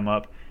look them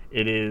up,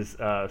 it is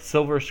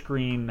Silver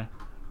Screen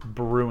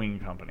Brewing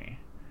Company.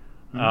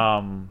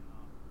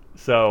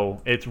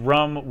 So it's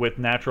rum with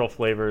natural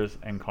flavors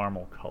and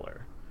caramel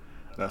color.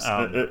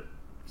 It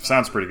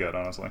sounds pretty good,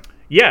 honestly.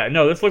 Yeah,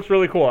 no, this looks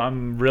really cool.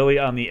 I'm really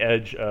on the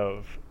edge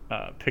of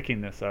picking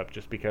this up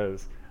just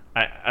because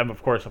I'm,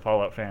 of course, a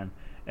Fallout fan,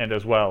 and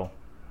as well,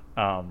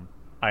 I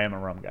am a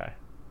rum guy.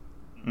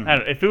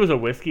 If it was a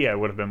whiskey, I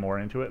would have been more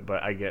into it,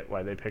 but I get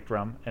why they picked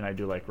rum, and I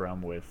do like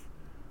rum with,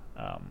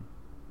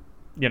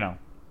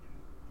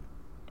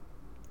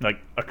 like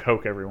a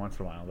Coke every once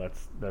in a while.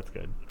 That's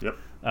good. Yep,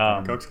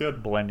 Coke's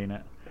good. Blending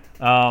it.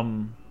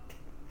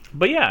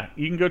 But yeah,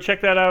 you can go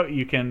check that out.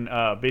 You can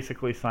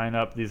basically sign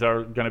up. These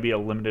are going to be a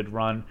limited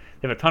run.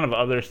 They have a ton of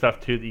other stuff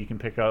too that you can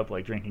pick up,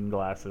 like drinking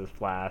glasses,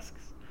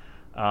 flasks,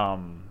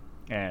 and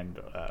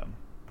what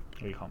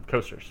do you call them?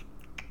 Coasters.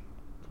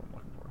 That's what I'm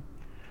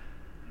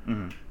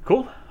looking for.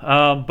 Cool.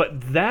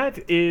 But that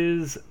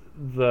is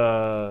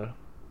the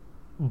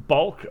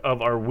bulk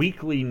of our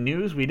weekly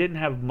news. We didn't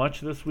have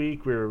much this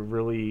week. We were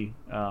really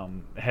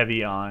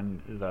heavy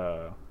on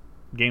the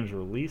games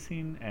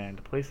releasing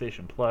and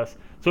PlayStation Plus.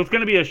 So it's going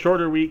to be a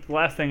shorter week. The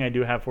last thing I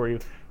do have for you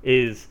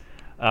is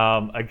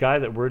a guy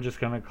that we're just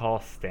going to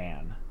call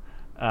Stan.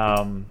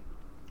 And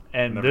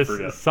this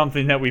is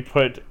something that we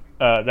put,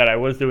 that I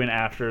was doing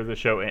after the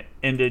show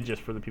ended,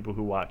 just for the people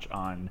who watch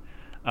on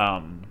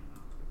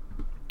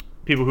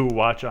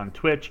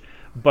Twitch.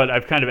 But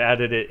I've kind of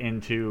added it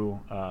into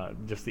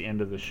just the end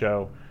of the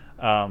show.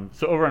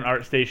 So over on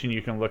ArtStation,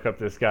 you can look up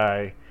this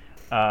guy,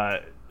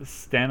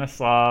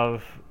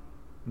 Stanislav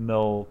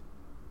Mikhailov?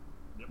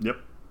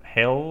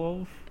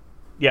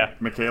 Yeah.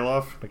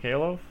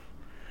 Mikhailov.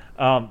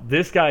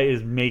 This guy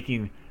is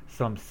making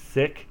some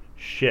sick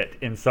shit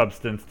in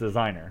Substance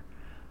Designer.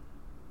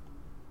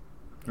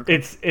 Okay.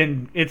 It's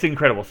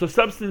incredible. So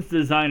Substance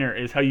Designer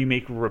is how you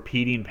make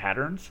repeating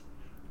patterns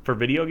for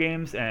video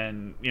games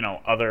and,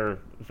 other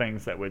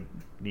things that would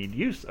need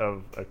use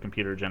of a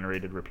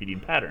computer-generated repeating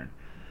pattern.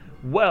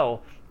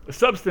 Well,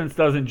 Substance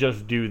doesn't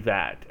just do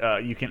that.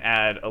 You can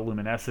add a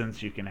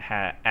luminescence, you can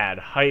add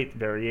height,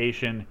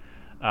 variation,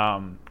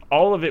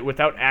 all of it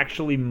without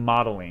actually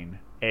modeling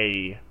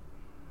a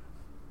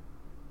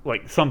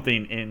like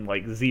something in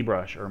like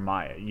ZBrush or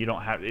Maya. You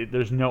don't have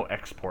there's no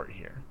export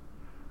here.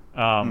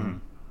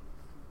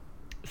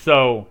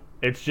 So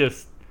it's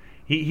just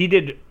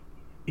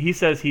he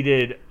says he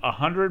did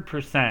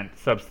 100%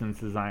 Substance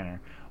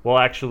Designer. Well,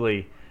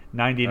 actually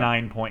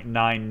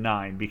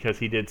 99.99 because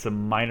he did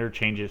some minor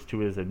changes to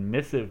his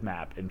emissive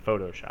map in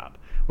Photoshop,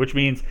 which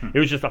means it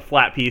was just a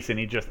flat piece and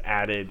he just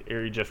added,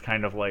 or he just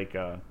kind of like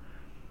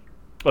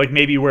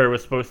maybe where it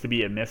was supposed to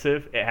be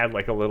emissive, it had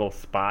like a little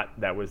spot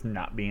that was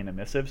not being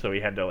emissive, so he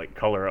had to like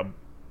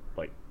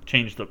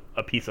change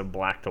a piece of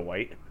black to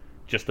white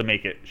just to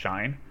make it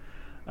shine.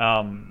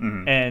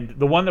 And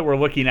the one that we're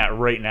looking at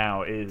right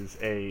now is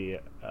a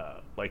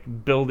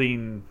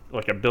building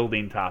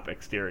top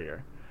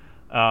exterior.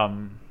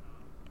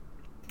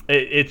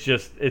 It's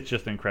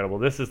just incredible.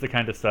 This is the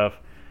kind of stuff.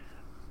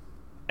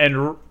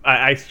 And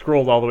I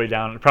scrolled all the way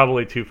down,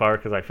 probably too far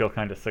because I feel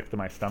kind of sick to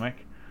my stomach,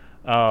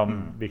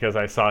 because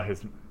I saw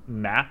his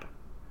map,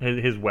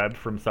 his web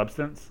from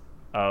Substance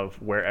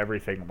of where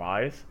everything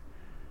lies,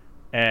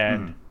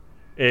 and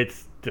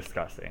it's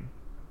disgusting.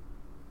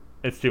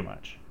 It's too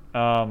much.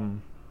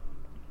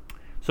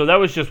 So that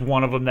was just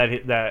one of them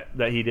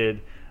that he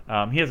did.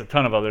 He has a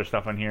ton of other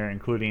stuff on here,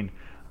 including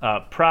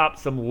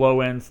props, some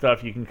low end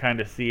stuff. You can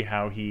kind of see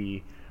how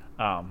he,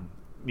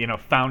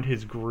 found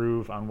his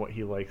groove on what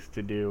he likes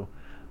to do.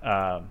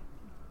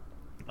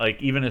 Like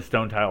even his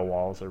stone tile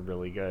walls are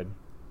really good.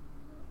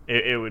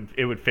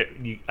 It would fit.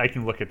 I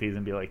can look at these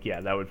and be like,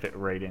 yeah, that would fit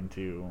right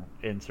into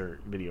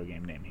insert video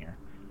game name here.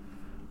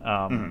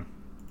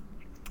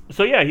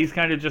 So yeah, he's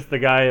kind of just the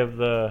guy of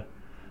the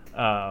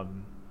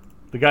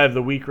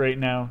week right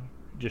now,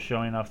 just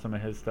showing off some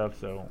of his stuff.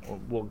 So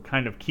we'll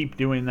kind of keep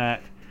doing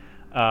that,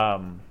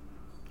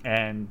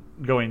 and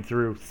going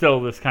through.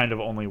 Still, this kind of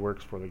only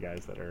works for the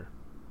guys that are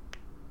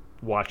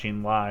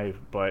watching live,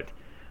 but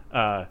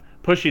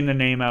pushing the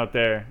name out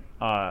there,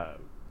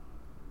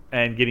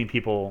 and getting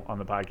people on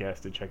the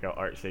podcast to check out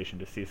ArtStation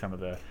to see some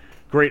of the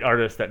great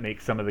artists that make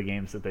some of the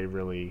games that they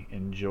really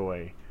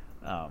enjoy.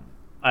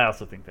 I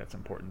also think that's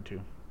important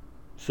too.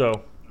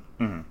 So,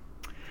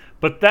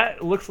 but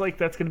that looks like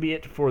that's going to be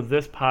it for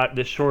this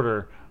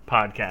shorter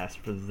podcast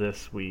for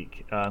this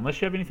week.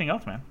 Unless you have anything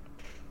else, man.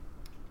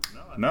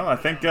 No, I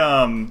think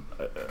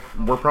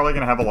we're probably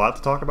going to have a lot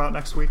to talk about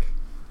next week.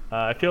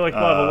 I feel like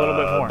we'll have a little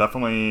bit more.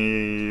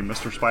 Definitely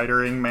Mr.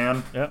 Spidering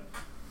Man. Yep.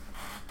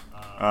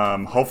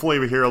 Hopefully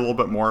we hear a little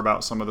bit more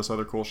about some of this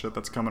other cool shit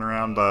that's coming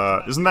around.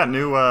 Isn't that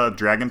new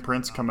Dragon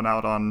Prince coming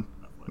out on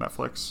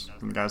Netflix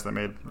from the guys that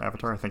made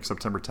Avatar? I think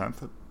September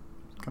 10th it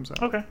comes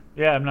out. Okay.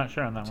 Yeah, I'm not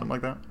sure on that Something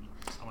one. like that.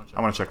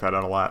 I want to check that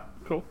out a lot.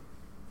 Cool.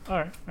 All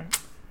right.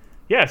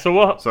 Yeah,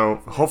 so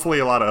hopefully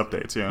a lot of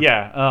updates, yeah.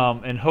 Yeah,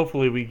 and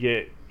hopefully we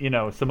get,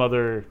 some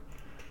other.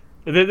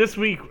 This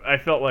week I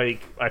felt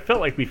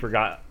like we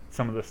forgot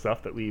some of the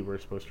stuff that we were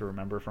supposed to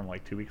remember from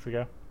like 2 weeks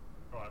ago.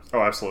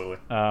 Oh, absolutely.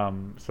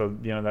 So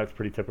that's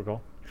pretty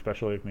typical,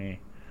 especially with me.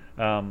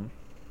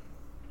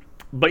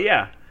 But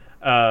yeah,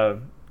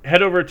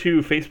 head over to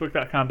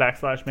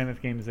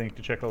facebook.com/MammothGamesInc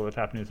to check all the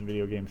top news and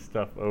video game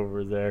stuff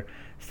over there.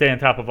 Stay on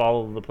top of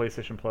all of the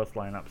PlayStation Plus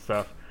lineup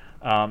stuff,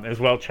 as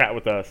well. Chat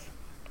with us.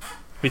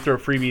 We throw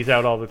freebies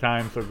out all the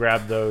time, so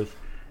grab those,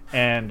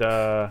 and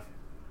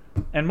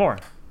more.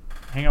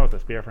 Hang out with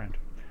us, be our friend.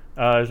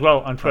 As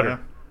well on Twitter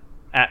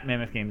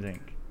 @MammothGamesInc,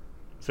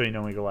 so you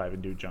know when we go live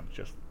and do junk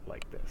just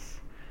like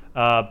this.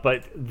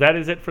 But that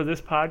is it for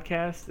this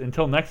podcast.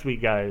 Until next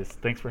week, guys.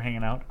 Thanks for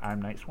hanging out.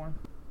 I'm Nightswarm.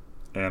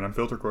 And I'm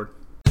FilterCord.